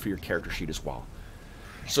update for your character sheet as well.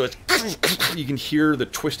 So it's, you can hear the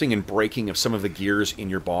twisting and breaking of some of the gears in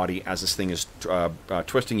your body as this thing is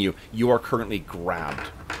twisting you. You are currently grabbed.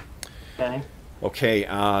 Okay. Okay,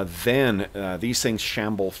 then these things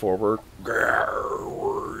shamble forward.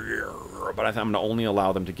 But I'm going to only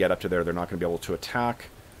allow them to get up to there. They're not going to be able to attack.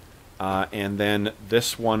 And then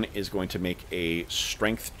this one is going to make a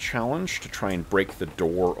strength challenge to try and break the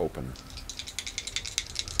door open.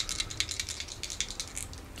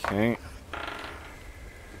 Okay.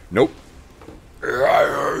 Nope.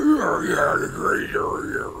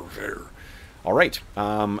 All right.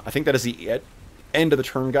 I think that is the end of the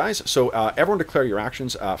turn, guys. So everyone declare your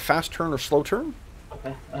actions. Fast turn or slow turn?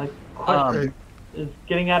 Okay. Is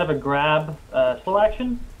getting out of a grab slow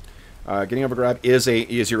action? Getting out of a grab is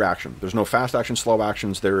your action. There's no fast action, slow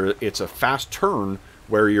actions. It's a fast turn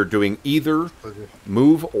where you're doing either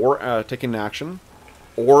move or taking an action,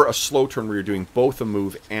 or a slow turn where you're doing both a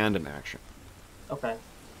move and an action. Okay.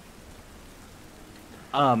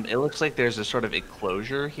 It looks like there's a sort of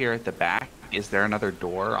enclosure here at the back. Is there another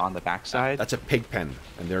door on the backside? That's a pig pen,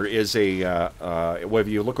 and there is a. Well, if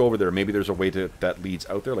you look over there, maybe there's a way that leads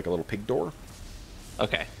out there, like a little pig door.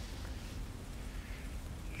 Okay.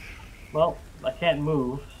 Well, I can't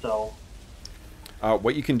move, so.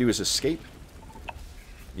 What you can do is escape.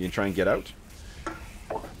 You can try and get out.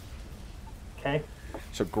 Okay.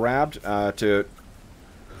 So grabbed to.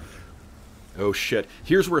 Oh shit!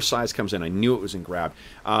 Here's where size comes in. I knew it was in grab.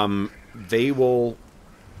 They will.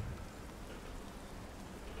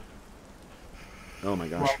 Oh my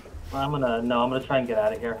gosh. Well, I'm gonna try and get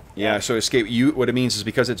out of here. Yeah. So escape. What it means is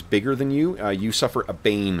because it's bigger than you, you suffer a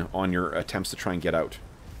bane on your attempts to try and get out.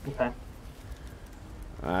 Okay.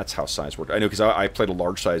 That's how size worked. I know because I played a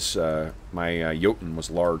large size. My Jotun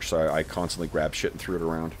was large, so I constantly grabbed shit and threw it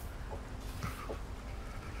around.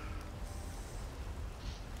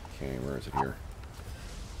 Okay, where is it here?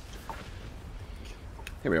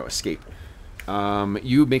 Here we go, escape.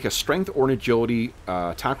 You make a strength or an agility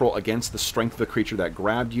attack roll against the strength of the creature that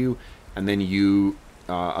grabbed you, and then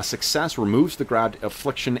a success removes the grabbed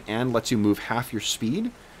affliction and lets you move half your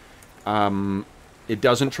speed. It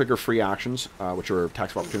doesn't trigger free actions, which are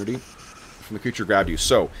attacks of opportunity from the creature grabbed you.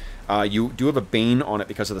 So you do have a bane on it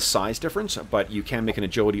because of the size difference, but you can make an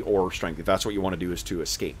agility or strength if that's what you want to do is to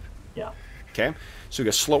escape. Yeah. Okay, so you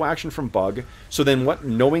get slow action from Bug. So then,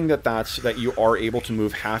 knowing that you are able to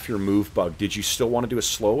move half your move, Bug, did you still want to do a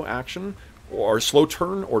slow action or a slow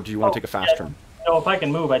turn, or do you want to take a fast turn? No, if I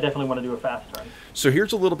can move, I definitely want to do a fast turn. So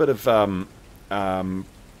here's a little bit of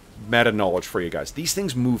meta knowledge for you guys. These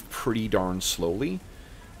things move pretty darn slowly.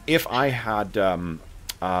 If I had,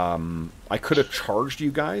 I could have charged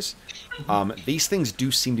you guys. These things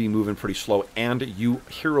do seem to be moving pretty slow, and you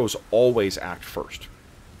heroes always act first.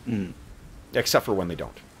 Except for when they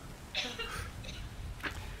don't.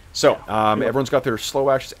 So, everyone's got their slow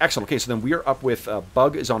actions. Excellent. Okay, so then we are up with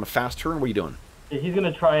Bug is on a fast turn. What are you doing? He's going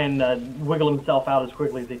to try and wiggle himself out as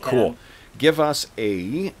quickly as he can. Cool. Give us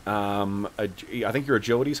I think your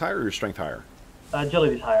agility's higher or your strength higher?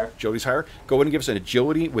 Agility's higher. Agility's higher. Go ahead and give us an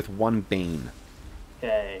agility with 1 bane.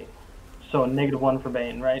 Okay. So -1 for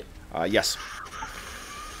bane, right? Yes.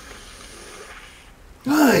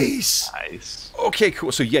 Nice. Nice. Okay,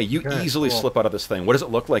 cool. So yeah, you easily slip out of this thing. What does it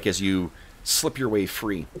look like as you slip your way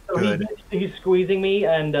free? So he's squeezing me,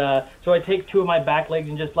 and so I take 2 of my back legs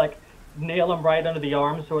and just like nail him right under the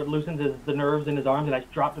arms, so it loosens the nerves in his arms, and I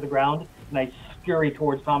drop to the ground and I scurry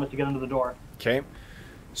towards Thomas to get under the door. Okay.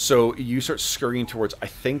 So you start scurrying towards. I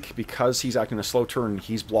think because he's acting a slow turn,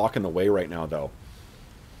 he's blocking the way right now, though.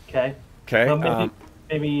 Okay. Okay. So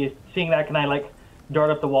maybe seeing that, can I like dart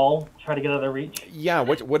up the wall, try to get out of their reach? Yeah.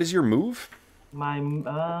 What is your move? My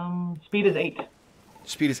speed is 8.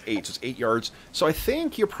 Speed is 8, so it's 8 yards. So I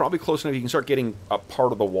think you're probably close enough. You can start getting up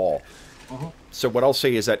part of the wall. So what I'll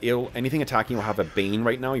say is that anything attacking will have a bane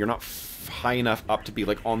right now. You're not high enough up to be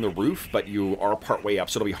like on the roof, but you are part way up,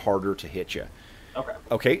 so it'll be harder to hit you. Okay.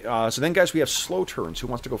 Okay. So then, guys, we have slow turns. Who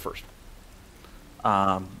wants to go first?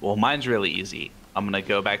 Well, mine's really easy. I'm gonna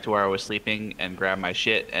go back to where I was sleeping and grab my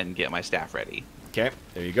shit and get my staff ready. Okay.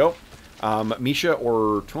 There you go. Misha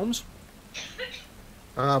or Tomes?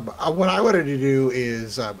 What I wanted to do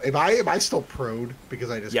is, am I still prone because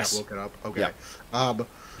I just got woken up? Okay. Yeah.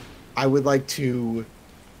 I would like to.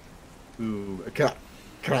 Ooh,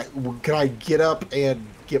 can I get up and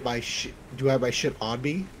get my shit? Do I have my shit on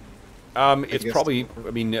me? It's probably.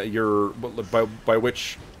 I mean, you're by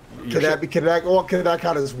which. Can that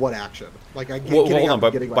count as one action? Like I get. Well, hold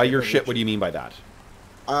on. By your shit, what do you mean by that?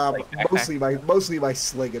 Mostly my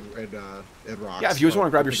sling and rocks. Yeah, if you just want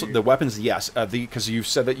to grab the weapons, yes. Because you've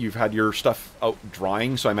said that you've had your stuff out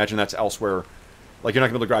drying, so I imagine that's elsewhere Like you're not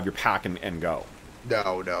gonna be able to grab your pack and go.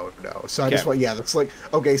 No. So I just want, that's like,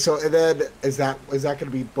 okay, so and then is that going to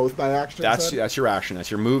be both my actions? That's your action.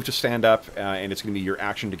 That's your move to stand up, and it's going to be your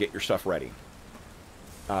action to get your stuff ready.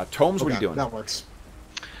 Tomes, what are you doing? That works.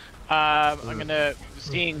 I'm gonna,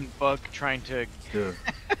 seeing Bug trying to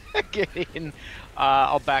get in,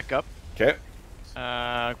 I'll back up. Okay.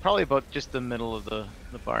 Probably about just the middle of the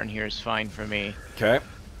barn here is fine for me. Okay.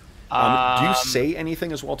 Do you say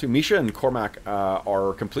anything as well too? Misha and Cormac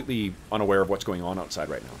are completely unaware of what's going on outside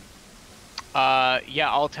right now. Yeah,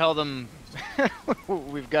 I'll tell them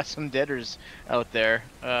we've got some deaders out there.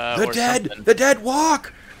 The dead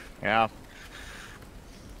walk! Yeah.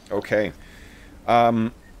 Okay.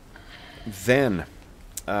 Then,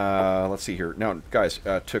 let's see here. Now, guys,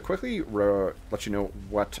 to quickly let you know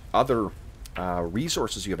what other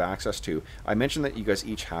resources you have access to, I mentioned that you guys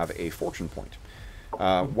each have a fortune point.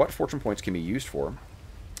 What fortune points can be used for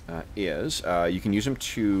is you can use them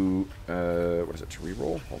to what is it, to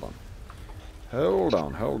reroll? Hold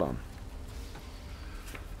on.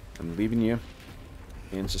 I'm leaving you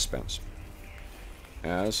in suspense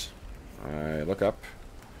as I look up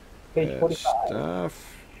Page 45.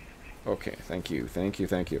 stuff. Okay, thank you.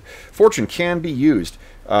 Fortune can be used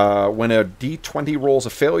when a D20 rolls a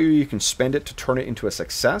failure. You can spend it to turn it into a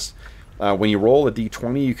success. When you roll a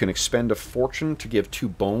d20, you can expend a fortune to give 2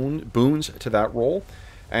 boons to that roll.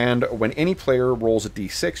 And when any player rolls a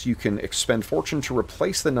d6, you can expend fortune to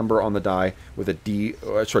replace the number on the die with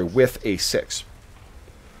with a 6.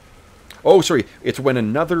 Oh, sorry. It's when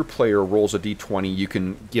another player rolls a d20, you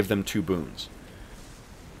can give them 2 boons.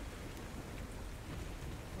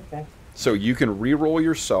 Okay. So you can re-roll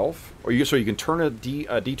yourself, or you can turn a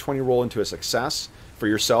d20 roll into a success. For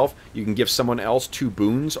yourself, you can give someone else 2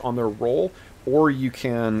 boons on their roll, or you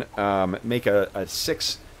can make a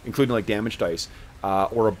 6, including like damage dice,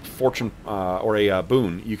 or a fortune or a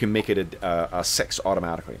boon. You can make it a 6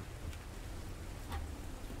 automatically.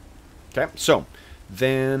 Okay, so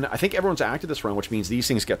then I think everyone's acted this round, which means these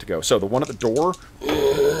things get to go. So the one at the door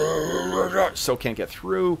still can't get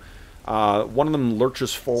through. One of them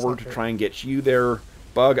lurches forward to try and get you there.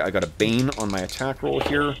 Bug, I got a Bane on my attack roll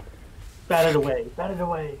here. Bat it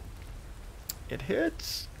away. It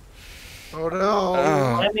hits. Oh no!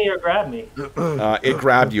 Let me or grab me. It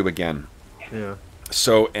grabbed you again. Yeah.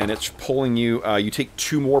 So, and it's pulling you. You take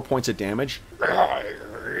 2 more points of damage.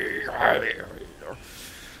 The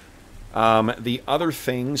other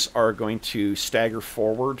things are going to stagger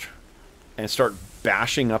forward and start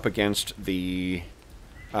bashing up against the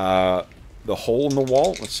hole in the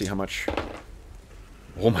wall. Let's see how much.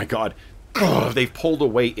 Oh my god. They've pulled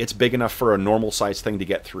away. It's big enough for a normal size thing to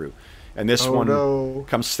get through. And this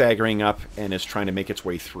comes staggering up and is trying to make its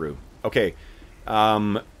way through. Okay.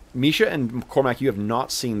 Misha and Cormac, you have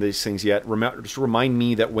not seen these things yet. Just remind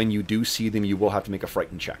me that when you do see them, you will have to make a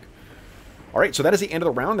frighten check. All right, so that is the end of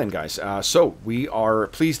the round then, guys. So we are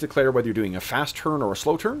pleased to declare whether you're doing a fast turn or a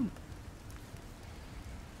slow turn.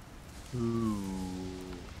 Ooh.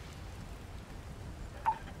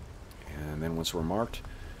 And then once we're marked...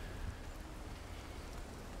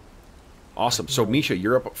 Awesome. So, Misha,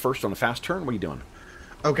 you're up first on the fast turn. What are you doing?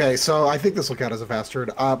 Okay, so I think this will count as a fast turn.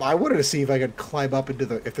 I wanted to see if I could climb up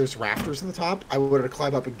into if there's rafters in the top, I wanted to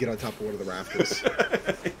climb up and get on top of one of the rafters.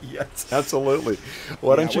 Yes, absolutely.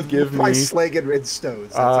 Why don't you give my me... sling and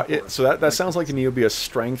stones. So that sounds like to me it would be a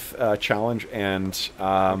strength challenge, and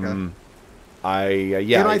And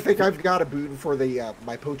I think I've got a boon for the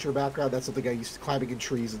my poacher background. That's something I used to climbing in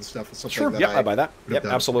trees and stuff. Something sure, that I buy that. Yep,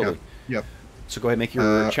 done. absolutely. Yep. So go ahead and make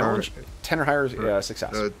your challenge. Right. 10 or higher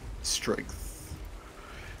success. Strength.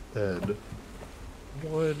 And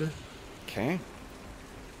 1. Okay.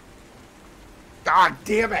 God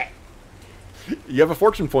damn it! You have a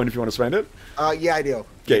fortune point if you want to spend it. Yeah, I do.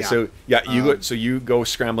 Okay, so you go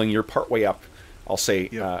scrambling. You're partway up, I'll say,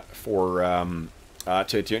 to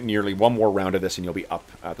nearly one more round of this, and you'll be up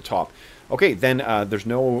at the top. Okay, then there's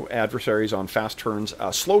no adversaries on fast turns.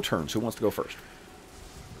 Slow turns. Who wants to go first?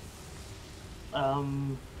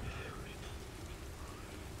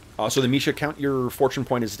 So the Misha, count your fortune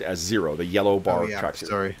point as 0. The yellow bar tracks it.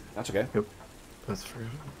 Sorry. That's okay. Yep. That's fair.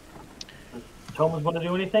 Thomas want to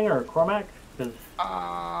do anything, or Cormac? Things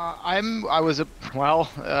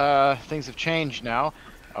have changed now.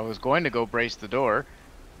 I was going to go brace the door.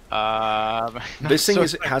 This thing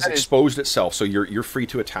has exposed itself, so you're free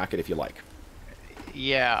to attack it if you like.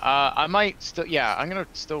 Yeah, I might still. Yeah, I'm gonna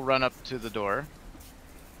still run up to the door.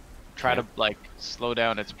 Try to slow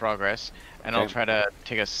down its progress, and I'll try to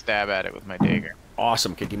take a stab at it with my dagger.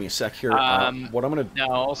 Awesome. Okay, give me a sec here. What I'm gonna.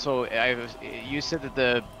 Now, also, you said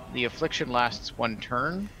that the affliction lasts 1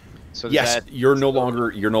 turn. So Yes, that, you're no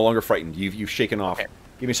longer frightened. You've shaken off. Okay.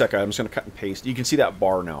 Give me a second. I'm just gonna you're no longer frightened. You've shaken off. Okay. Give me a second. I'm just gonna cut and paste. You can see that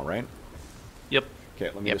bar now, right? Yep. Okay,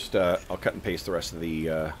 let me Yep. just I'll cut and paste the rest of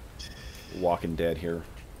the Walking Dead here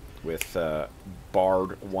with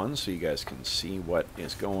barred one so you guys can see what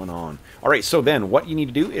is going on. All right, so then what you need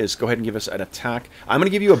to do is go ahead and give us an attack. I'm going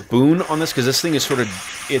to give you a boon on this because this thing is sort of,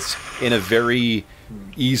 it's in a very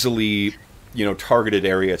easily, targeted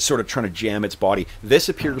area. It's sort of trying to jam its body. This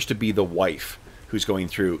appears to be the wife who's going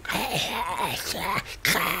through.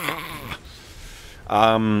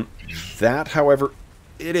 That, however,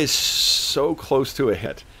 it is so close to a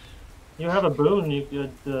hit. You have a boon.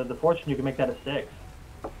 The fortune. You can make that a 6.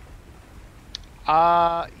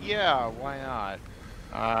 Yeah, why not?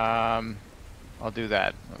 I'll do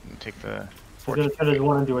that. I'll take the We're going to turn his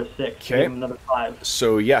 1 into a 6. Okay. Give him another 5.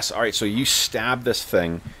 So yes, all right. So you stab this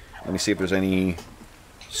thing. Let me see if there's any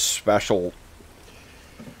special.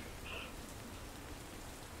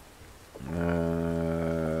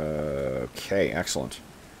 Okay, excellent.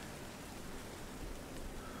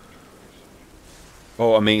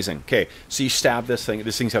 Oh, amazing. Okay, so you stab this thing.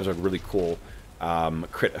 This thing has a really cool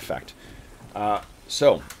crit effect.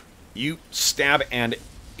 So you stab, and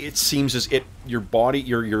it seems as your body,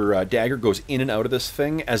 your dagger goes in and out of this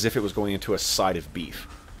thing as if it was going into a side of beef.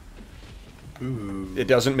 Ooh. It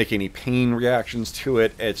doesn't make any pain reactions to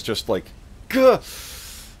it. It's just like, gah!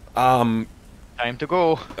 time to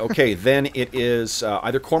go. Okay, then it is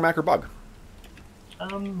either Cormac or Bug.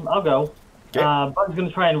 I'll go. Okay. Bug's going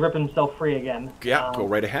to try and rip himself free again. Yeah, go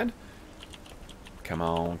right ahead. Come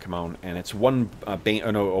on, come on. And it's one bane.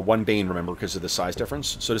 Oh no, one bane. Remember, because of the size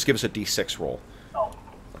difference. So just give us a d6 roll. Oh.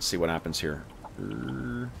 Let's see what happens here.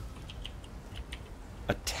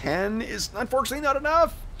 A 10 is unfortunately not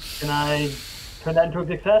enough. Can I turn that into a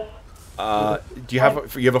success? Do you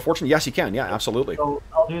have a fortune? Yes, you can. Yeah, absolutely. So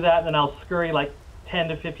I'll do that, and then I'll scurry like 10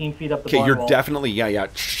 to 15 feet up the Okay, barn you're wall. definitely Yeah.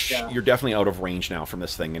 You're definitely out of range now from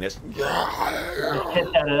this thing, and it's I hit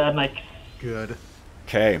at it. I'm like, Good.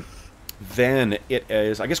 okay. Then it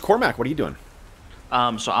is. I guess Cormac. What are you doing?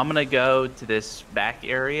 So I'm gonna go to this back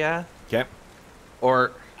area, Okay.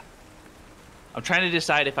 or I'm trying to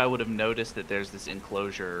decide if I would have noticed that there's this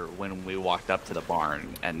enclosure when we walked up to the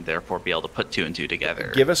barn, and therefore be able to put 2 and 2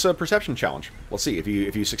 together. Give us a perception challenge. Let's see if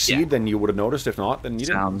you succeed, Yeah. then you would have noticed. If not, then you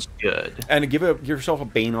didn't. Sounds good. And give yourself a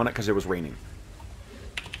bane on it because it was raining.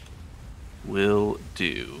 Will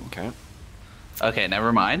do. Okay. Okay,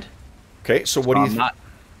 never mind. Okay. So what do you? I'm not.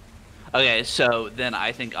 Okay, so then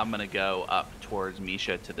I think I'm gonna go up towards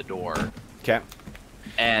Misha to the door. Okay.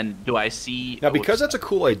 And do I see Now, because that's a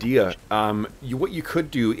cool idea, what you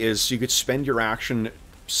could do is you could spend your action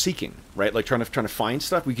seeking, right? Like trying to find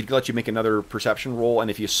stuff. We could let you make another perception roll,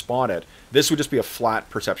 and if you spot it, this would just be a flat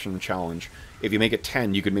perception challenge. If you make it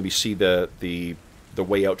 10, you could maybe see the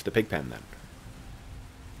way out to the pig pen then.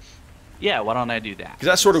 Yeah, why don't I do that? Because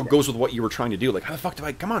that sort of goes with what you were trying to do. Like, how the fuck do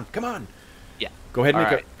I? Come on, come on. Yeah. Go ahead and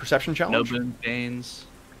make Alright. a perception No challenge. boon banes.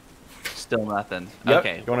 Still nothing. Yep.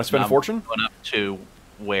 Okay. You wanna spend I'm fortune? Going up to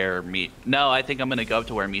where No, I think I'm gonna go up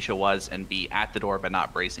to where Misha was and be at the door, but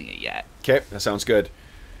not bracing it yet. Okay, that sounds good.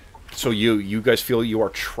 So you guys feel you are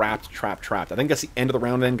trapped. I think that's the end of the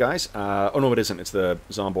round then, guys. Oh, no, it isn't. It's the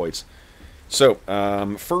zomboids. So,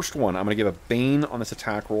 first one, I'm going to give a bane on this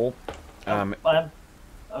attack roll. oh,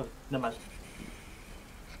 never mind.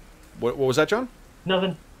 What was that, John?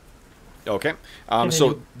 Nothing. Okay.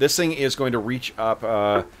 So this thing is going to reach up.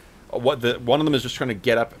 One of them is just trying to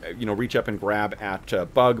get up, reach up and grab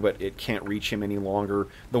at Bug, but it can't reach him any longer.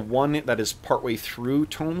 The one that is partway through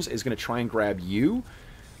Tomes is going to try and grab you,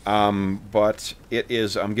 but it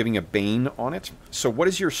is. I'm giving a bane on it. So what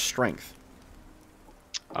is your strength?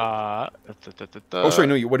 Oh, sorry,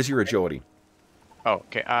 no. What is your agility? Oh,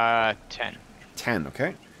 okay. 10. 10.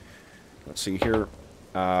 Okay. Let's see here.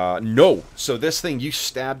 No. So this thing, you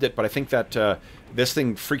stabbed it, but I think that this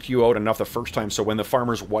thing freaked you out enough the first time. So when the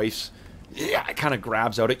farmer's wife, it kind of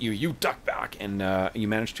grabs out at you, you duck back and you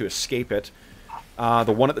manage to escape it.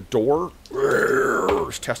 The one at the door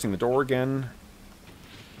is testing the door again.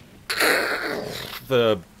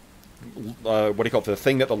 The what do you call it? The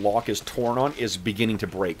thing that the lock is torn on is beginning to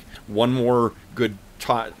break. One more good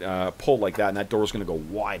pull like that, and that door is going to go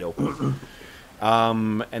wide open.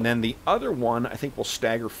 And then the other one, I think, will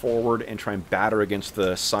stagger forward and try and batter against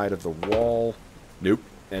the side of the wall. Nope.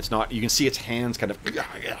 It's not. You can see its hands kind of.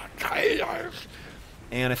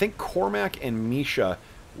 And I think Cormac and Misha,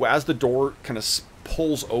 as the door kind of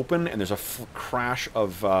pulls open and there's a crash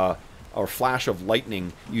of or flash of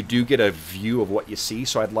lightning, you do get a view of what you see.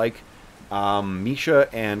 So I'd like Misha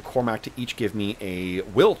and Cormac to each give me a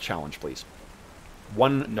will challenge, please.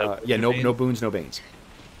 One. No no boons, no banes.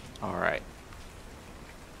 All right.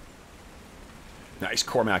 Nice,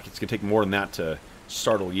 Cormac. It's gonna take more than that to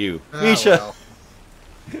startle you, Ah, Misha. well.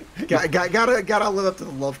 Gotta live up to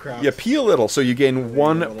the Lovecraft. You pee a little, so you gain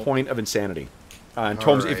one little. point of insanity. And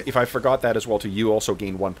Tomes, Alright. if I forgot that as well, too, you also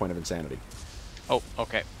gain 1 point of insanity. Oh,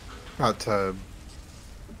 okay. About time.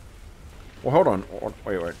 Well, hold on.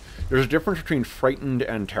 Wait. There's a difference between frightened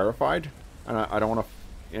and terrified, and I don't want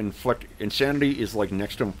to inflict... Insanity is, like,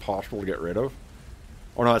 next to impossible to get rid of.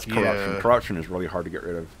 Oh, no, that's corruption. Yeah. Corruption is really hard to get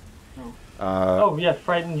rid of. Oh, yes,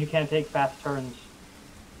 frightened, you can't take fast turns.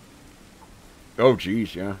 Oh,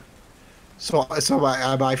 geez, yeah. So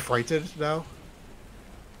am I frightened now?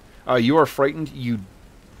 You are frightened. You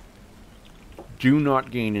do not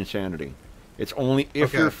gain insanity. It's only if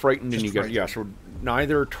Okay, you're frightened and just you get... frightened. Yeah, so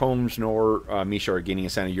neither Tomes nor Misha are gaining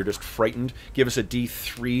insanity. You're just frightened. Give us a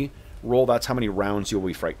D3 roll. That's how many rounds you'll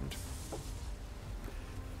be frightened.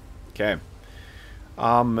 Okay.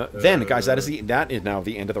 Then, guys, that is now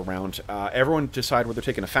the end of the round. Everyone decide whether they're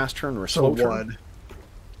taking a fast turn or a slow turn. One.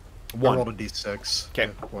 I One. rolled a d6. Okay.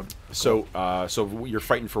 Yeah, one. So, so you're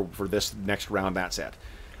frightened for this next round. That's it.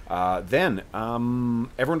 Then,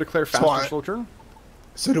 everyone declare fast or slow turn.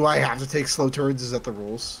 So do I have to take slow turns? Is that the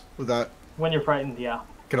rules with that? When you're frightened, yeah.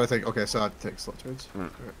 Can I take? Okay, so I have to take slow turns.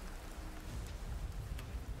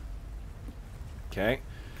 Okay.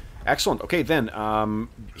 Excellent. Okay, then,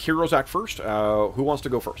 heroes act first. Who wants to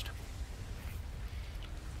go first?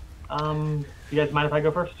 You guys mind if I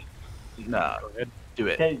go first? No, do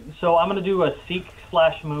it. Okay, so I'm gonna do a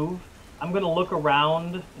seek/move. I'm gonna look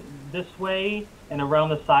around this way and around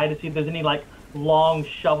the side to see if there's any like long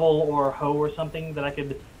shovel or hoe or something that I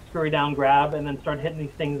could scurry down, grab, and then start hitting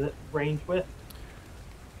these things at range with.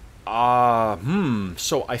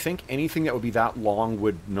 So I think anything that would be that long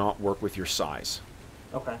would not work with your size.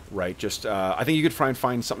 Okay. Right. Just, I think you could try and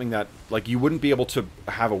find something that, like, you wouldn't be able to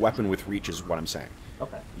have a weapon with reach, is what I'm saying.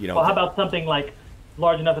 Okay. You know. Well, how about something like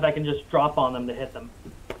large enough that I can just drop on them to hit them?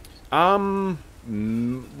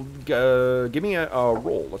 Give me a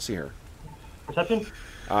roll. Let's see here. Perception?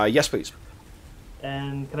 Yes, please.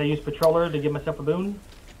 And can I use Patroller to give myself a boon?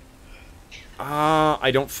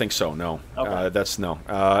 I don't think so. No. Okay. That's no.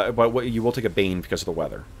 But you will take a bane because of the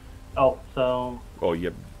weather. Oh, so... Oh, yeah.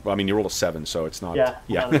 Well, I mean, you rolled a 7, so it's not. Yeah.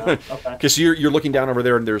 Yeah. Not enough. Okay. Because you're looking down over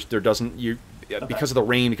there, and there doesn't because of the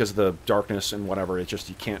rain, because of the darkness and whatever. It's just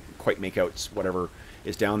you can't quite make out whatever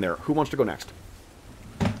is down there. Who wants to go next?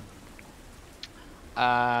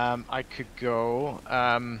 I could go,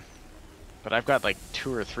 but I've got like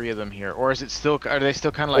 2 or 3 of them here. Or is it still? Are they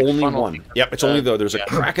still kind of like Only funneled? one. Yep. It's only though. There's a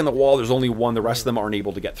crack in the wall. There's only one. The rest of them aren't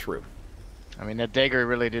able to get through. I mean, that dagger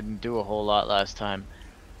really didn't do a whole lot last time.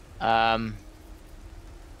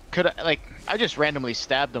 Could I just randomly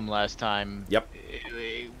stabbed them last time. Yep.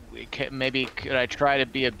 Maybe could I try to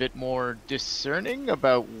be a bit more discerning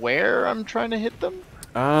about where I'm trying to hit them?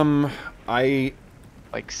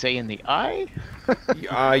 Like, say, in the eye?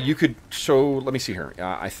 You could. So let me see here.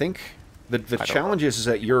 I think the challenge is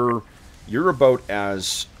that you're about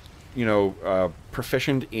as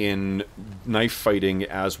proficient in knife fighting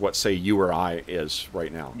as what, say, you or I is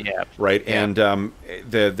right now. Yeah. Right. Yeah. And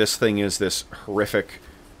this thing is this horrific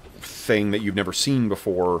thing that you've never seen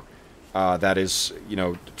before. That is,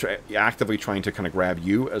 actively trying to kind of grab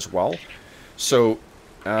you as well. So.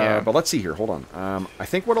 But let's see here. Hold on. I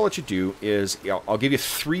think what I'll let you do is I'll give you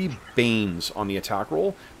 3 banes on the attack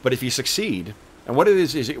roll. But if you succeed, and what it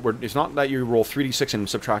is it's not that you roll 3d6 and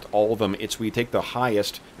subtract all of them. It's we take the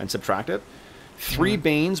highest and subtract it. 3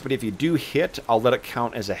 banes, but if you do hit, I'll let it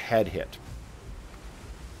count as a head hit.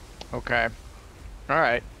 Okay. All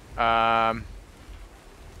right.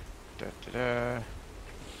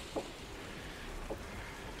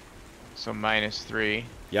 So -3.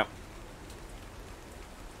 Yep.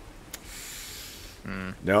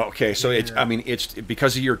 No, okay, so it's, I mean, it's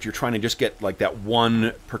because you're trying to just get like that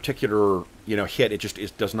one particular hit.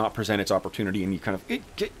 It does not present its opportunity, and you kind of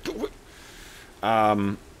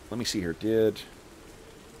let me see here.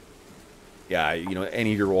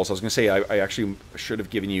 Any of your rolls? I was going to say I actually should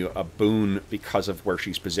have given you a boon because of where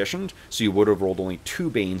she's positioned, so you would have rolled only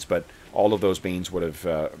 2 banes, but all of those banes would have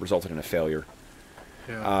resulted in a failure.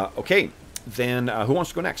 Yeah. Okay, then who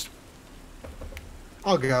wants to go next?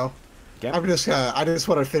 I'll go. Yeah. I just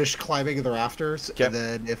want to finish climbing the rafters, Okay. and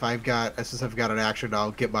then since I've got an action,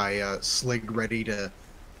 I'll get my sling ready to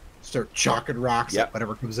start chalking rocks Yep. at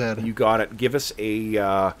whatever comes in. You got it. Give us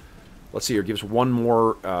a, let's see here, give us one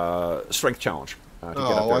more strength challenge. To get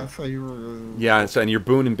up there. I thought you were... Yeah, and your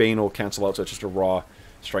boon and bane will cancel out, so it's just a raw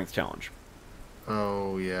strength challenge.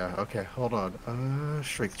 Oh, yeah. Okay, hold on.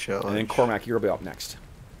 Strength challenge. And then Cormac, you'll be up next.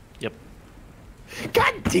 Yep.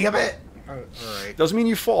 God damn it! All right. Doesn't mean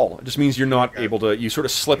you fall. It just means you're not able to. You sort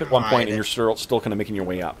of slip at one point, and you're still kind of making your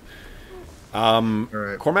way up. All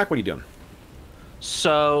right. Cormac, what are you doing?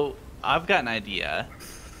 So I've got an idea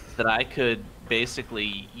that I could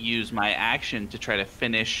basically use my action to try to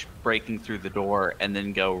finish breaking through the door and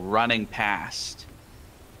then go running past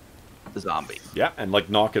the zombie. Yeah, and like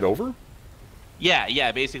knock it over?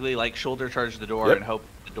 Yeah, basically like shoulder charge the door and hope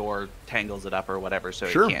the door tangles it up or whatever so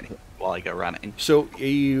it can't hit while I go running. So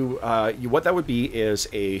you what that would be is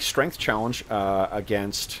a strength challenge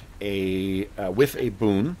against a with a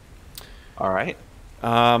boon. All right.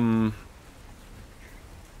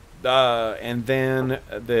 And then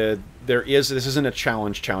this isn't a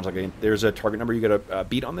challenge. Like there's a target number you got to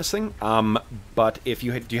beat on this thing. But if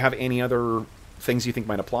do you have any other things you think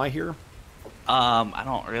might apply here? I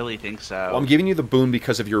don't really think so. Well, I'm giving you the boon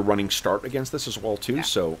because of your running start against this as well too. Yeah.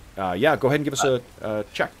 So yeah, go ahead and give us a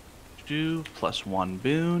check. 2 + 1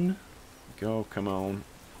 boon. Go, come on.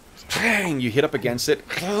 Bang! You hit up against it.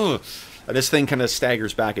 This thing kind of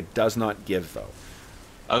staggers back. It does not give though.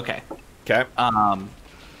 Okay. Okay.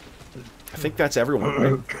 I think that's everyone,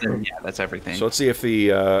 right? Yeah, that's everything. So let's see if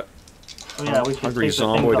the hungry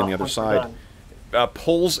zomboid on the other side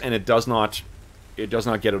pulls, and it does not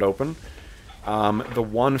get it open. The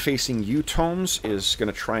one facing you, Tomes, is going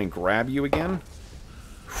to try and grab you again.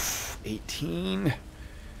 18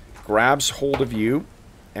 grabs hold of you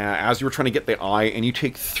as you were trying to get the eye, and you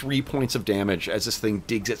take 3 points of damage as this thing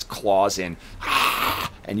digs its claws in,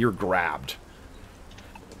 and you're grabbed.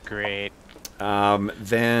 Great.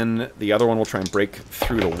 Then the other one will try and break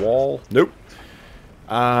through the wall. Nope.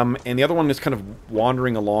 And the other one is kind of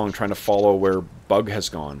wandering along, trying to follow where Bug has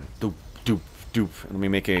gone. Doop, doop, doop. Let me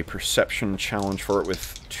make a perception challenge for it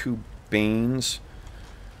with 2 Banes.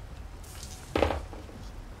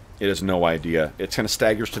 It has no idea. It kind of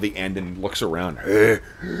staggers to the end and looks around.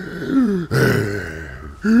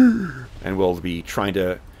 And will be trying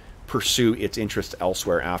to pursue its interest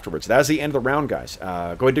elsewhere afterwards. That is the end of the round, guys. Go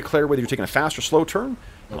ahead and declare whether you're taking a fast or slow turn,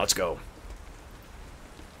 and let's go.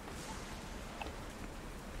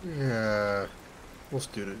 Yeah, let's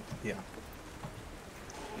do it. Yeah.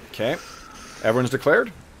 Okay. Everyone's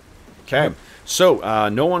declared? Okay. So,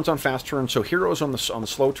 no one's on fast turn, so Heroes on the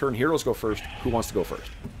slow turn. Heroes go first. Who wants to go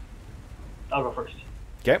first? I'll go first.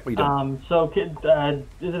 Okay, what are you doing? So,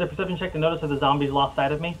 is it a perception check to notice if the zombies lost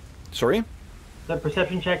sight of me? Sorry? The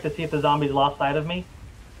perception check to see if the zombies lost sight of me?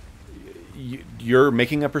 You're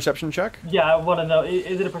making a perception check? Yeah, I want to know,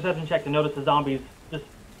 is it a perception check to notice the zombies just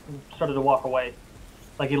started to walk away?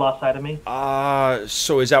 Like he lost sight of me?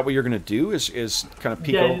 So is that what you're going to do? Is kind of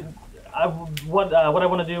peek over? What I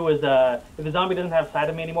want to do is, if the zombie doesn't have sight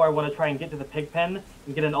of me anymore, I want to try and get to the pig pen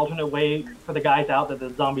and get an alternate way for the guys out that the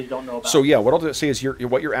zombies don't know about. So yeah, what I'll say is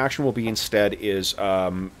what your action will be instead is it's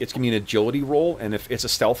going to be an agility roll, and if it's a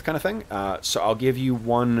stealth kind of thing, so I'll give you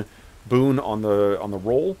 1 boon on the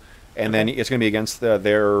roll, and then it's going to be against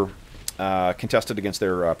their contested against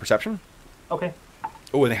their perception. Okay.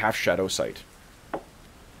 Oh, and they have shadow sight.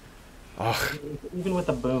 Ugh. Even with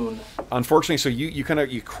a boon. Unfortunately, so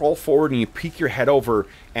you crawl forward and you peek your head over,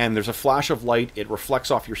 and there's a flash of light. It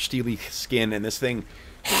reflects off your steely skin, and this thing,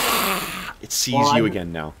 it sees you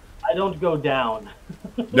again now. I don't go down.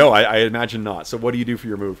 No, I imagine not. So what do you do for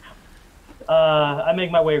your move? I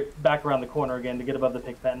make my way back around the corner again to get above the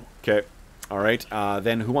pig pen. Okay. All right.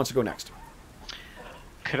 Then who wants to go next?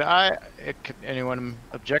 Could anyone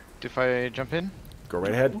object if I jump in? Go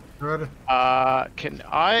right ahead. Can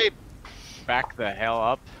I back the hell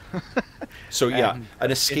up? So yeah,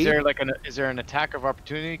 an escape. Is there an attack of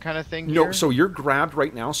opportunity kind of thing No, here? so you're grabbed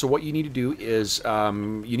right now. So what you need to do is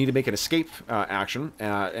you need to make an escape action,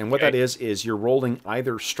 and what that is you're rolling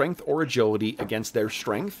either strength or agility against their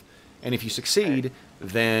strength, and if you succeed,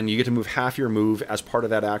 then you get to move half your move as part of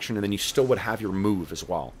that action, and then you still would have your move as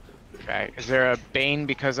well. Okay. Is there a bane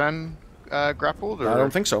because I'm grappled? Or? I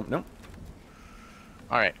don't think so. No.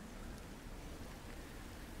 All right.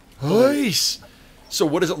 Nice. So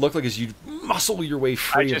what does it look like as you muscle your way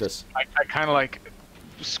free of this? I kind of like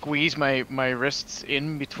squeeze my wrists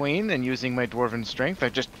in between, and using my dwarven strength, I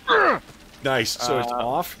just. Nice. So it's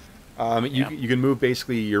off. You can move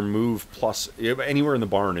basically your move plus anywhere in the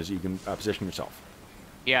barn as you can position yourself.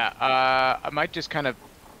 Yeah. I might just kind of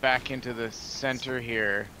back into the center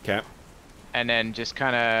here. Okay. And then just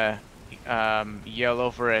kind of yell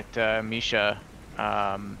over at Misha.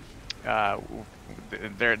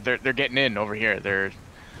 They're getting in over here. They're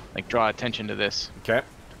like draw attention to this. Okay.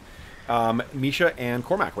 Misha and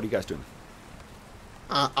Cormac, what are you guys doing?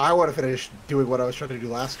 I want to finish doing what I was trying to do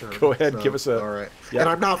last turn. Go ahead, give us a... All right. Yep. And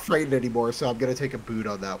I'm not frightened anymore, so I'm going to take a boot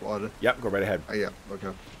on that one. Yep, go right ahead. Yeah, okay.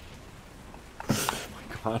 Oh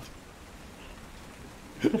my god.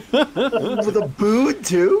 With a boon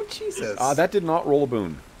too? Jesus. That did not roll a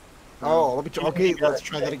boon. Oh, okay, let's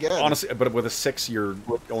try that again. Honestly, but with a 6, you're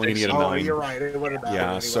only going to get a 9. Oh, you're right. It would have mattered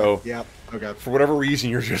anyway. So yep. Okay. For whatever reason,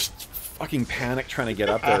 you're just fucking panicked trying to get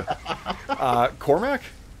up there. Cormac?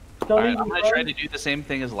 Alright, I'm going to try to do the same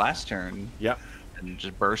thing as last turn. Yep. And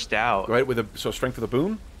just burst out. Go ahead with strength with a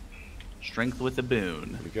boon. Strength with a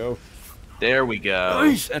boon. There we go. There we go.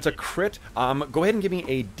 Nice. That's a crit. Go ahead and give me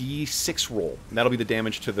a D6 roll. And that'll be the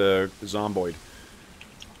damage to the zomboid.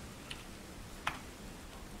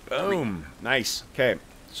 Boom. Nice. Okay.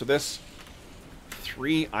 So this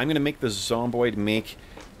 3. I'm going to make the zomboid make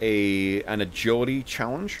an agility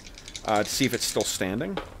challenge to see if it's still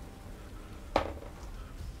standing.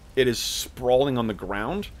 It is sprawling on the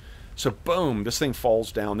ground. So boom, this thing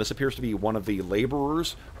falls down. This appears to be one of the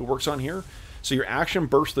laborers who works on here. So your action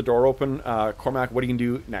bursts the door open. Cormac, what are you going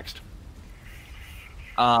to do next?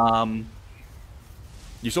 You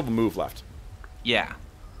still have a move left. Yeah.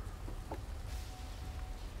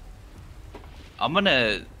 I'm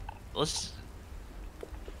gonna...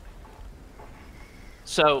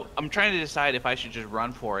 So, I'm trying to decide if I should just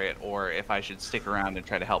run for it or if I should stick around and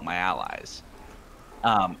try to help my allies.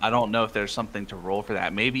 I don't know if there's something to roll for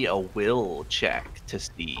that. Maybe a will check to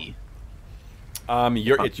see.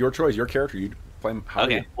 It's your choice, your character. You play him.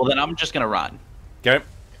 Okay, well then I'm just gonna run. Okay.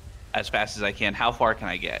 As fast as I can. How far can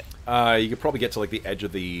I get? You could probably get to like the edge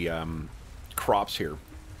of the crops here.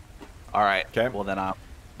 All right. Okay. Well then I'm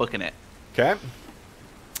booking it. Okay.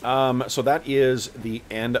 So that is the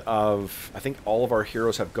end of... I think all of our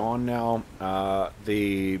heroes have gone now.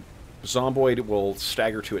 The zomboid will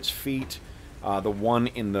stagger to its feet. The one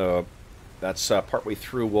in the... that's partway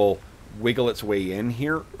through will wiggle its way in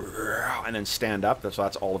here and then stand up. So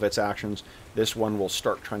that's all of its actions. This one will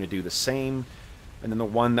start trying to do the same. And then the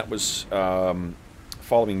one that was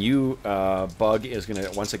following you, Bug, is going to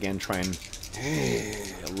once again try and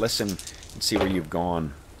listen and see where you've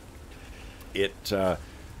gone. It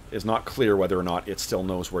is not clear whether or not it still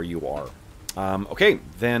knows where you are. Okay,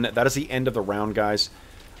 then that is the end of the round, guys.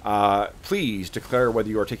 Please declare whether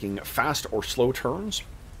you are taking fast or slow turns.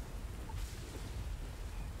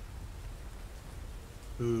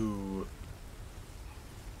 Ooh.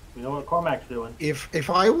 You know what Cormac's doing. If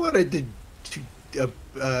I wanted to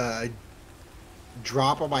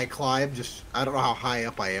drop on my climb, I don't know how high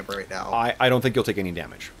up I am right now. I don't think you'll take any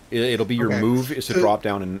damage. It'll be your move is to drop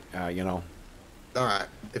down and, you know... All right,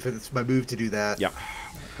 if it's my move to do that. Yeah.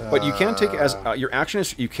 But you can take as your action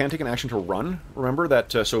is you can take an action to run. Remember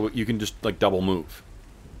that, so you can just like double move.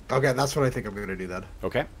 Okay, that's what I think I'm going to do then.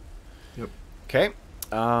 Okay. Yep. Okay.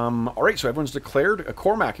 All right. So everyone's declared.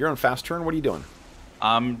 Cormac, you're on fast turn. What are you doing?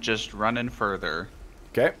 I'm just running further.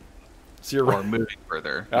 Okay. So you're moving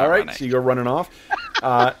further. All right. Running. So you go running off.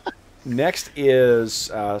 Next is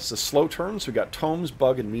the slow turns. We got Tomes,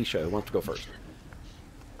 Bug, and Misha. Who wants to go first?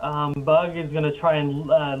 Bug is going to try and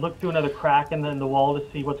look through another crack in the wall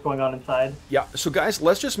to see what's going on inside. Yeah, so guys,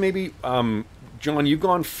 let's just maybe, John, you've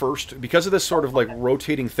gone first. Because of this sort of like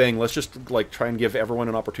rotating thing, let's just like try and give everyone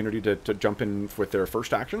an opportunity to jump in with their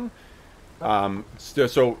first action.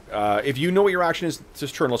 So if you know what your action is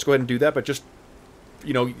this turn, let's go ahead and do that. But just,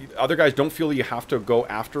 you know, other guys don't feel you have to go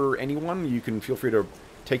after anyone. You can feel free to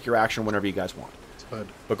take your action whenever you guys want.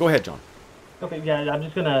 But go ahead, John. Okay, yeah, I'm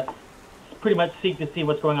just going to pretty much seek to see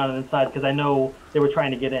what's going on inside because I know they were trying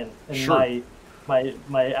to get in, and sure.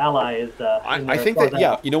 my ally is. I think that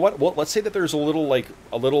yeah, you know what? Well, let's say that there's a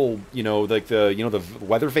little you know like the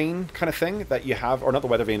weather vane kind of thing that you have, or not the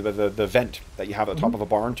weather vane, but the vent that you have at the top of a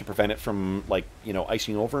barn to prevent it from like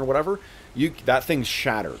icing over and whatever. That thing's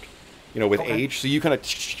shattered, with age. So you kind of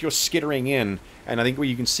skittering in, and I think what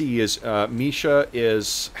you can see is Misha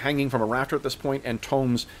is hanging from a rafter at this point, and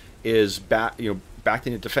Tomes is backed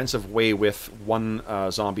in a defensive way with one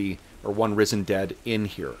zombie or one risen dead in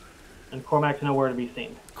here. And Cormac's nowhere to be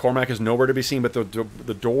seen. Cormac is nowhere to be seen, but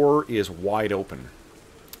the door is wide open.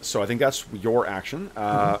 So I think that's your action.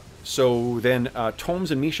 So then,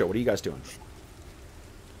 Tomes and Misha, what are you guys doing?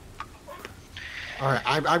 All right,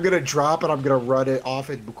 I'm going to drop and I'm going to run it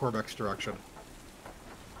off in Cormac's direction.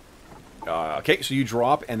 Okay, so you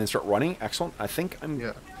drop and then start running. Excellent. I think I'm...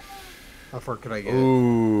 Yeah. How far can I get?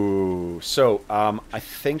 Ooh. So, I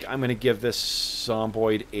think I'm going to give this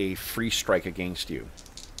zomboid a free strike against you.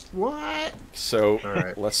 What?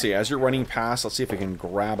 So, let's see. As you're running past, let's see if I can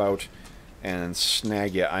grab out and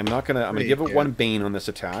snag you. I'm going to give it 1 bane on this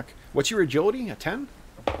attack. What's your agility? A 10?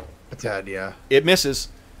 A 10, yeah. It misses.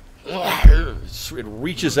 It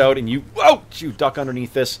reaches out, and you duck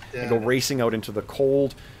underneath this and go racing out into the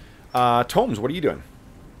cold. Tomes, what are you doing?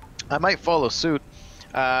 I might follow suit.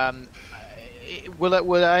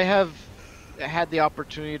 Would I have had the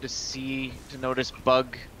opportunity to notice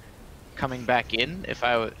Bug coming back in if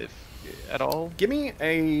at all? Give me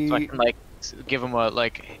a. So I can like give him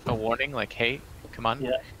a warning, like, hey, come on.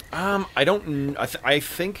 Yeah. I don't. I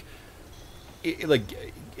think,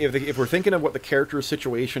 if we're thinking of what the character's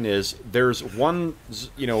situation is, there's one,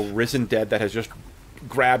 risen dead that has just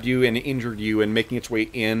grabbed you and injured you and making its way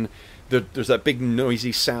in. There's that big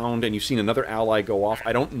noisy sound, and you've seen another ally go off.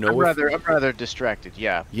 I don't know. I'm rather distracted.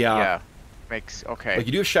 Yeah. Makes okay. Like,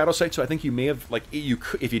 you do have shadow sight, so I think you may have, like,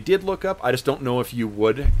 if you did look up. I just don't know if you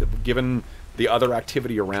would, given the other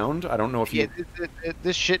activity around. I don't know if you.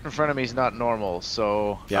 This shit in front of me is not normal,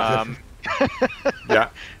 so. Yeah. Yeah.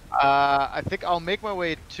 I think I'll make my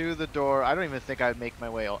way to the door. I don't even think I'd make my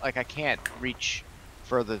way. Like, I can't reach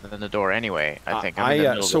further than the door anyway. I think.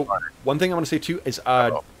 So one thing I want to say too is,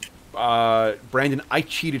 Brandon, I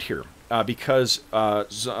cheated here because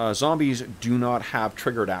zombies do not have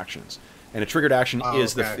triggered actions, and a triggered action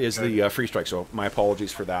is the free strike. So my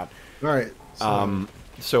apologies for that. All right.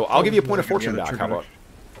 So I'll give you a point of fortune back. How about?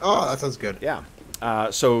 Oh, that sounds good. Yeah.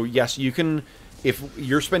 So yes, you can. If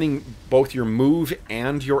you're spending both your move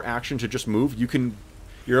and your action to just move, you can.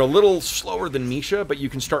 You're a little slower than Misha, but you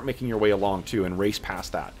can start making your way along too and race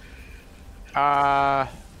past that.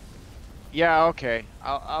 Yeah. Okay.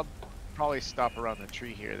 I'll probably stop around the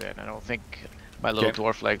tree here then. I don't think my little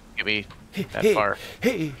dwarf leg will get me that far.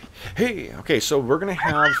 Hey. Okay, so we're gonna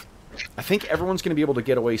have. I think everyone's gonna be able to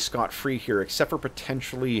get away scot-free here, except for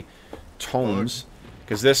potentially Tomes,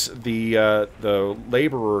 because the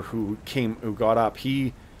laborer who got up,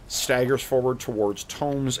 he staggers forward towards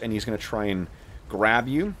Tomes, and he's gonna try and grab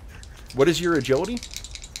you. What is your agility?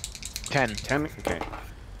 10. 10. Okay.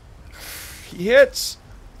 He hits.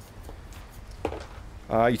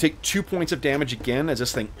 You take 2 points of damage again as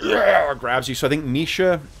this thing grabs you. So I think,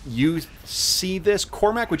 Misha, you see this.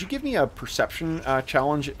 Cormac, would you give me a perception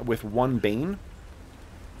challenge with 1 Bane?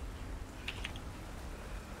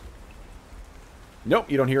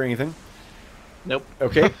 Nope, you don't hear anything. Nope.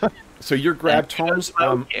 Okay. So you're grabbed, Tomes.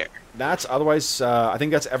 That's otherwise. I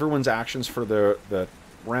think that's everyone's actions for the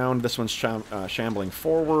round. This one's shambling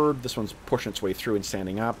forward. This one's pushing its way through and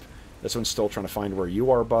standing up. This one's still trying to find where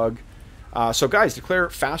you are, Bug. So guys, declare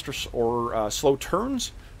fast or slow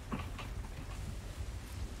turns.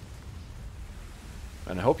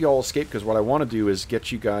 And I hope you all escape, because what I want to do is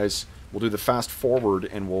get you guys. We'll do the fast forward,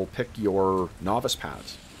 and we'll pick your novice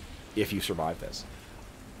paths if you survive this.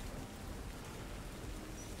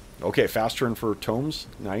 Okay, fast turn for Tomes.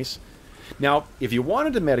 Nice. Now, if you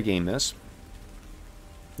wanted to metagame this,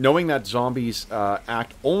 knowing that zombies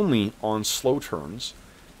act only on slow turns,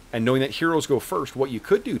 and knowing that heroes go first, what you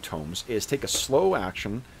could do, Tomes, is take a slow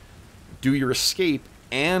action, do your escape,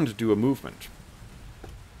 and do a movement.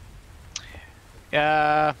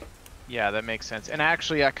 Yeah, that makes sense. And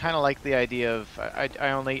actually, I kind of like the idea of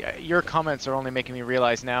your comments are only making me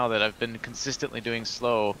realize now that I've been consistently doing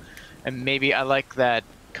slow, and maybe I like that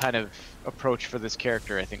kind of approach for this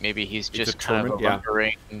character. I think maybe he's just kind of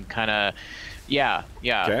wondering, kind of, yeah.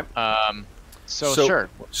 Okay. So sure.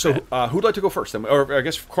 So who'd like to go first? Or I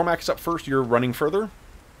guess Cormac's up first. You're running further.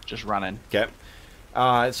 Just running. Okay.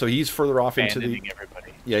 So he's further off into the.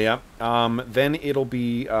 Everybody. Yeah. Then it'll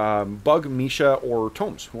be Bug, Misha, or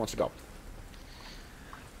Tomes. Who wants to go?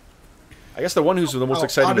 I guess the one who's the most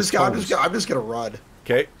exciting is Tomes. I'm just gonna run.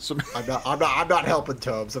 Okay. So I'm not helping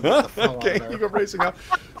Tomes. I'm just the okay, you go racing up.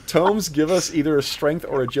 Tomes, give us either a strength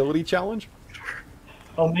or agility challenge.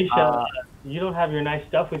 Oh, Misha, you don't have your nice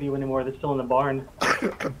stuff with you anymore. They're still in the barn.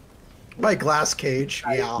 My glass cage.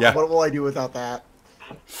 Yeah. What will I do without that?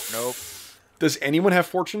 Nope. Does anyone have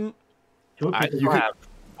fortune? You have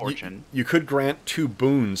fortune. You could grant 2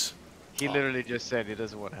 boons. He literally just said he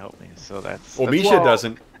doesn't want to help me, so that's. Well, Misha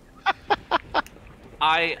doesn't.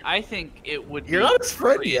 I think it would. You're not his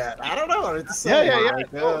friend yet. I don't know. It's Yeah.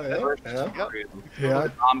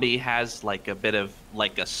 The zombie has like a bit of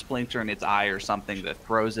like a splinter in its eye or something that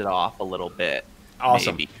throws it off a little bit.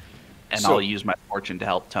 Awesome. Maybe. And I'll use my fortune to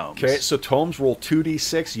help Tomes. Okay, so Tomes, roll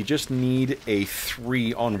 2d6. You just need a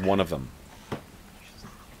 3 on one of them.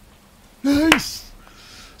 Nice.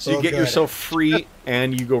 So you get yourself free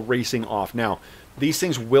and you go racing off. Now, these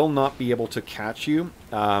things will not be able to catch you.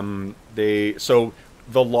 So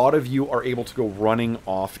the lot of you are able to go running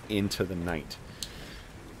off into the night.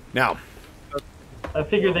 Now, I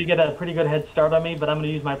figure they get a pretty good head start on me, but I'm going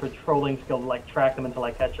to use my patrolling skill to like track them until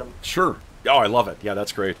I catch them. Sure. Oh, I love it. Yeah,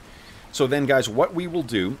 that's great. So then, guys, what we will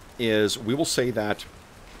do is we will say that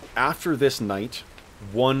after this night,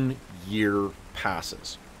 1 year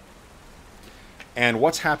passes. And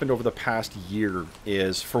what's happened over the past year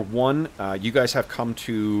is, for one, you guys have come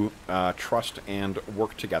to trust and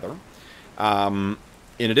work together. In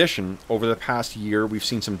addition, over the past year, we've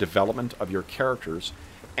seen some development of your characters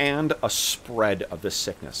and a spread of this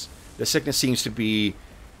sickness. The sickness seems to be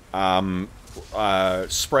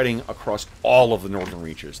spreading across all of the northern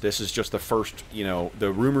reaches. This is just the first,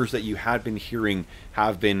 the rumors that you had been hearing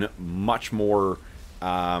have been much more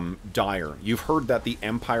dire. You've heard that the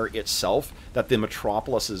Empire itself, that the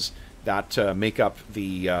metropolises that make up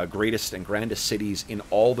the greatest and grandest cities in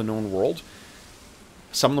all the known world,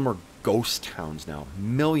 some of them are ghost towns now.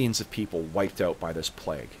 Millions of people wiped out by this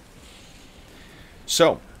plague.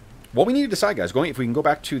 So, what we need to decide, guys, if we can go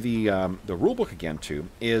back to the rulebook again, too,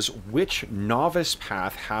 is which novice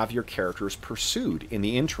path have your characters pursued in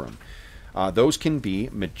the interim. Those can be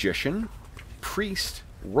magician, priest,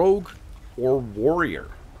 rogue, or warrior.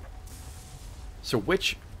 So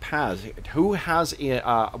which path? Who has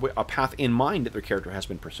a path in mind that their character has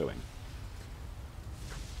been pursuing?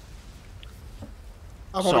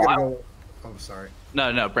 I'm probably gonna go. Oh, sorry.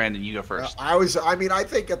 No, Brandon, you go first. I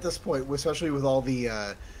think at this point, especially with all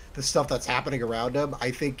the stuff that's happening around him,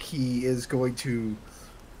 I think he is going to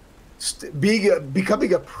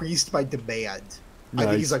becoming a priest by demand. Nice. I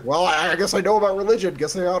think he's like, well, I guess I know about religion.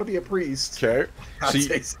 Guess I ought to be a priest. Okay.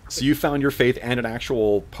 So you found your faith and an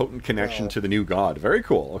actual potent connection to the new god. Very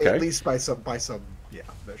cool. Okay. At least by some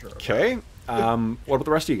measure. Okay. What about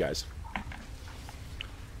the rest of you guys?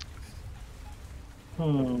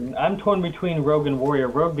 I'm torn between rogue and warrior.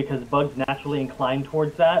 Rogue because Bug's naturally inclined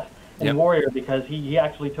towards that, and warrior because he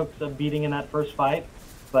actually took some beating in that first fight,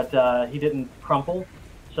 but he didn't crumple.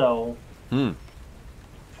 So.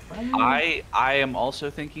 I am also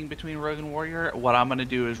thinking between rogue and warrior. What I'm going to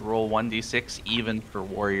do is roll 1d6 even for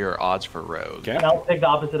warrior, odds for rogue. Okay. And I'll pick the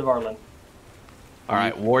opposite of Arlen. All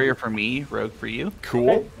right, warrior for me, rogue for you.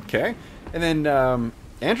 Cool. Okay. And then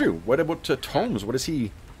Andrew, what about Tomes? What is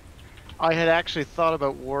he? I had actually thought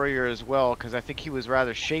about warrior as well, because I think he was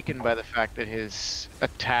rather shaken by the fact that his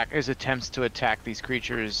attempts to attack these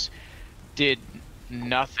creatures did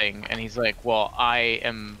nothing, and he's like, well,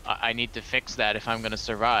 I need to fix that if I'm going to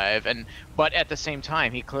survive. But at the same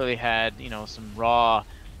time, he clearly had some raw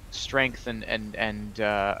strength and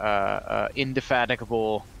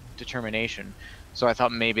indefatigable determination. So I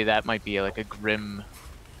thought maybe that might be like a grim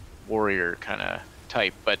warrior kind of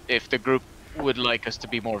type. But if the group would like us to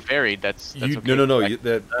be more varied, that's okay. No.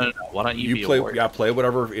 Why don't you play? Be a warrior? Play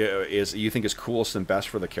whatever is you think is coolest and best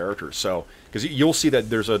for the characters. So, because you'll see that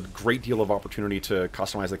there's a great deal of opportunity to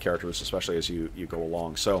customize the characters, especially as you go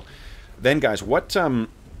along. So, then guys, what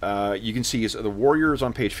you can see is the warrior is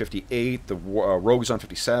on page 58, the rogue is on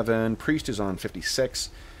 57, priest is on 56.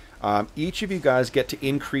 Each of you guys get to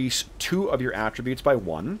increase 2 of your attributes by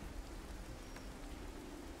 1.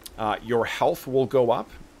 Your health will go up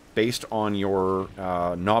based on your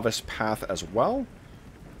novice path as well.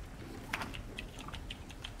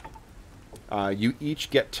 You each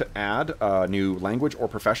get to add a new language or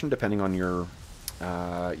profession depending on your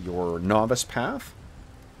novice path.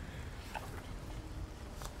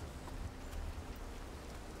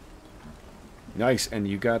 Nice, and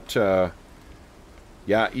you got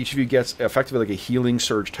each of you gets effectively like a healing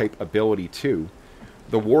surge type ability too.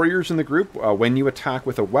 The warriors in the group, when you attack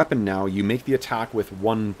with a weapon now, you make the attack with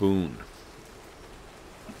 1 boon.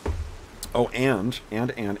 Oh, and,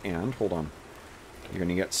 hold on. You're going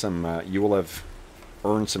to get some, you will have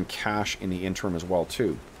earned some cash in the interim as well,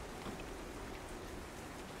 too.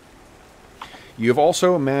 You have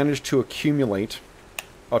also managed to accumulate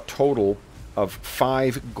a total of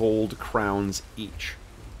 5 gold crowns each.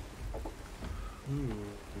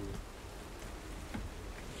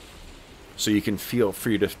 So you can feel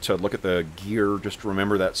free to look at the gear. Just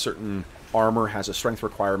remember that certain armor has a strength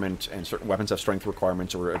requirement and certain weapons have strength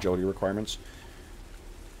requirements or agility requirements.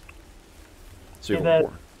 So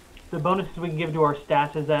the bonuses we can give to our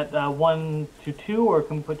stats, is that 1 to 2, or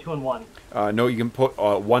can we put 2 and 1? No, you can put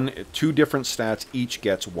 2 different stats. Each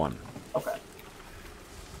gets 1. Okay.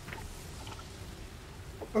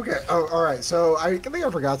 Okay. Oh, all right. So I think I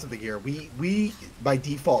forgot something here. We by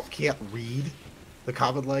default can't read the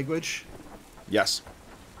common language. Yes.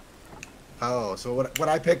 Oh, so when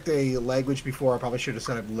I picked a language before, I probably should have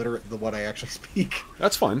said I'm literate in the one I actually speak.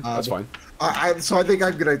 That's fine. That's fine. So I think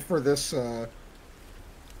I'm gonna, for this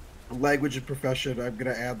language and profession, I'm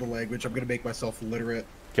gonna add the language. I'm gonna make myself literate.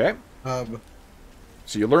 Okay.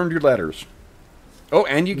 So you learned your letters. Oh,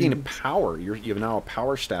 and you gain a power. You have now a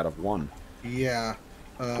power stat of 1. Yeah.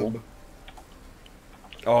 Cool.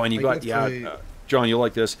 Oh, and you got, John, you'll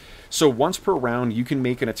like this. So once per round, you can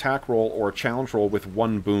make an attack roll or a challenge roll with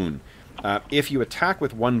one boon. If you attack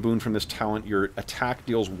with one boon from this talent, your attack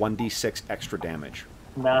deals 1d6 extra damage.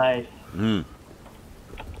 Nice.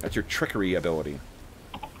 That's your trickery ability.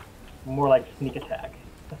 More like sneak attack.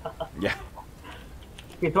 Yeah.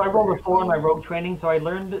 Okay, so I rolled a 4 on my rogue training, so I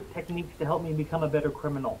learned techniques to help me become a better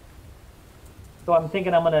criminal. So I'm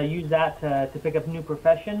thinking I'm going to use that to pick up a new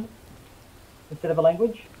profession instead of a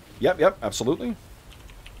language. Yep, absolutely.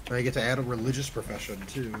 And I get to add a religious profession,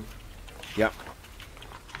 too. Yep.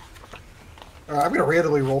 I'm going to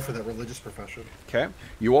randomly roll for that religious profession. Okay.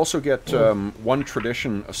 You also get one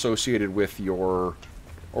tradition associated with your...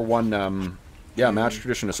 Or one, magic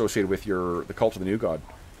tradition associated with the cult of the new god.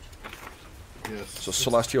 Yes. So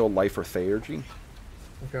celestial, life, or theurgy.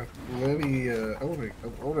 Okay. Let me.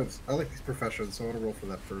 I like these professions, so I want to roll for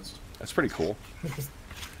that first. That's pretty cool.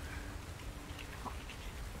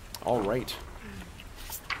 All right.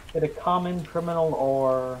 Get a common, criminal,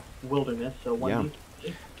 or wilderness. So one.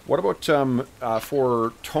 Yeah. What about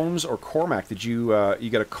for Tomes or Cormac? Did you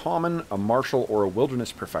get a common, a martial, or a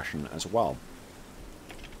wilderness profession as well?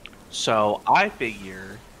 So I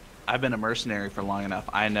figure, I've been a mercenary for long enough.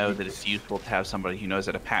 I know that it's useful to have somebody who knows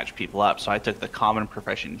how to patch people up. So I took the common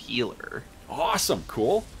profession healer. Awesome,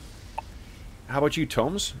 cool. How about you,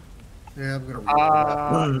 Tomes? Yeah, I'm gonna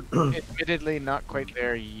roll that. Admittedly, not quite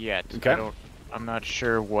there yet. Okay. I'm not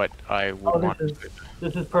sure what I would want.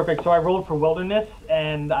 This is perfect. So I rolled for wilderness,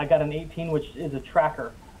 and I got an 18, which is a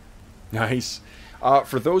tracker. Nice.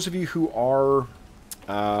 For those of you who are...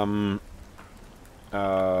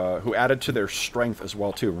 who added to their strength as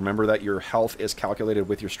well, too. Remember that your health is calculated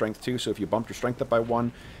with your strength, too. So if you bump your strength up by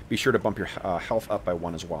 1, be sure to bump your health up by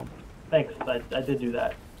 1 as well. Thanks. I did do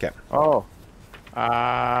that. Okay. Oh.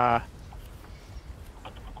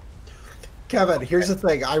 Kevin, here's the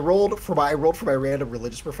thing. I rolled for my random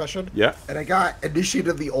religious profession. Yeah. And I got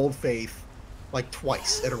initiated of the old faith like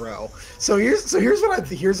twice in a row. So here's what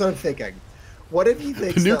I'm thinking. What if he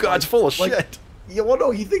thinks the new that, god's full of shit? Yeah, well,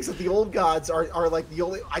 no, he thinks that the old gods are like the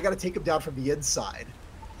only. I got to take him down from the inside.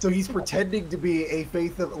 So he's pretending to be a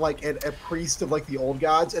faith of like a priest of like the old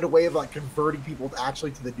gods in a way of like converting people actually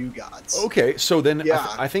to the new gods. Okay, so then Yeah.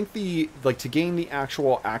 I think to gain the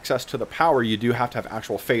actual access to the power, you do have to have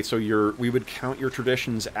actual faith. So we would count your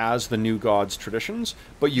traditions as the new god's traditions,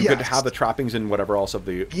 but you could have the trappings and whatever else of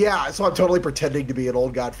the. Yeah, so I'm totally pretending to be an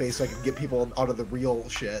old god face so I can get people out of the real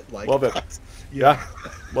shit. Like, love it. Yeah,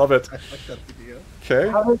 love it. I like that idea. Okay.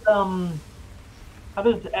 How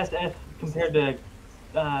does SS compared to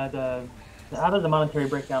how does the monetary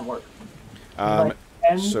breakdown work?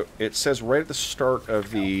 So it says right at the start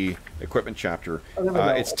of the equipment chapter,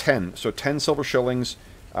 it's 10. So 10 silver shillings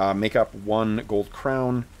make up 1 gold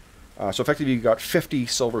crown. So effectively, you got 50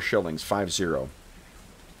 silver shillings, 50.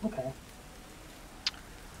 Okay.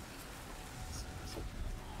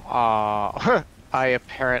 I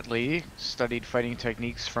apparently studied fighting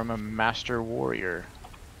techniques from a master warrior.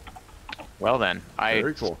 Well then,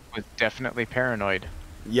 Very cool. was definitely paranoid.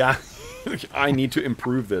 Yeah, I need to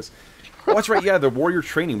improve this. Oh, that's right. Yeah, the warrior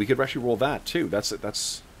training. We could actually roll that too.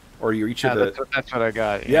 That's, or you're each of the. That's what I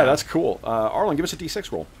got. Yeah, that's cool. Arlen, give us a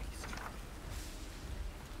d6 roll.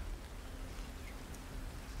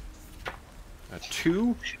 A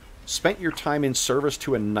 2. Spent your time in service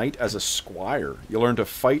to a knight as a squire. You learn to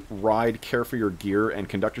fight, ride, care for your gear, and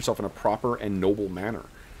conduct yourself in a proper and noble manner.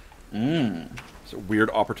 It's a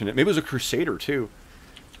weird opportunity. Maybe it was a crusader too,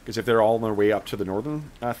 because if they're all on their way up to the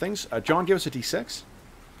northern things. John, give us a d6.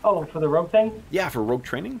 Oh, for the rogue thing? Yeah, for rogue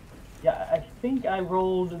training. Yeah, I think I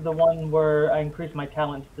rolled the one where I increased my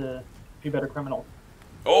talents to be better criminal.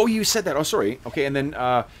 Oh, you said that. Oh, sorry. Okay, and then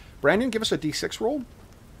Brandon, give us a d6 roll.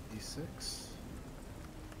 D6.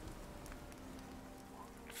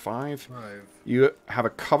 5. You have a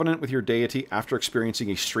covenant with your deity after experiencing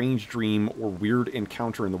a strange dream or weird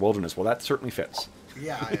encounter in the wilderness. Well, that certainly fits.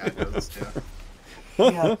 Yeah, I know this. Yeah.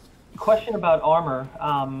 Yeah. Question about armor.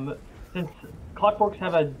 Since clockworks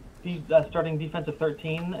have a starting defense of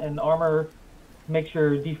 13, and armor makes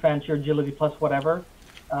your defense, your agility plus whatever,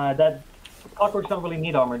 that clockworks don't really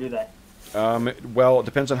need armor, do they? Well, it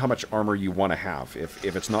depends on how much armor you want to have.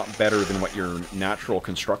 If it's not better than what your natural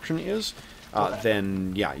construction is,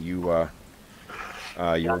 then yeah, you're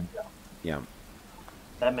yeah.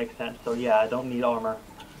 That makes sense. So yeah, I don't need armor.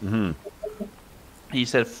 Mm-hmm. You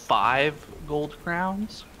said 5 gold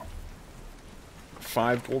crowns?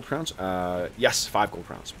 5 gold crowns? Yes, 5 gold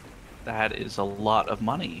crowns. That is a lot of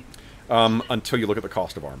money. Until you look at the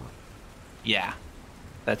cost of armor. Yeah.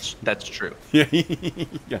 That's true. Yeah.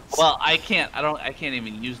 Yes. Well, I can't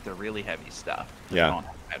even use the really heavy stuff. Yeah. I don't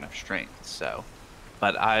have enough strength. So,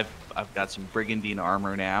 but I've got some brigandine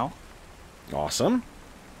armor now. Awesome.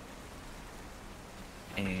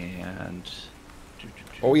 And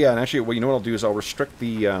oh yeah, and actually, well, you know what I'll do is I'll restrict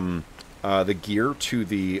the gear to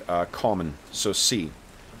the common, so C,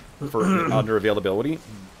 for under availability.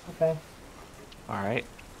 Okay. all right.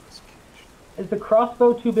 Is the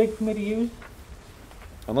crossbow too big for me to use?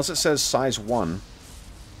 Unless it says size 1.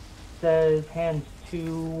 Says hands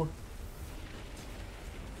 2.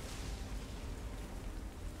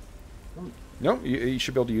 No, you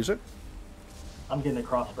should be able to use it. I'm getting a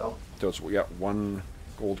crossbow. So it's, yeah, 1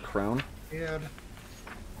 gold crown. And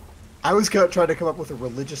I was trying to come up with a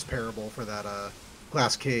religious parable for that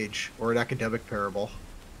glass cage, or an academic parable.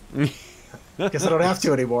 Guess I don't have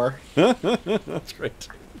to anymore. That's great.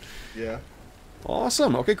 Yeah.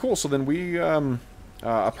 Awesome. Okay, cool. So then we,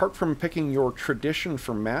 apart from picking your tradition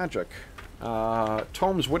for magic,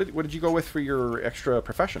 Tomes, what did you go with for your extra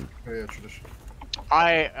profession? Yeah, tradition.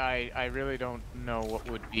 I really don't know what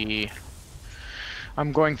would be.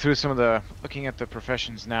 I'm going through looking at the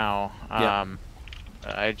professions now. Yeah.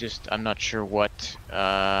 I'm not sure what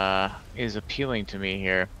is appealing to me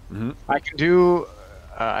here. Mm-hmm. I can do.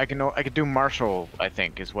 I could do martial. I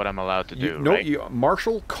think is what I'm allowed to do. No, right?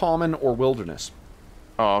 martial, common, or wilderness.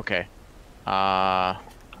 Oh, okay.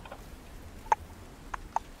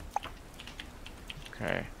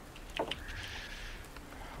 Okay.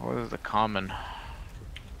 What is the common?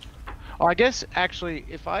 Oh, I guess actually,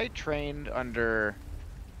 if I trained under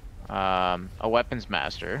a weapons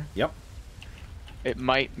master, Yep. it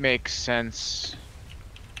might make sense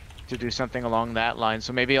to do something along that line.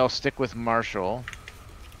 So maybe I'll stick with martial.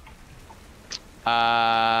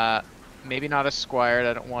 Maybe not a squire.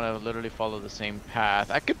 I don't want to literally follow the same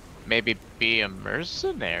path. I could maybe be a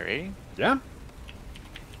mercenary. Yeah.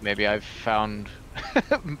 Maybe I've found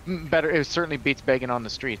better. It certainly beats begging on the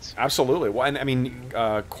streets. Absolutely. Well, and I mean,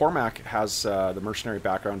 Cormac has the mercenary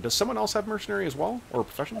background. Does someone else have mercenary as well, or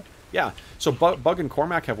professional? Yeah. So Bug and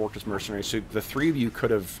Cormac have worked as mercenaries. So the three of you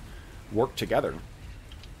could have worked together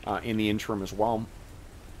in the interim as well.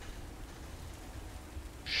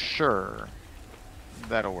 Sure,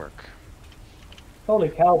 that'll work. Holy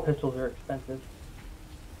cow, pistols are expensive.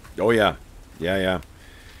 Oh yeah, yeah.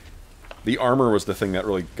 The armor was the thing that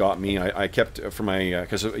really got me. I kept for my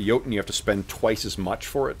because a Jotun you have to spend twice as much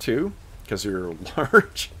for it too because you're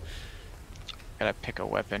large. Gotta pick a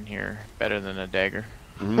weapon here better than a dagger.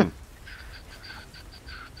 Mm.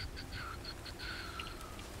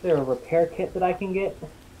 Is there a repair kit that I can get?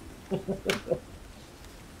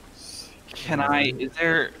 Can I? Is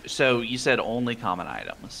there? So you said only common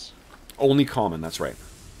items. Only common. That's right.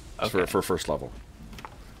 Okay. For first level.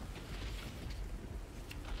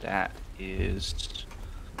 That is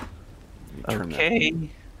Turn that. okay.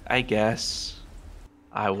 I guess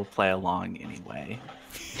I will play along anyway.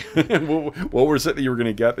 What was it that you were going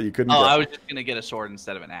to get that you couldn't Oh, get? I was just gonna get a sword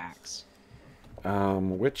instead of an axe.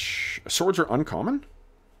 Which swords are uncommon?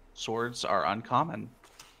 Swords are uncommon.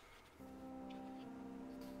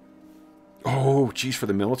 Oh, geez, for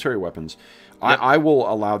the military weapons. Yep. I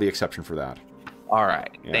will allow the exception for that. All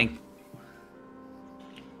right. Yeah. Thank.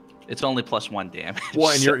 It's only +1 damage.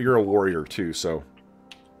 Well, and you're a warrior too, so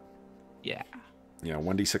yeah. yeah,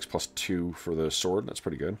 1d6 plus 2 for the sword. That's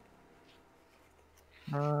pretty good.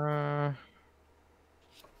 No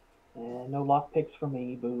lockpicks for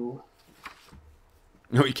me, boo.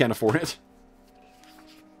 No, you can't afford it.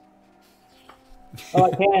 Oh,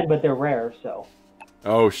 I can, but they're rare, so.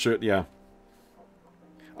 Oh shit, yeah.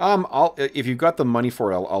 If you've got the money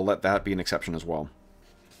for it, I'll let that be an exception as well.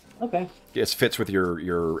 Okay. It fits with your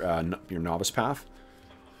novice path.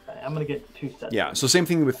 I'm gonna get 2 sets. Yeah. So same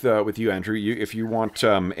thing with you, Andrew. If you want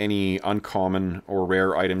any uncommon or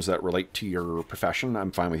rare items that relate to your profession,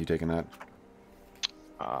 I'm fine with you taking that.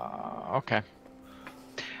 Okay.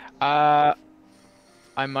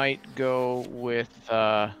 I might go with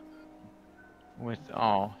hammer.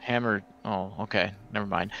 Oh, okay. Never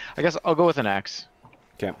mind. I guess I'll go with an axe.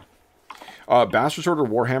 Okay. Bastard Sword or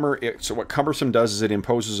Warhammer, so what Cumbersome does is it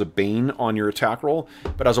imposes a bane on your attack roll,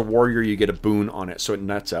 but as a warrior you get a boon on it, so it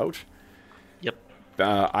nets out. Yep.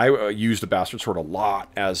 I use the Bastard Sword a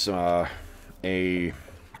lot as my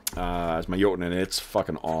Jotun, and it's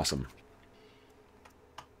fucking awesome.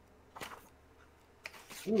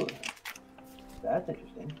 Ooh, that's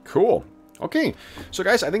interesting. Cool. Okay, so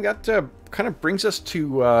guys, I think that kind of brings us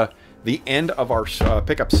to the end of our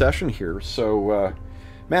pickup session here. So,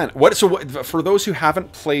 man, for those who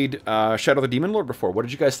haven't played Shadow the Demon Lord before, what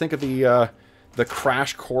did you guys think of the the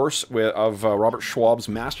crash course of Robert Schwalb's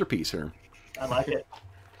masterpiece here. I like it.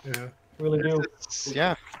 Yeah. Really do.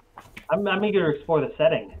 Yeah. I'm eager to explore the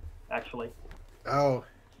setting, actually. Oh,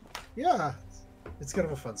 yeah. It's kind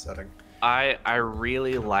of a fun setting. I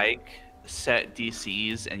really like set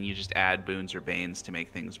DCs and you just add boons or banes to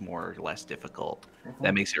make things more or less difficult.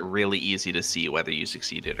 That makes it really easy to see whether you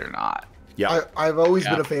succeeded or not. Yeah, I've always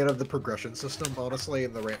been a fan of the progression system, honestly,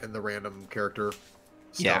 and the random character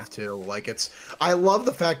stuff too. Like I love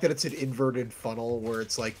the fact that it's an inverted funnel where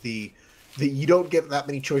it's like you don't get that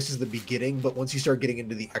many choices at the beginning, but once you start getting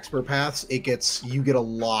into the expert paths, you get a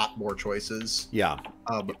lot more choices. Yeah.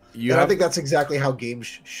 I think that's exactly how games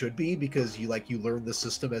should be, because you learn the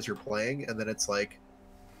system as you're playing, and then it's like,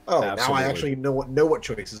 oh, Absolutely. now I actually know what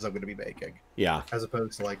choices I'm going to be making. Yeah. As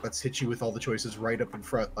opposed to let's hit you with all the choices right up in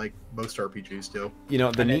front, like most RPGs do. You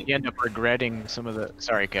know, You end up regretting some of the.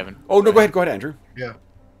 Sorry, Kevin. Oh no, go ahead, Andrew. Yeah.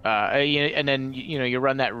 And then you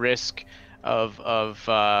run that risk of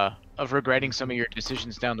regretting some of your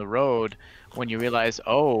decisions down the road when you realize,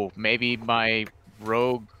 oh, maybe my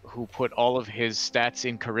rogue who put all of his stats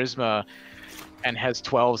in charisma and has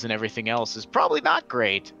 12s and everything else is probably not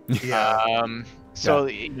great. Yeah. So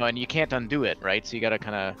and you can't undo it, right? So you got to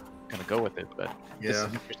kind of go with it. But this is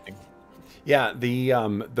interesting. Yeah, the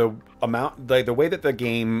way that the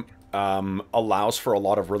game allows for a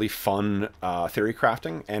lot of really fun theory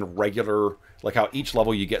crafting and regular, like how each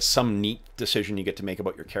level you get some neat decision you get to make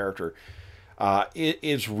about your character. It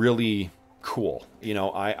is really cool. You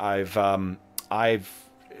know,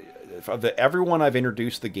 everyone I've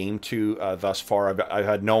introduced the game to thus far, I've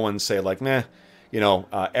had no one say like, meh. You know,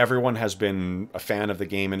 everyone has been a fan of the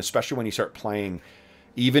game, and especially when you start playing,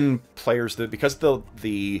 even players that, because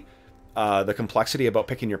the complexity about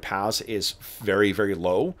picking your paths is very, very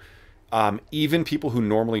low. Even people who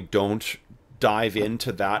normally don't dive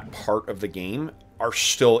into that part of the game are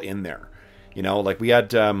still in there. You know, like we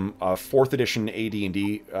had a 4th edition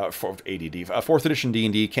AD&D, 4th edition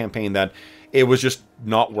D&D campaign that it was just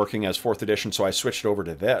not working as 4th edition, so I switched over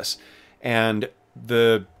to this. And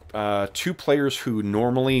the 2 players who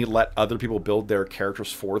normally let other people build their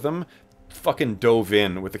characters for them fucking dove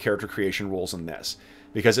in with the character creation rules in this,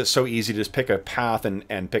 because it's so easy to just pick a path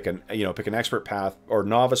and pick an expert path or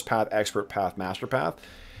novice path, expert path, master path,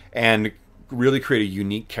 and really create a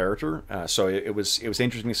unique character. So it was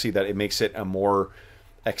interesting to see that it makes it a more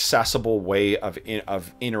accessible way of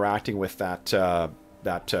interacting with that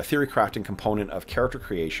theory crafting component of character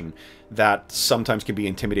creation that sometimes can be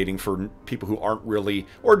intimidating for people who aren't really,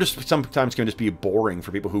 or just sometimes can just be boring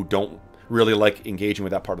for people who don't really like engaging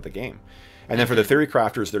with that part of the game. And then for the theory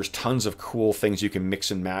crafters, there's tons of cool things you can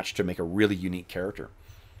mix and match to make a really unique character.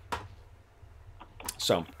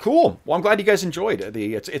 So cool. Well, I'm glad you guys enjoyed it.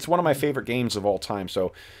 It's one of my favorite games of all time,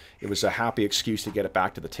 so it was a happy excuse to get it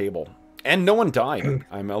back to the table. And no one died.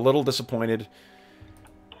 I'm a little disappointed.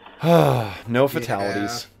 No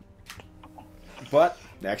fatalities. Yeah. But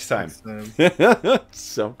next time.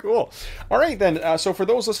 So cool. All right, then. So for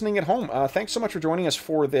those listening at home, thanks so much for joining us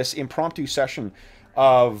for this impromptu session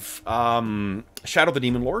of Shadow the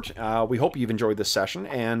Demon Lord. We hope you've enjoyed this session,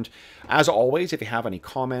 and as always, if you have any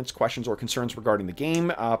comments, questions, or concerns regarding the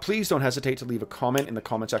game, please don't hesitate to leave a comment in the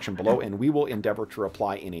comment section below, and we will endeavor to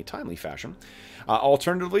reply in a timely fashion.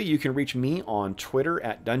 Alternatively, you can reach me on Twitter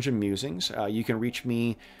at Dungeon Musings. You can reach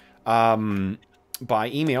me by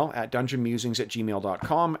email at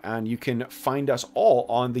dungeonmusings@gmail.com, and you can find us all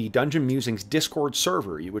on the Dungeon Musings Discord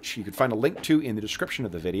server, which you can find a link to in the description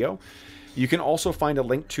of the video. You can also find a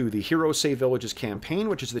link to the Heroes Save Villages campaign,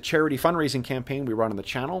 which is the charity fundraising campaign we run on the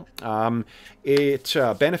channel. It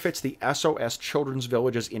benefits the SOS Children's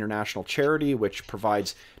Villages International Charity, which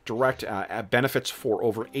provides direct benefits for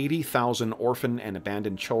over 80,000 orphan and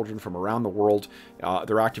abandoned children from around the world.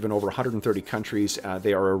 They're active in over 130 countries.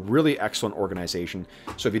 They are a really excellent organization.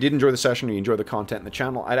 So if you did enjoy the session or you enjoy the content in the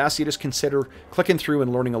channel, I'd ask you to just consider clicking through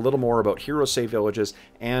and learning a little more about Heroes Save Villages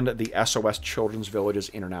and the SOS Children's Villages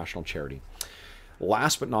International Charity.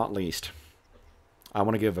 Last but not least, I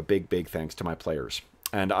want to give a big thanks to my players.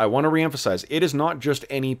 And I want to reemphasize, it is not just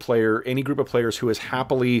any player, any group of players who has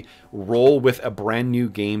happily roll with a brand new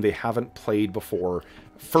game they haven't played before,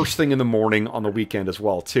 first thing in the morning on the weekend as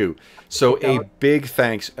well, too. So a big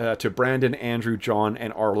thanks to Brandon, Andrew, John,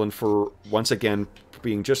 and Arlen for, once again,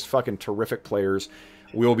 being just fucking terrific players.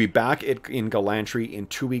 We'll be back in Galantry in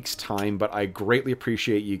 2 weeks' time, but I greatly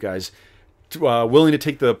appreciate you guys willing to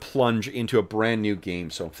take the plunge into a brand new game.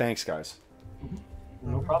 So thanks, guys.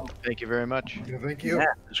 No problem. Thank you very much. Yeah, thank you. Yeah,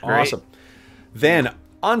 it's great. Awesome. Then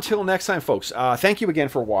Until next time, folks, thank you again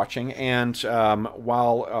for watching, and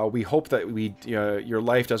while we hope that your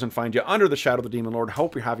life doesn't find you under the shadow of the Demon Lord,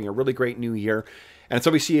 hope you're having a really great new year, and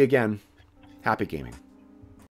until we see you again, happy gaming.